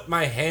 I put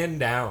my hand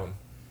down,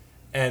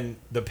 and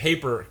the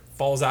paper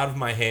falls out of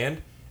my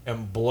hand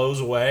and blows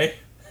away.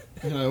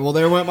 Well,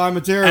 there went my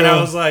material. And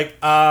I was like,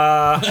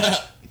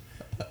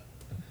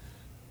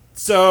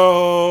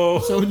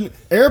 so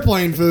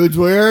airplane food's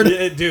weird.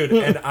 yeah, dude,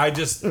 and I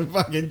just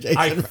Fucking Jason.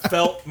 I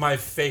felt my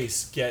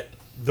face get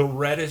the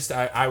reddest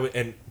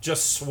and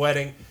just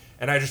sweating,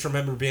 and I just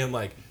remember being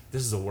like,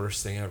 this is the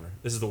worst thing ever.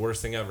 This is the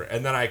worst thing ever.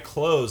 And then I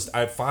closed.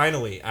 I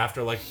finally,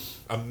 after like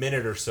a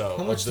minute or so.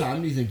 How much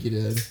time do you think you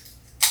did?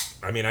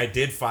 I mean, I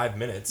did 5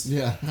 minutes.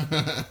 Yeah.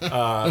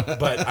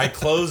 But I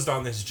closed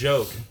on this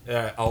joke.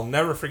 I'll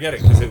never forget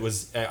it because it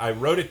was. I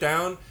wrote it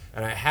down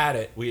and I had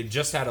it. We had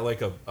just had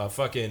like a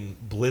fucking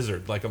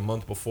blizzard like a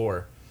month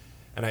before,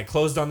 and I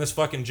closed on this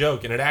fucking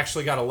joke, and it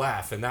actually got a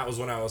laugh. And that was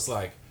when I was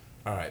like,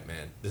 "All right,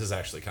 man, this is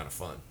actually kind of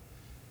fun."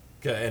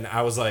 And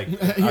I was like,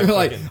 You're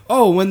like,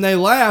 oh, when they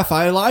laugh,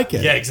 I like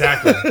it. yeah,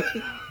 exactly.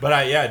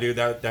 But dude,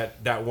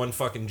 that one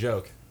fucking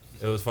joke,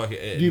 it was fucking.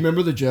 Do you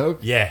remember the joke?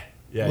 Yeah.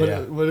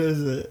 What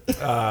is it?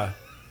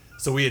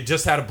 So we had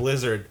just had a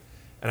blizzard,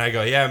 and I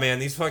go, yeah, man,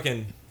 these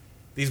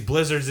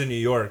blizzards in New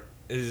York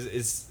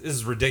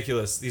is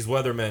ridiculous. These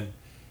weathermen,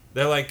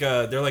 they're like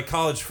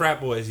college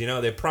frat boys, you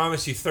know. They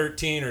promise you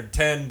 13 or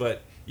 10,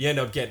 but you end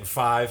up getting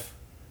 5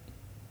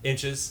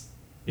 inches.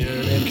 You know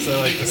what I mean? So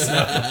like the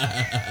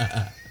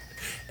snow.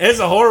 It's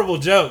a horrible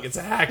joke. It's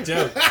a hack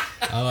joke.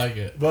 I like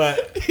it.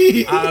 But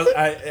it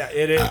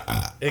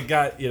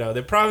got, you know,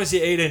 they promise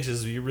you 8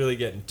 inches, but you're really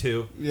getting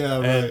 2. Yeah,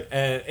 right.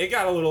 And it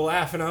got a little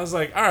laugh, and I was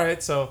like, all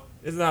right, so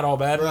it's not all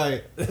bad.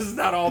 Right. This is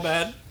not all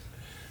bad.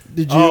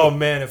 Did you? Oh,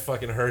 man, it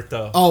fucking hurt,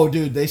 though. Oh,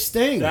 dude, they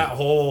sting. That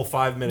whole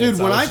 5 minutes.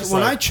 Dude,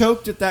 when I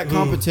choked at that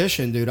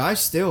competition, dude, that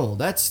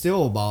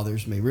still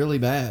bothers me really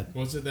bad.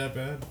 Was it that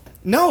bad?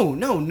 No.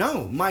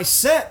 My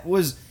set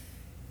was.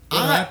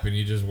 What happened?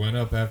 You just went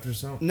up after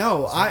something?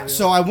 No,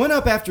 I went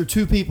up after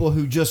 2 people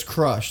who just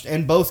crushed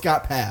and both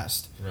got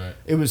passed. Right.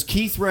 It was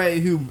Keith Ray,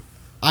 who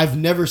I've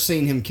never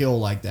seen him kill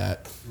like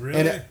that.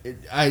 Really? And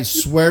I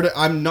swear to,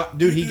 I'm not,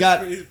 dude. He's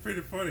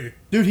pretty funny.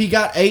 Dude, he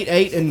got 8,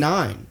 8, and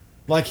 9.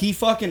 Like he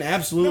fucking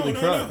absolutely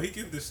crushed. No, he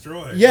can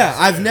destroy. Yeah,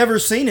 I've never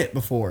seen it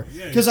before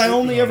Yeah, because I he's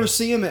only sleeping on ever it.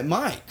 see him at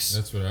Mike's.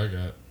 That's what I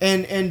got.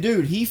 And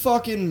dude, he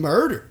fucking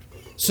murdered.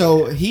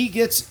 So he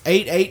gets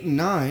 8, 8, and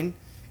 9,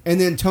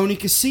 and then Tony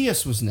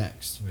Casillas was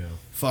next. Yeah.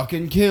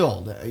 Fucking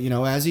killed, you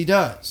know, as he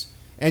does,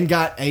 and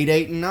got 8,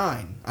 8, and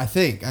 9, I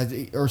think,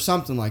 or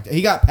something like that.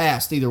 He got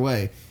passed either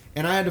way,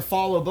 and I had to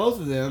follow both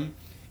of them.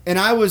 And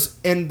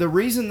the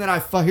reason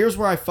that here's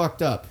where I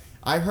fucked up.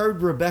 I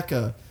heard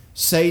Rebecca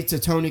say to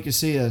Tony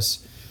Casillas,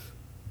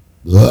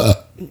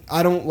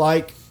 "I don't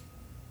like,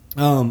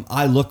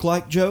 I look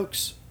like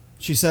jokes."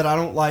 She said, "I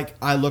don't like,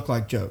 I look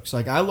like jokes.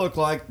 Like I look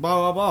like blah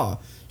blah blah."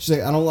 She's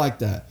like, "I don't like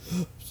that."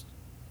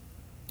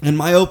 And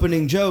my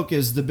opening joke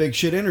is the big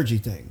shit energy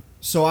thing.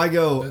 So I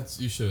go,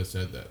 You should have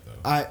said that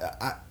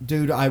though.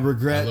 Dude, I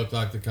regret. I look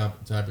like the type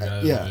of guy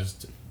that Yeah. would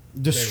just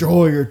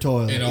Destroy your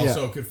toilet. and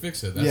also Yeah. could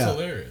fix it. That's Yeah.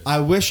 hilarious. I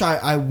wish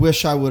I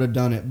would have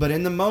done it, but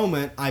in the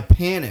moment I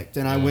panicked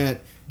and I Yeah. went,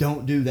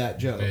 "Don't do that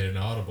joke." Made an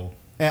audible.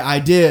 And I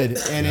did,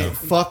 and Yeah. it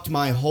fucked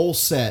my whole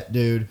set,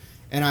 dude.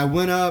 And I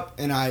went up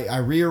and I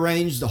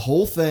rearranged the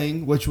whole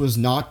thing, which was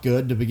not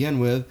good to begin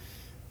with.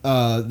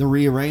 The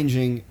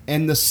rearranging,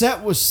 and the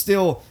set was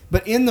still,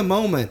 but in the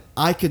moment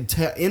I could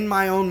tell in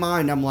my own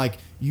mind, I'm like,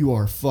 "You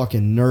are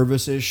fucking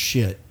nervous as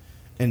shit,"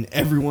 and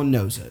everyone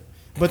knows it.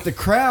 But the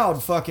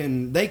crowd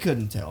fucking, they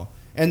couldn't tell.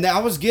 And I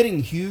was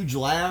getting huge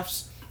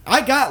laughs.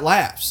 I got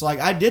laughs. Like,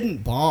 I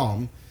didn't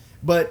bomb.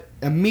 But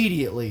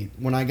immediately,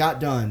 when I got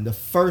done, the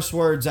first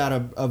words out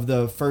of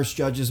the first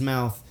judge's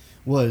mouth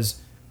was,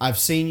 "I've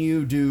seen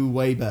you do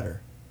way better."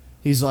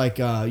 He's like,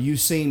 "You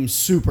seem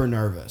super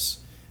nervous."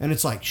 And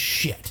it's like,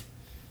 shit.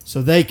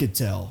 So they could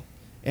tell.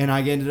 And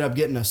I ended up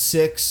getting a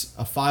 6,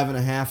 a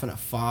 5.5, and a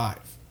 5.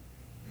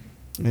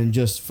 And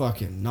just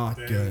fucking not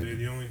Damn, good. dude,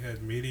 you only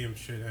had medium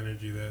shit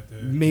energy that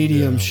day.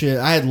 Medium Yeah. shit.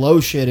 I had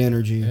low shit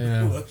energy.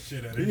 Yeah. Low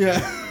shit energy.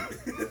 Yeah.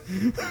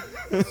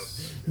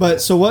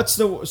 But so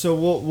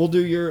we'll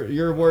do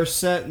your worst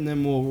set and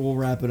then we'll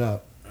wrap it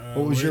up.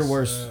 What was your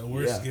worst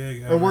worst yeah.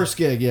 gig? Or worst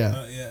gig?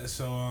 Yeah. Yeah.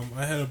 So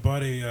I had a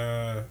buddy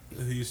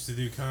who used to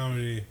do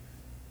comedy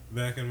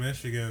back in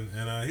Michigan,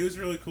 and he was a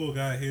really cool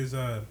guy. He was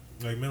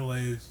like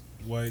middle-aged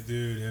white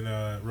dude and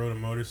rode a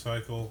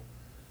motorcycle,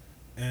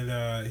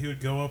 and he would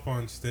go up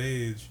on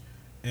stage,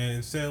 and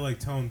instead of like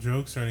telling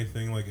jokes or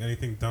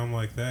anything dumb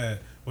like that,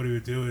 what he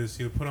would do is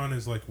he would put on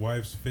his like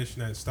wife's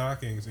fishnet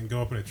stockings and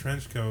go up in a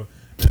trench coat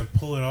and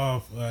pull it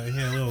off. He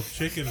had a little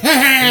chicken.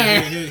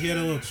 he had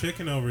a little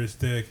chicken over his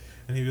dick,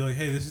 and he'd be like,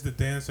 "Hey, this is the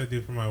dance I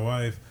do for my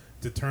wife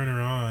to turn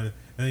her on."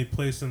 And he'd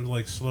play some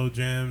like slow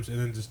jams, and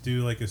then just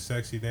do like a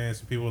sexy dance,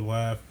 and people would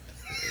laugh,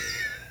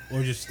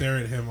 or just stare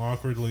at him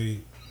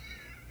awkwardly.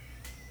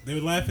 They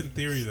would laugh in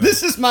theory, though.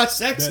 This is my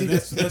sexy.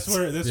 That's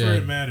where Yeah.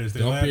 it matters.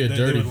 They Don't laugh, be a they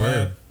dirty would laugh,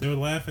 bird. They would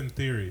laugh in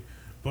theory,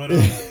 but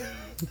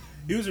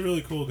he was a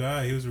really cool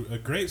guy. He was a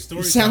great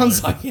storyteller.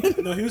 Sounds like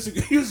it. No, he was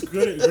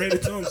great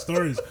at telling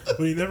stories, but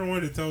he never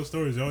wanted to tell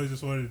stories. He always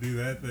just wanted to do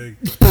that thing.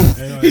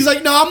 And, He's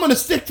like, "No, I'm gonna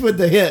stick with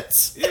the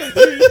hits." yeah,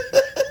 dude.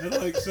 And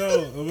like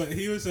so, but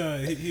he was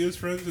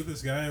friends with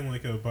this guy in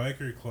like a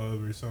biker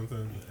club or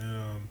something,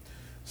 and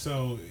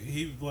so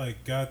he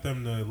like got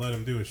them to let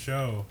him do a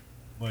show.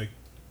 Like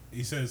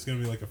he said, it's gonna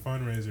be like a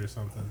fundraiser or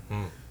something.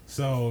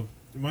 So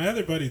my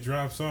other buddy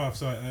drops off,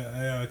 so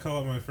I call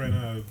up my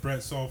friend Brett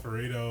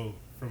Solferito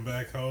from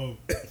back home.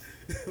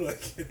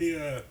 Like he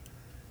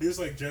was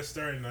like just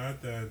starting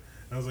out then.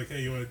 I was like,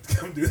 hey, you want to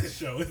come do the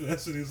show with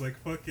us? And he was like,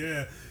 fuck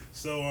yeah.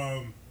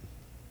 So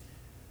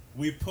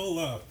we pull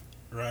up.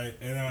 Right,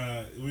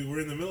 and we were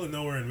in the middle of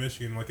nowhere in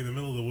Michigan, like in the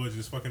middle of the woods,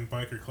 this fucking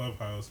biker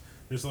clubhouse.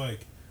 There's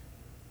like,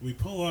 we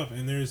pull up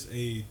and there's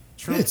a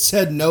Trump. It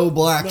said no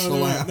blacks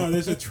allowed. No,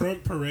 there's a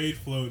Trump parade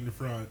float in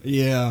front,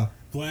 Yeah.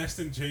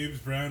 blasting James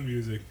Brown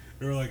music.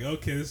 And we're like,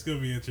 okay, this is gonna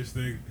be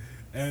interesting.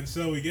 And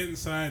so we get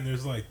inside and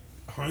there's like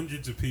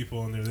hundreds of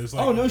people in there. There's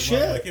like, Oh, no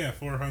shit. Like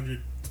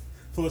 400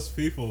 plus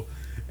people,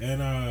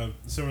 and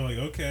so we're like,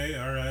 okay,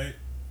 all right,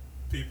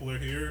 people are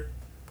here,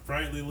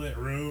 brightly lit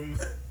room,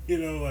 you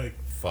know, like.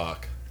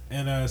 Fuck.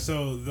 And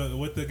so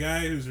with the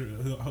guy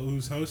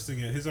who's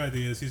hosting it, his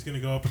idea is he's gonna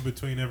go up in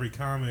between every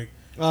comic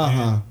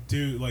and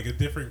do like a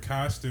different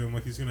costume.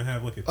 Like he's gonna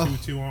have like a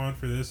tutu on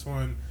for this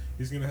one.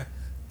 He's gonna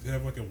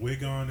have like a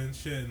wig on and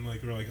shit. And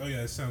like we're like, oh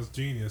yeah, that sounds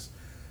genius.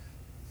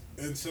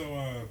 And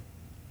so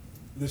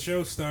the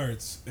show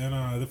starts,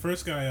 and the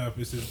first guy up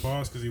is his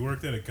boss because he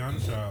worked at a gun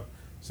shop.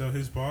 So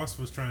his boss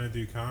was trying to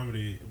do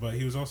comedy, but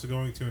he was also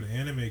going to an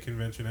anime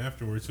convention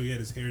afterwards. So he had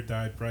his hair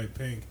dyed bright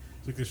pink.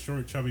 It's like this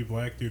short, chubby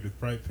black dude with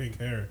bright pink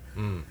hair.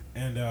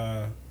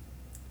 And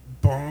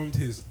bombed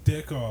his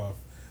dick off.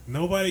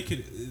 Nobody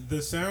could...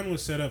 The sound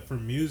was set up for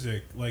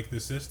music, like the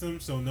system,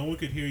 so no one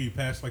could hear you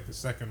past like the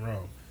second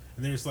row.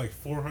 And there's like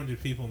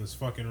 400 people in this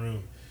fucking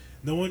room.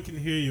 No one can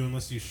hear you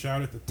unless you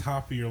shout at the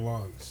top of your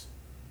lungs.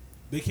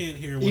 They can't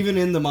hear... Even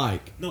in the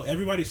mic. No,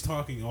 everybody's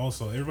talking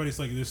also. Everybody's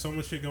like, there's so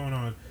much shit going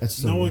on.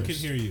 That's no the one worst.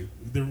 can hear you.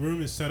 The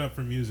room is set up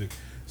for music.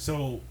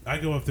 So I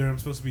go up there, I'm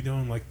supposed to be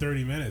doing like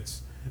 30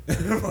 minutes.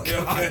 I'm like,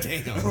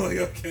 okay. I'm like,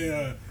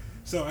 okay.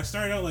 So I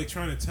started out like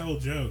trying to tell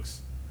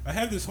jokes. I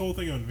have this whole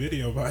thing on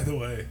video, by the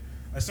way.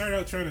 I started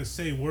out trying to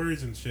say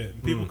words and shit,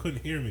 and people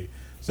couldn't hear me.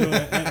 So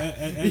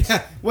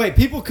Yeah. Wait,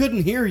 people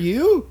couldn't hear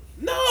you?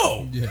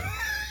 no, Yeah.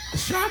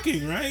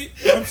 shocking, right?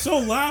 I'm so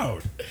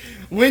loud.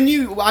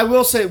 I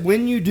will say,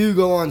 when you do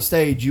go on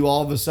stage, you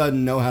all of a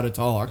sudden know how to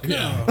talk.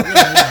 Yeah.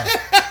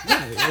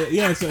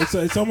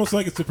 It's almost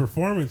like it's a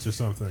performance or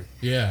something.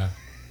 Yeah.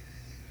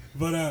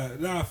 But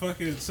nah,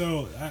 fucking.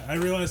 So I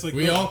realized like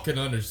We all can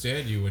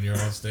understand you when you're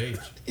on stage.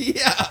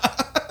 Yeah.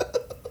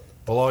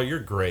 Well, you're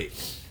great.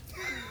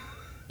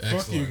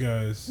 fuck you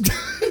guys.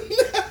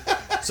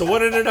 So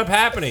what ended up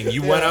happening?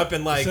 You went up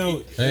and like...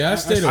 So Hey, I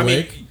stayed I mean,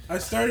 awake. I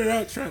started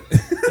out trying.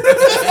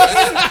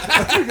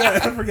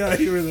 I forgot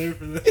you were there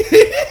for that.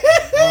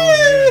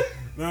 Oh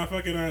man, nah,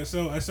 fucking.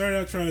 So I started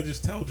out trying to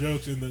just tell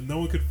jokes, and no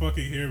one could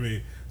fucking hear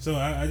me. So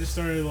I just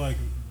started like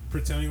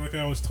pretending like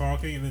I was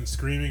talking, and then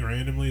screaming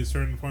randomly at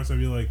certain points. I'd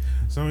be like,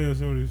 somebody's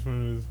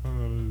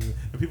and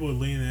people would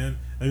lean in.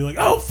 I'd be like,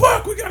 "Oh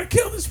fuck, we gotta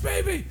kill this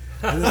baby!"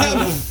 And then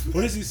like,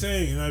 what is he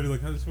saying? And I'd be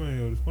like, "I just want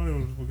and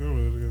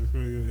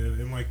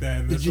like that.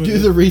 And Did you do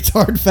the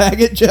retard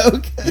faggot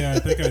joke? Yeah, I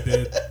think I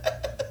did.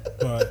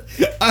 But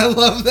I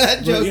love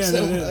that joke yeah,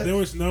 so much. there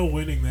was no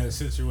winning that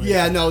situation.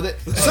 Yeah, no. Hey,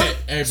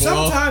 Bilal.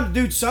 Sometimes,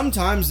 dude,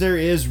 sometimes there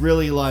is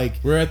really like...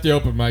 We're at the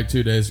open mic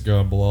 2 days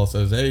ago, and Bilal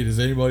says, "Hey, does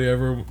anybody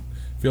ever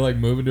feel like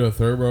moving to a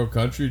third world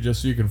country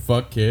just so you can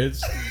fuck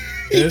kids?"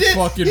 He This did-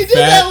 fucking he did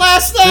that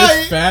last night.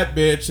 This fat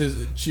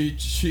bitch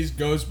she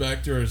goes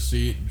back to her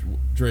seat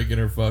drinking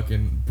her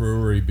fucking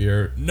brewery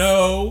beer.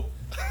 No.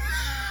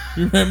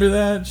 You remember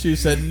that? She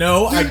said,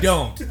 "No, I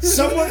don't.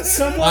 Someone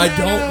I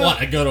don't want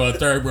to go to a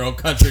third world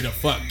country to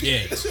fuck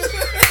kids."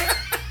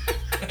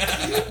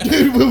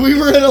 Dude, when we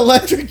were in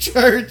Electric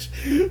Church,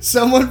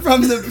 someone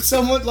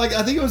like,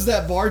 I think it was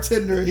that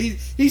bartender,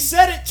 he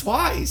said it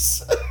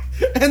twice.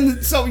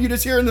 And so you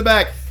just hear in the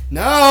back,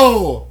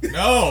 "No!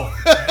 No.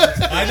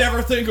 I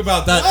never think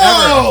about that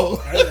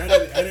Oh!" I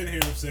didn't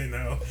hear him say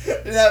no.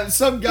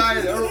 Some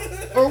guy,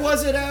 or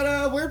was it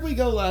at, where'd we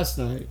go last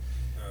night?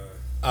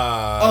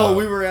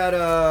 We were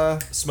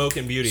at, Smoke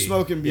and Beauty.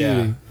 Smoke and Beauty.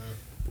 Yeah.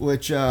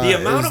 Which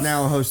amount is of-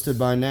 now hosted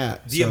by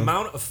Nat. The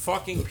amount of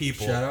fucking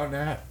people Shout out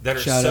Nat. that are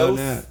Shout so out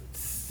Nat.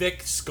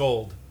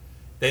 thick-skulled,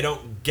 they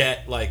don't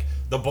get, like,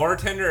 the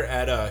bartender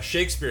at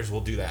Shakespeare's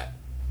will do that.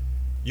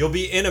 You'll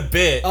be in a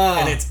bit,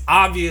 and it's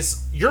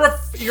obvious you're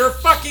a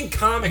fucking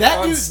comic That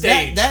on dude,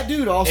 stage. that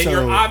dude also. and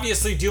you're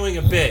obviously doing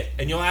a bit,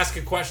 and you'll ask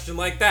a question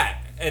like that,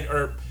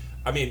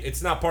 I mean,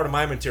 it's not part of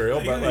my material,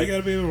 You but gotta, like, you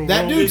gotta be able to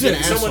That roll dude's with an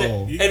it.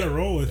 asshole. You gotta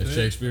roll with At it.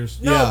 Shakespeare's.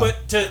 no, Yeah.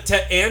 but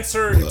to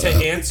answer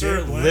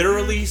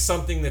literally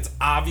something that's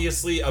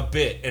obviously a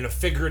bit and a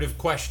figurative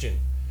question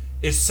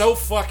is so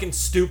fucking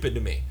stupid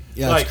to me.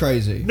 Yeah, like, it's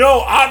crazy.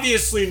 No,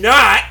 obviously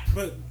not.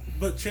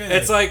 But Chad,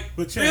 It's like,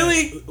 Chad,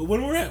 really?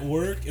 When we're at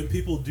work and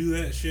people do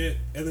that shit,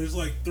 and there's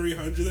like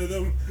 300 of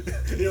them,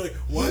 and you're like,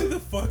 why the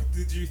fuck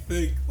did you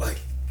think like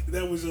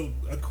that was a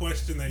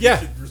question that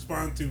Yeah. you should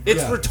respond to.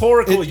 It's Yeah.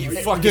 rhetorical, It- you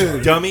it- fucking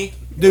dude. dummy.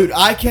 Dude,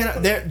 I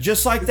can't. There,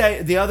 just like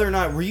that the other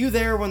night. Were you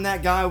there when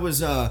that guy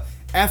was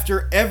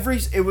after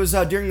every? It was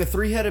during the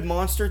three-headed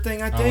monster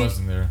thing. I think. I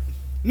wasn't there.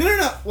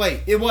 No.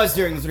 Wait, it was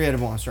during the three-headed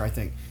monster. I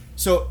think.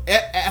 So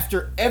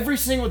after every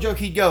single joke,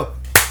 he'd go,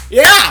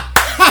 "Yeah."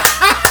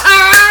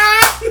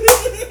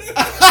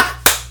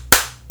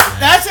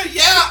 That's a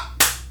yeah.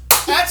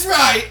 That's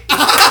right.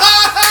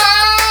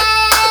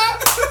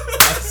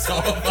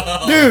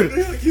 Dude,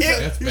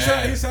 That's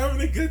bad. He's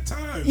having a good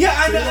time. yeah,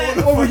 I So you don't know.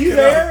 wanna Oh, were fuck you it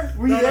there? up.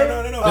 Were you No,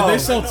 there? no. Oh. Did they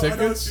sell I know what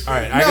tickets? you All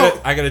right,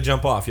 mean. I gotta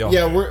jump off, y'all.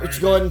 Yeah,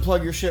 just go ahead and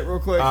plug your shit real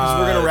quick because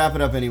we're gonna wrap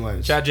it up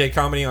anyways. Chad J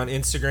Comedy on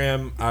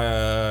Instagram.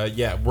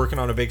 Yeah, working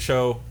on a big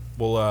show.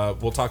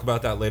 We'll talk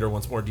about that later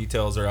once more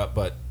details are up.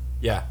 But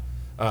yeah,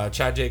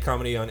 Chad J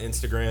Comedy on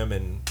Instagram,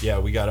 and yeah,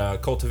 we got a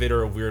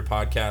Cultivator of Weird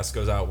podcast,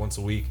 goes out once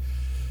a week.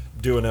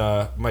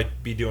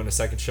 Might be doing a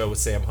second show with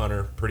Sam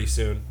Hunter pretty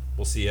soon.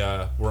 We'll see.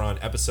 We're on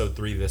episode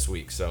 3 this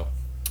week, so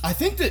I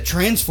think that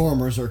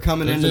Transformers are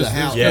coming They're into the just-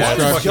 house. yeah, What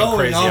it's is fucking going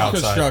crazy on?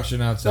 outside.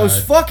 Construction outside.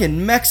 Those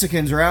fucking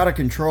Mexicans are out of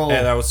control.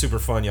 yeah, that was super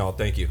fun, y'all.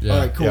 Thank you. Yeah. All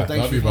right, cool. Yeah,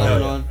 Thanks love for you, coming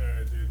buddy. on.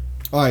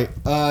 All right,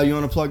 dude. All right, you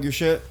want to plug your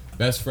shit?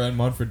 Best friend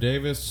Munford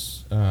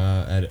Davis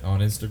on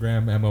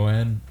Instagram,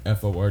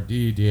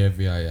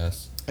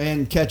 MONFORDDAVIS.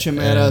 And catch him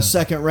at a And-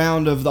 second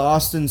round of the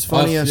Austin's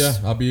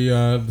Funniest. Yeah, I'll be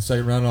the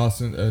second round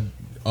Austin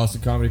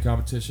comedy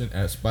competition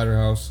at Spider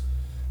House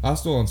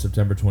Hostel on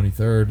September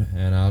 23rd,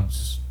 and I'll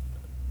just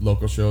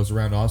local shows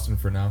around Austin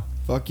for now.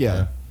 Fuck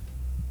yeah.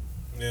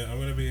 Yeah, I'm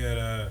gonna be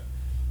at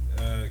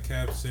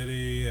Cap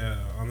City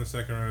on the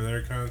second round of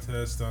their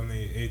contest on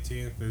the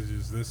 18th. This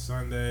is this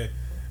Sunday,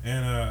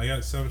 and I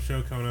got some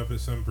show coming up at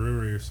some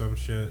brewery or some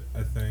shit.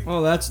 I think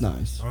Oh, that's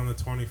nice. on the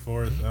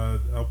 24th.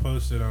 I'll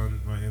post it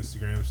on my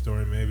Instagram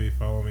story. Maybe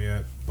follow me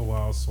at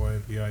Bilal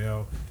Swain,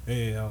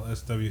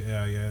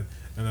 PILALSWAIN.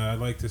 And I'd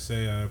like to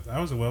say I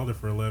was a welder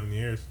for 11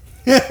 years.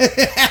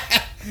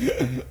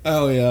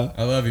 Oh yeah.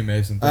 I love you,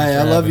 Mason. All right, Thanks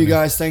I for love having you me.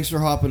 guys. Thanks for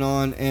hopping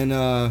on.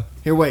 And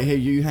here,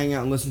 you hang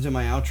out and listen to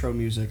my outro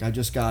music. I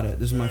just got it.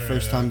 This is my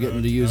first time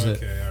getting to use it.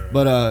 Okay, all right.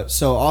 But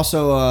so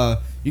also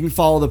you can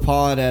follow the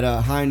pod at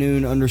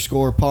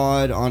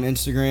high_noon_pod on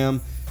Instagram.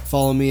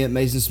 Follow me at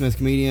Mason Smith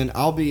Comedian.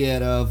 I'll be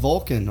at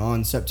Vulcan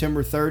on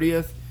September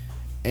 30th,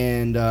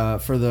 and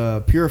for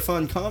the Pure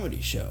Fun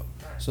Comedy Show.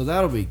 So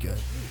that'll be good.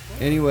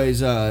 Anyways,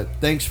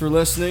 thanks for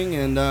listening,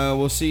 and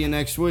we'll see you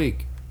next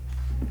week.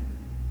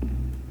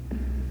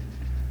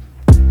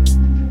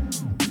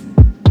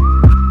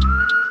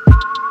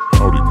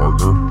 Howdy,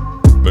 partner.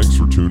 Thanks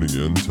for tuning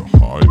in to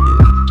High Noon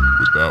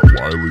with that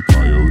wily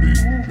coyote,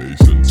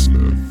 Mason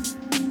Smith.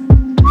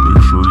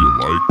 Make sure you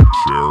like,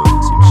 share,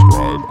 and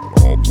subscribe on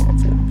all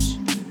platforms.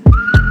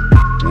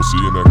 We'll see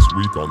you next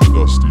week on the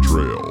Dusty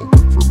Trail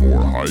for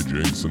more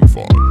hijinks and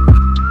fun.